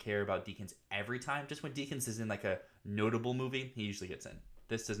they don't care about Deakins every time. Just when Deakins is in like a notable movie, he usually gets in.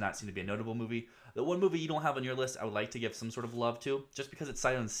 This does not seem to be a notable movie. The one movie you don't have on your list, I would like to give some sort of love to, just because it's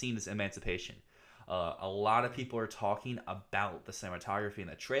sight unseen, is Emancipation. A lot of people are talking about the cinematography in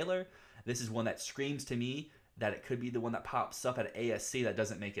the trailer. This is one that screams to me that it could be the one that pops up at ASC that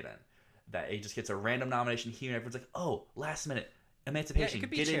doesn't make it in. That it just gets a random nomination here, and everyone's like, oh, last minute, Emancipation,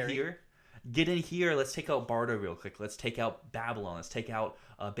 get in here. Get in here, let's take out Bardo real quick, let's take out Babylon, let's take out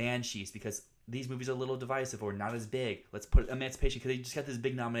Banshees, because these movies are a little divisive or not as big. Let's put Emancipation, because they just got this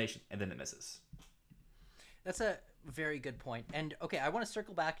big nomination, and then it misses. That's a very good point. And okay, I want to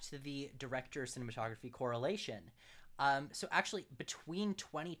circle back to the director cinematography correlation. So actually, between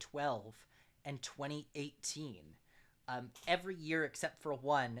 2012 and 2018, every year except for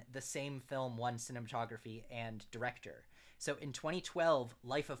one, the same film won cinematography and director. So in 2012,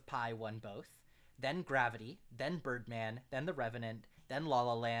 Life of Pi won both, then Gravity, then Birdman, then The Revenant, then La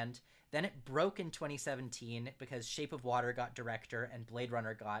La Land. Then it broke in 2017 because Shape of Water got director and Blade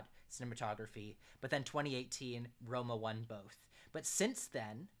Runner got cinematography. But then 2018, Roma won both. But since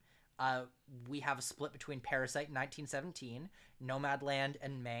then, we have a split between Parasite in 1917, Nomadland,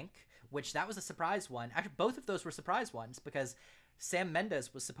 and Mank, which that was a surprise one. Actually, both of those were surprise ones because Sam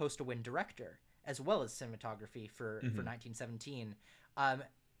Mendes was supposed to win director as well as cinematography for 1917.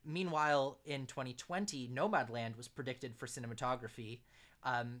 Meanwhile, in 2020, Nomadland was predicted for cinematography,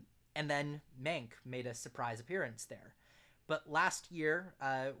 and then Mank made a surprise appearance there. But last year,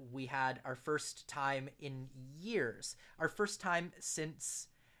 we had our first time in years, our first time since,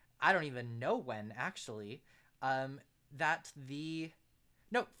 I don't even know when, actually,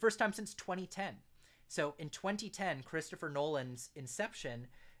 first time since 2010. So in 2010, Christopher Nolan's Inception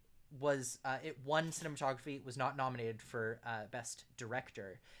it won cinematography, was not nominated for Best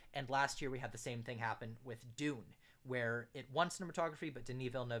Director. And last year we had the same thing happen with Dune, where it won cinematography, but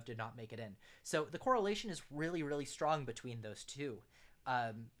Denis Villeneuve did not make it in. So the correlation is really, really strong between those two.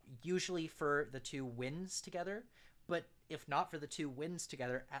 Usually for the two wins together, but if not for the two wins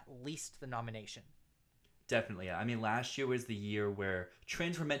together, at least the nomination. Definitely. I mean, last year was the year where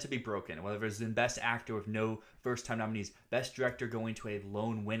trends were meant to be broken, whether it was in Best Actor with no first-time nominees, Best Director going to a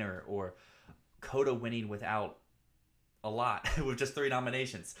lone winner, or Coda winning without a lot, with just 3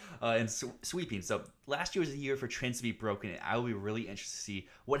 nominations and sweeping. So last year was a year for trends to be broken, and I will be really interested to see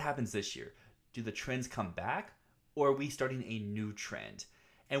what happens this year. Do the trends come back, or are we starting a new trend?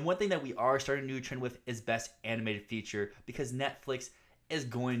 And one thing that we are starting a new trend with is Best Animated Feature, because Netflix is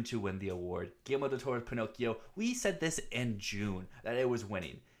going to win the award. Guillermo del Toro's Pinocchio, we said this in June that it was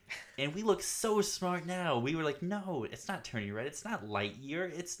winning. And we look so smart now. We were like, no, it's not Turning Red. It's not Lightyear.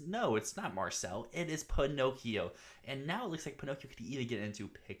 It's not Marcel. It is Pinocchio. And now it looks like Pinocchio could even get into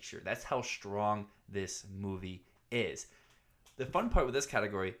picture. That's how strong this movie is. The fun part with this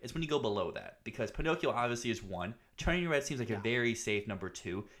category is when you go below that, because Pinocchio obviously is 1. Turning Red seems like a very safe number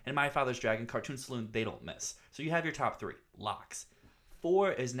 2. And My Father's Dragon, Cartoon Saloon, they don't miss. So you have your top 3 locks.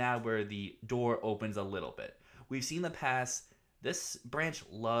 4 is now where the door opens a little bit. We've seen the past. This branch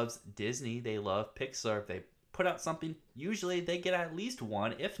loves Disney. They love Pixar. If they put out something, usually they get at least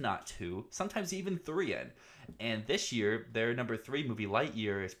 1, if not 2, sometimes even 3 in. And this year, their number 3 movie,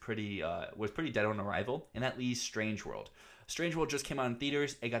 Lightyear, was pretty dead on arrival, and that leaves Strange World. Strange World just came out in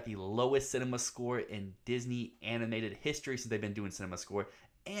theaters. It got the lowest cinema score in Disney animated history since they've been doing cinema score,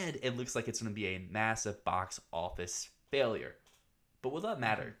 and it looks like it's going to be a massive box office failure. But will that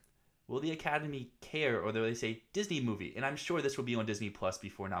matter? Will the Academy care, or will they say Disney movie? And I'm sure this will be on Disney Plus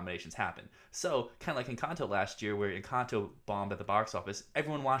before nominations happen. So, kind of like Encanto last year, where Encanto bombed at the box office,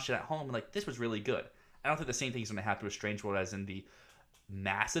 everyone watched it at home and like, this was really good. I don't think the same thing is going to happen with Strange World as in the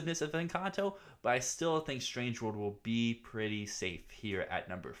massiveness of Encanto, but I still think Strange World will be pretty safe here at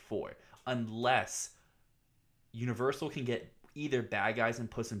number 4. Unless Universal can get either Bad Guys and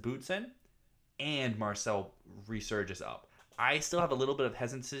Puss in Boots in, and Marcel resurges up. I still have a little bit of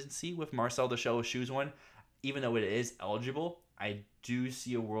hesitancy with Marcel the Shell with Shoes one. Even though it is eligible, I do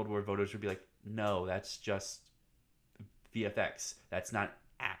see a world where voters would be like, no, that's just VFX. That's not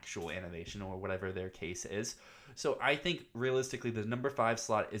actual animation or whatever their case is. So I think realistically the number 5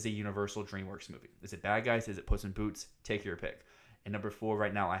 slot is a Universal DreamWorks movie. Is it Bad Guys? Is it Puss in Boots? Take your pick. And number 4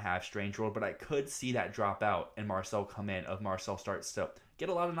 right now I have Strange World, but I could see that drop out and Marcel come in. Of Marcel starts to get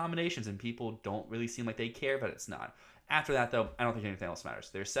a lot of nominations and people don't really seem like they care that it's not. After that though, I don't think anything else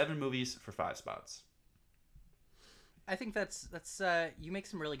matters. There's 7 movies for 5 spots. I think that's you make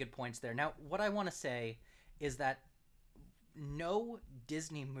some really good points there. Now, what I want to say is that no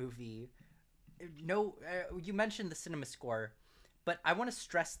Disney movie, you mentioned the cinema score, but I want to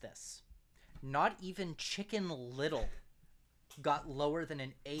stress this. Not even Chicken Little got lower than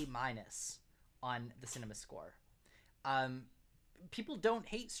an A- on the cinema score. People don't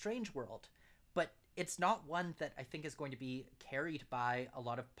hate Strange World, but it's not one that I think is going to be carried by a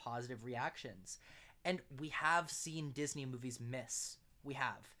lot of positive reactions. And we have seen Disney movies miss. We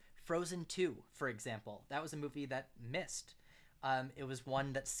have. Frozen 2, for example. That was a movie that missed. It was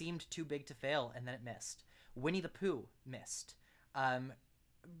one that seemed too big to fail, and then it missed. Winnie the Pooh missed.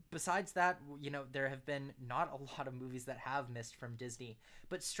 Besides that, there have been not a lot of movies that have missed from Disney.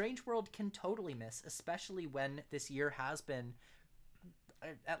 But Strange World can totally miss, especially when this year has been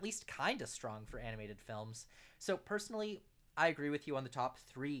at least kind of strong for animated films. So personally, I agree with you on the top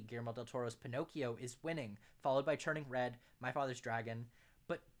 3. Guillermo del Toro's Pinocchio is winning, followed by Turning Red, My Father's Dragon.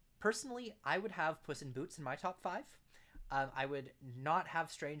 But personally, I would have Puss in Boots in my top 5. I would not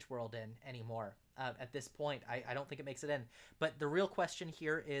have Strange World in anymore. At this point, I don't think it makes it in. But the real question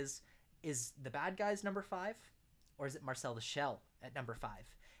here is the Bad Guys number 5? Or is it Marcel the Shell at number 5?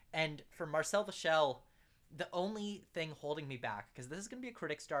 And for Marcel the Shell, the only thing holding me back, because this is going to be a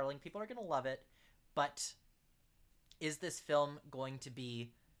critic's darling, people are going to love it, but is this film going to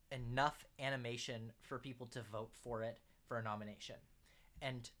be enough animation for people to vote for it for a nomination?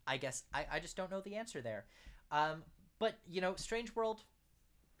 And I guess I just don't know the answer there. But, Strange World,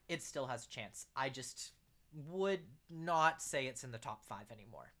 it still has a chance. I just would not say it's in the top 5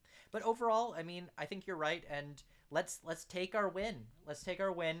 anymore. But overall, I think you're right, and let's take our win. Let's take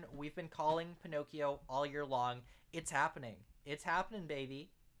our win. We've been calling Pinocchio all year long. It's happening. It's happening,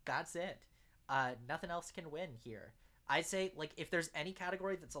 baby. That's it. Nothing else can win here. I'd say, if there's any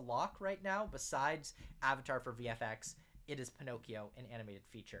category that's a lock right now, besides Avatar for VFX, it is Pinocchio in animated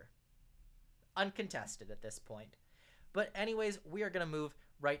feature. Uncontested at this point. But anyways, we are going to move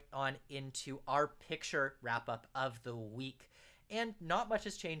right on into our picture wrap-up of the week. And not much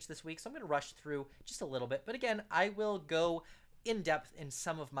has changed this week, so I'm going to rush through just a little bit. But again, I will go in depth in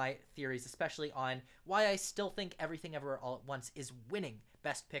some of my theories, especially on why I still think Everything Everywhere All at Once is winning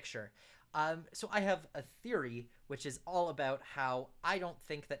Best Picture. So I have a theory, which is all about how I don't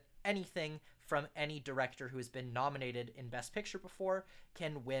think that anything from any director who has been nominated in Best Picture before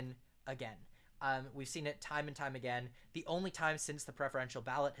can win again. We've seen it time and time again. The only time since the preferential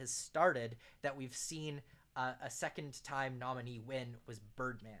ballot has started that we've seen a second-time nominee win was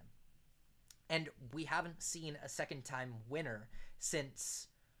Birdman. And we haven't seen a second-time winner since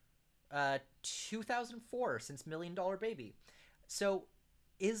 2004, since Million Dollar Baby. So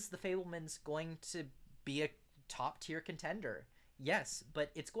is The Fabelmans going to be a top-tier contender? Yes,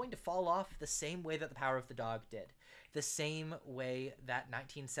 but it's going to fall off the same way that The Power of the Dog did. The same way that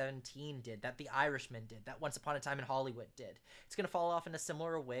 1917 did, that The Irishman did, that Once Upon a Time in Hollywood did. It's going to fall off in a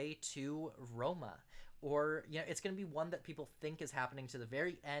similar way to Roma. Or, it's going to be one that people think is happening to the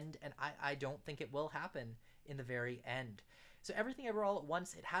very end, and I don't think it will happen in the very end. So Everything Everywhere All at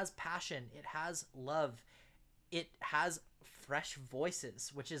Once, it has passion, it has love, it has fresh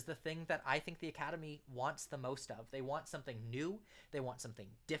voices, which is the thing that I think the Academy wants the most of. They want something new, they want something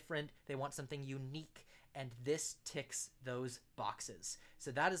different, they want something unique, and this ticks those boxes.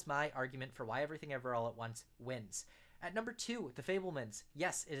 So that is my argument for why Everything Everywhere All at Once wins. At number 2, The Fabelmans.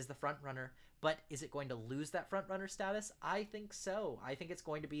 Yes, it is the front runner, but is it going to lose that front runner status? I think so. I think it's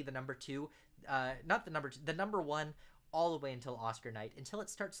going to be the number 2, the number 1 all the way until Oscar night, until it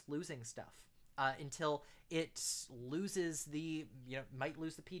starts losing stuff. Until it loses might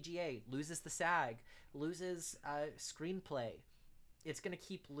lose the PGA, loses the SAG, loses screenplay. It's going to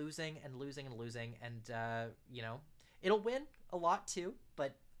keep losing and losing and losing, and, it'll win a lot too,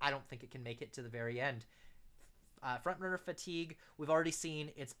 but I don't think it can make it to the very end. Frontrunner fatigue, we've already seen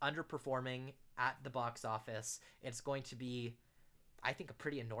it's underperforming at the box office. It's going to be, I think, a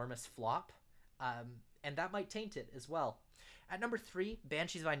pretty enormous flop, and that might taint it as well. At number 3,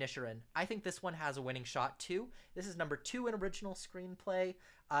 Banshees of Inisherin. I think this one has a winning shot too. This is number 2 in original screenplay,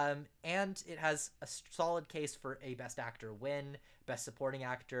 and it has a solid case for a Best Actor win, Best Supporting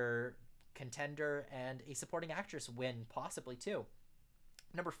Actor contender, and a Supporting Actress win possibly too.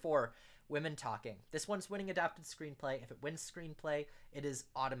 Number 4, Women Talking. This one's winning adapted screenplay. If it wins screenplay, it is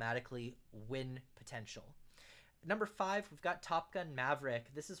automatically win potential. Number 5, we've got Top Gun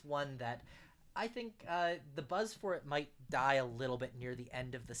Maverick. This is one that I think the buzz for it might die a little bit near the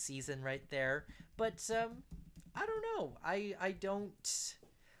end of the season right there. But I don't know. I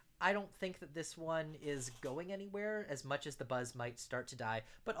don't think that this one is going anywhere as much as the buzz might start to die.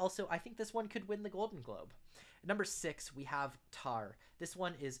 But also, I think this one could win the Golden Globe. Number 6, we have Tar. This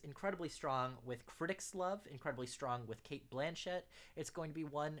one is incredibly strong with critics' love, incredibly strong with Cate Blanchett. It's going to be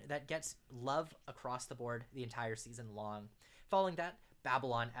one that gets love across the board the entire season long. Following that,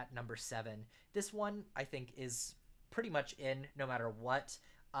 Babylon at number 7. This one, I think, is pretty much in no matter what.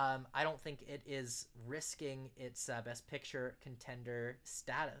 I don't think it is risking its Best Picture contender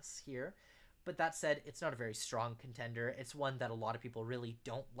status here. But that said, it's not a very strong contender. It's one that a lot of people really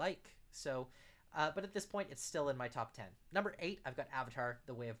don't like. So, but at this point, it's still in my top 10. Number 8, I've got Avatar,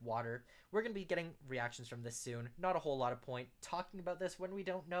 The Way of Water. We're going to be getting reactions from this soon. Not a whole lot of point talking about this when we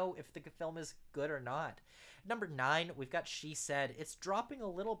don't know if the film is good or not. Number 9, we've got She Said. It's dropping a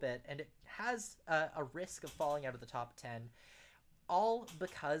little bit, and it has a risk of falling out of the top 10. All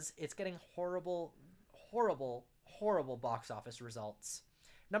because it's getting horrible box office results.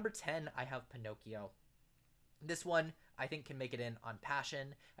 Number 10, I have Pinocchio. This one, I think, can make it in on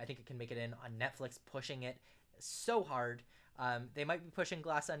Passion. I think it can make it in on Netflix, pushing it so hard. They might be pushing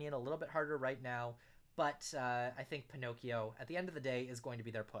Glass Onion a little bit harder right now, but I think Pinocchio, at the end of the day, is going to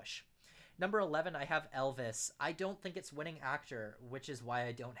be their push. Number 11, I have Elvis. I don't think it's winning actor, which is why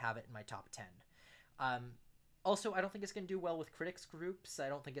I don't have it in my top 10. Also, I don't think it's going to do well with critics groups. I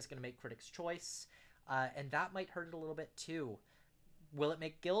don't think it's going to make Critics' Choice, and that might hurt it a little bit too. Will it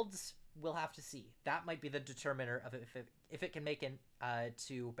make guilds? We'll have to see. That might be the determiner of if it can make it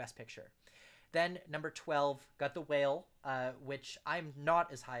to Best Picture. Then number 12, got The Whale, which I'm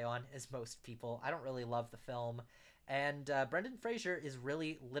not as high on as most people. I don't really love the film. And Brendan Fraser is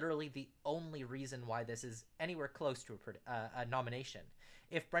really literally the only reason why this is anywhere close to a nomination.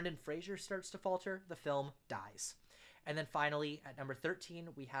 If Brendan Fraser starts to falter, the film dies. And then finally, at number 13,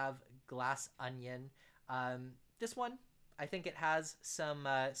 we have Glass Onion. This one, I think it has some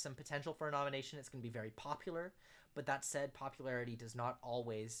potential for a nomination. It's going to be very popular. But that said, popularity does not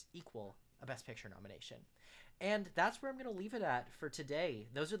always equal a Best Picture nomination. And that's where I'm going to leave it at for today.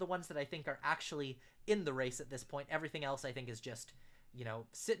 Those are the ones that I think are actually in the race at this point. Everything else I think is just,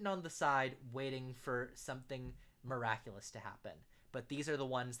 sitting on the side waiting for something miraculous to happen. But these are the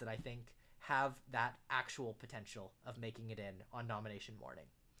ones that I think have that actual potential of making it in on nomination morning.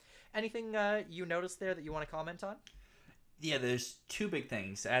 Anything you noticed there that you want to comment on? Yeah, there's two big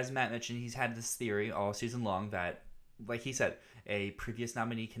things. As Matt mentioned, he's had this theory all season long that, like he said, a previous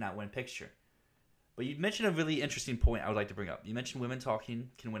nominee cannot win picture. But you mentioned a really interesting point I would like to bring up. You mentioned Women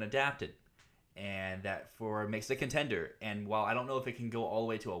Talking can win adapted, and that makes it a contender. And while I don't know if it can go all the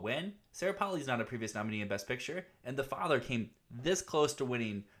way to a win, Sarah Polley's not a previous nominee in Best Picture, and The Father came this close to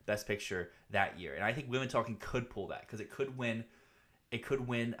winning Best Picture that year. And I think Women Talking could pull that, because it could win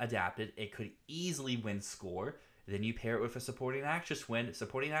adapted. It could easily win score. Then you pair it with a supporting actress win.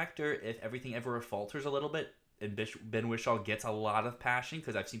 Supporting actor, if everything ever falters a little bit, and Ben Whishaw gets a lot of passion,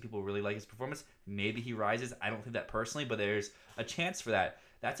 because I've seen people really like his performance, maybe he rises. I don't think that personally, but there's a chance for that.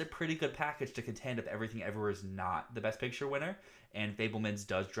 That's a pretty good package to contend if Everything Ever is not the Best Picture winner, and Fabelmans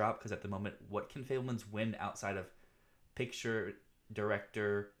does drop, because at the moment, what can Fabelmans win outside of picture,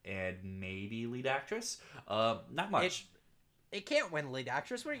 director, and maybe lead actress? Not much. It can't win lead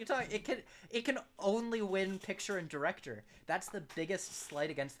actress. What are you talking? It can only win picture and director. That's the biggest slight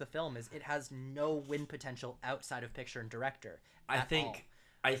against the film, is it has no win potential outside of picture and director. I think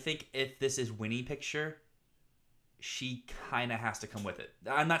if this is winning picture, she kind of has to come with it.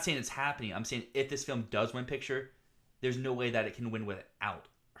 I'm not saying it's happening. I'm saying if this film does win picture, there's no way that it can win without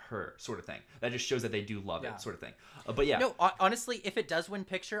her, sort of thing. That just shows that they do love it, sort of thing. But yeah. No, honestly, if it does win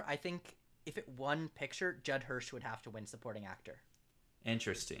picture, I think if it won picture, Judd Hirsch would have to win supporting actor.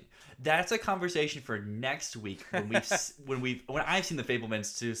 Interesting. That's a conversation for next week when I've seen the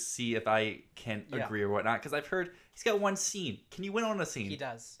Fabelmans to see if I can agree or whatnot, because I've heard he's got one scene. Can you win on a scene? He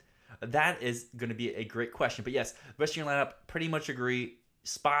does. That is going to be a great question. But yes, the rest of your lineup pretty much agree.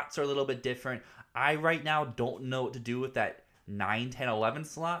 Spots are a little bit different. I right now don't know what to do with that 9, 10, 11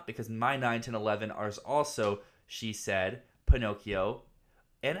 slot, because my 9, 10, 11 are also She Said, Pinocchio,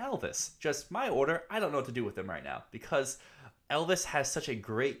 and Elvis. Just my order. I don't know what to do with them right now, because Elvis has such a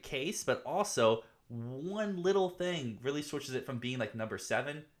great case, but also one little thing really switches it from being like number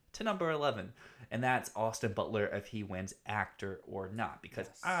 7 to number 11. And that's Austin Butler if he wins actor or not. Because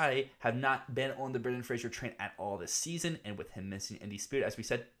I have not been on the Brendan Fraser train at all this season. And with him missing indie spirit, as we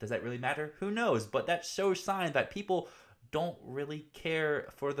said, does that really matter? Who knows? But that shows sign that people don't really care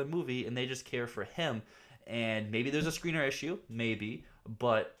for the movie and they just care for him. And maybe there's a screener issue, maybe.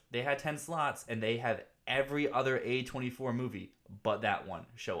 But they had 10 slots and they have every other A24 movie but that one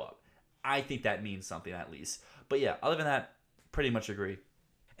show up. I think that means something at least. But yeah, other than that, pretty much agree.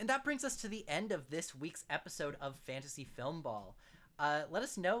 And that brings us to the end of this week's episode of Fantasy Film Ball. Let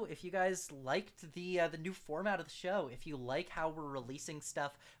us know if you guys liked the new format of the show, if you like how we're releasing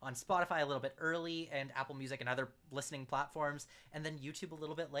stuff on Spotify a little bit early and Apple Music and other listening platforms, and then YouTube a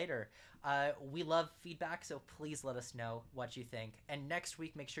little bit later. We love feedback, so please let us know what you think. And next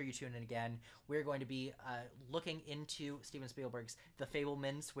week, make sure you tune in again. We're going to be looking into Steven Spielberg's The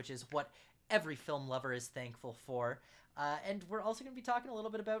Fabelmans, which is what every film lover is thankful for. And we're also going to be talking a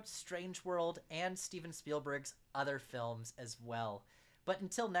little bit about Strange World and Steven Spielberg's other films as well. But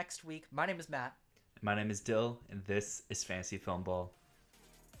until next week, my name is Matt. My name is Dill, and this is Fantasy Film Ball.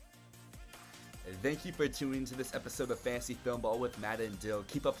 Thank you for tuning to this episode of Fantasy Film Ball with Matt and Dill.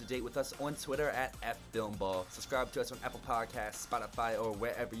 Keep up to date with us on Twitter at @FilmBall. Subscribe to us on Apple Podcasts, Spotify, or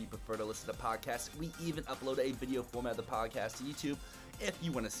wherever you prefer to listen to podcasts. We even upload a video format of the podcast to YouTube if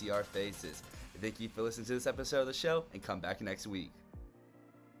you want to see our faces. Thank you for listening to this episode of the show, and come back next week.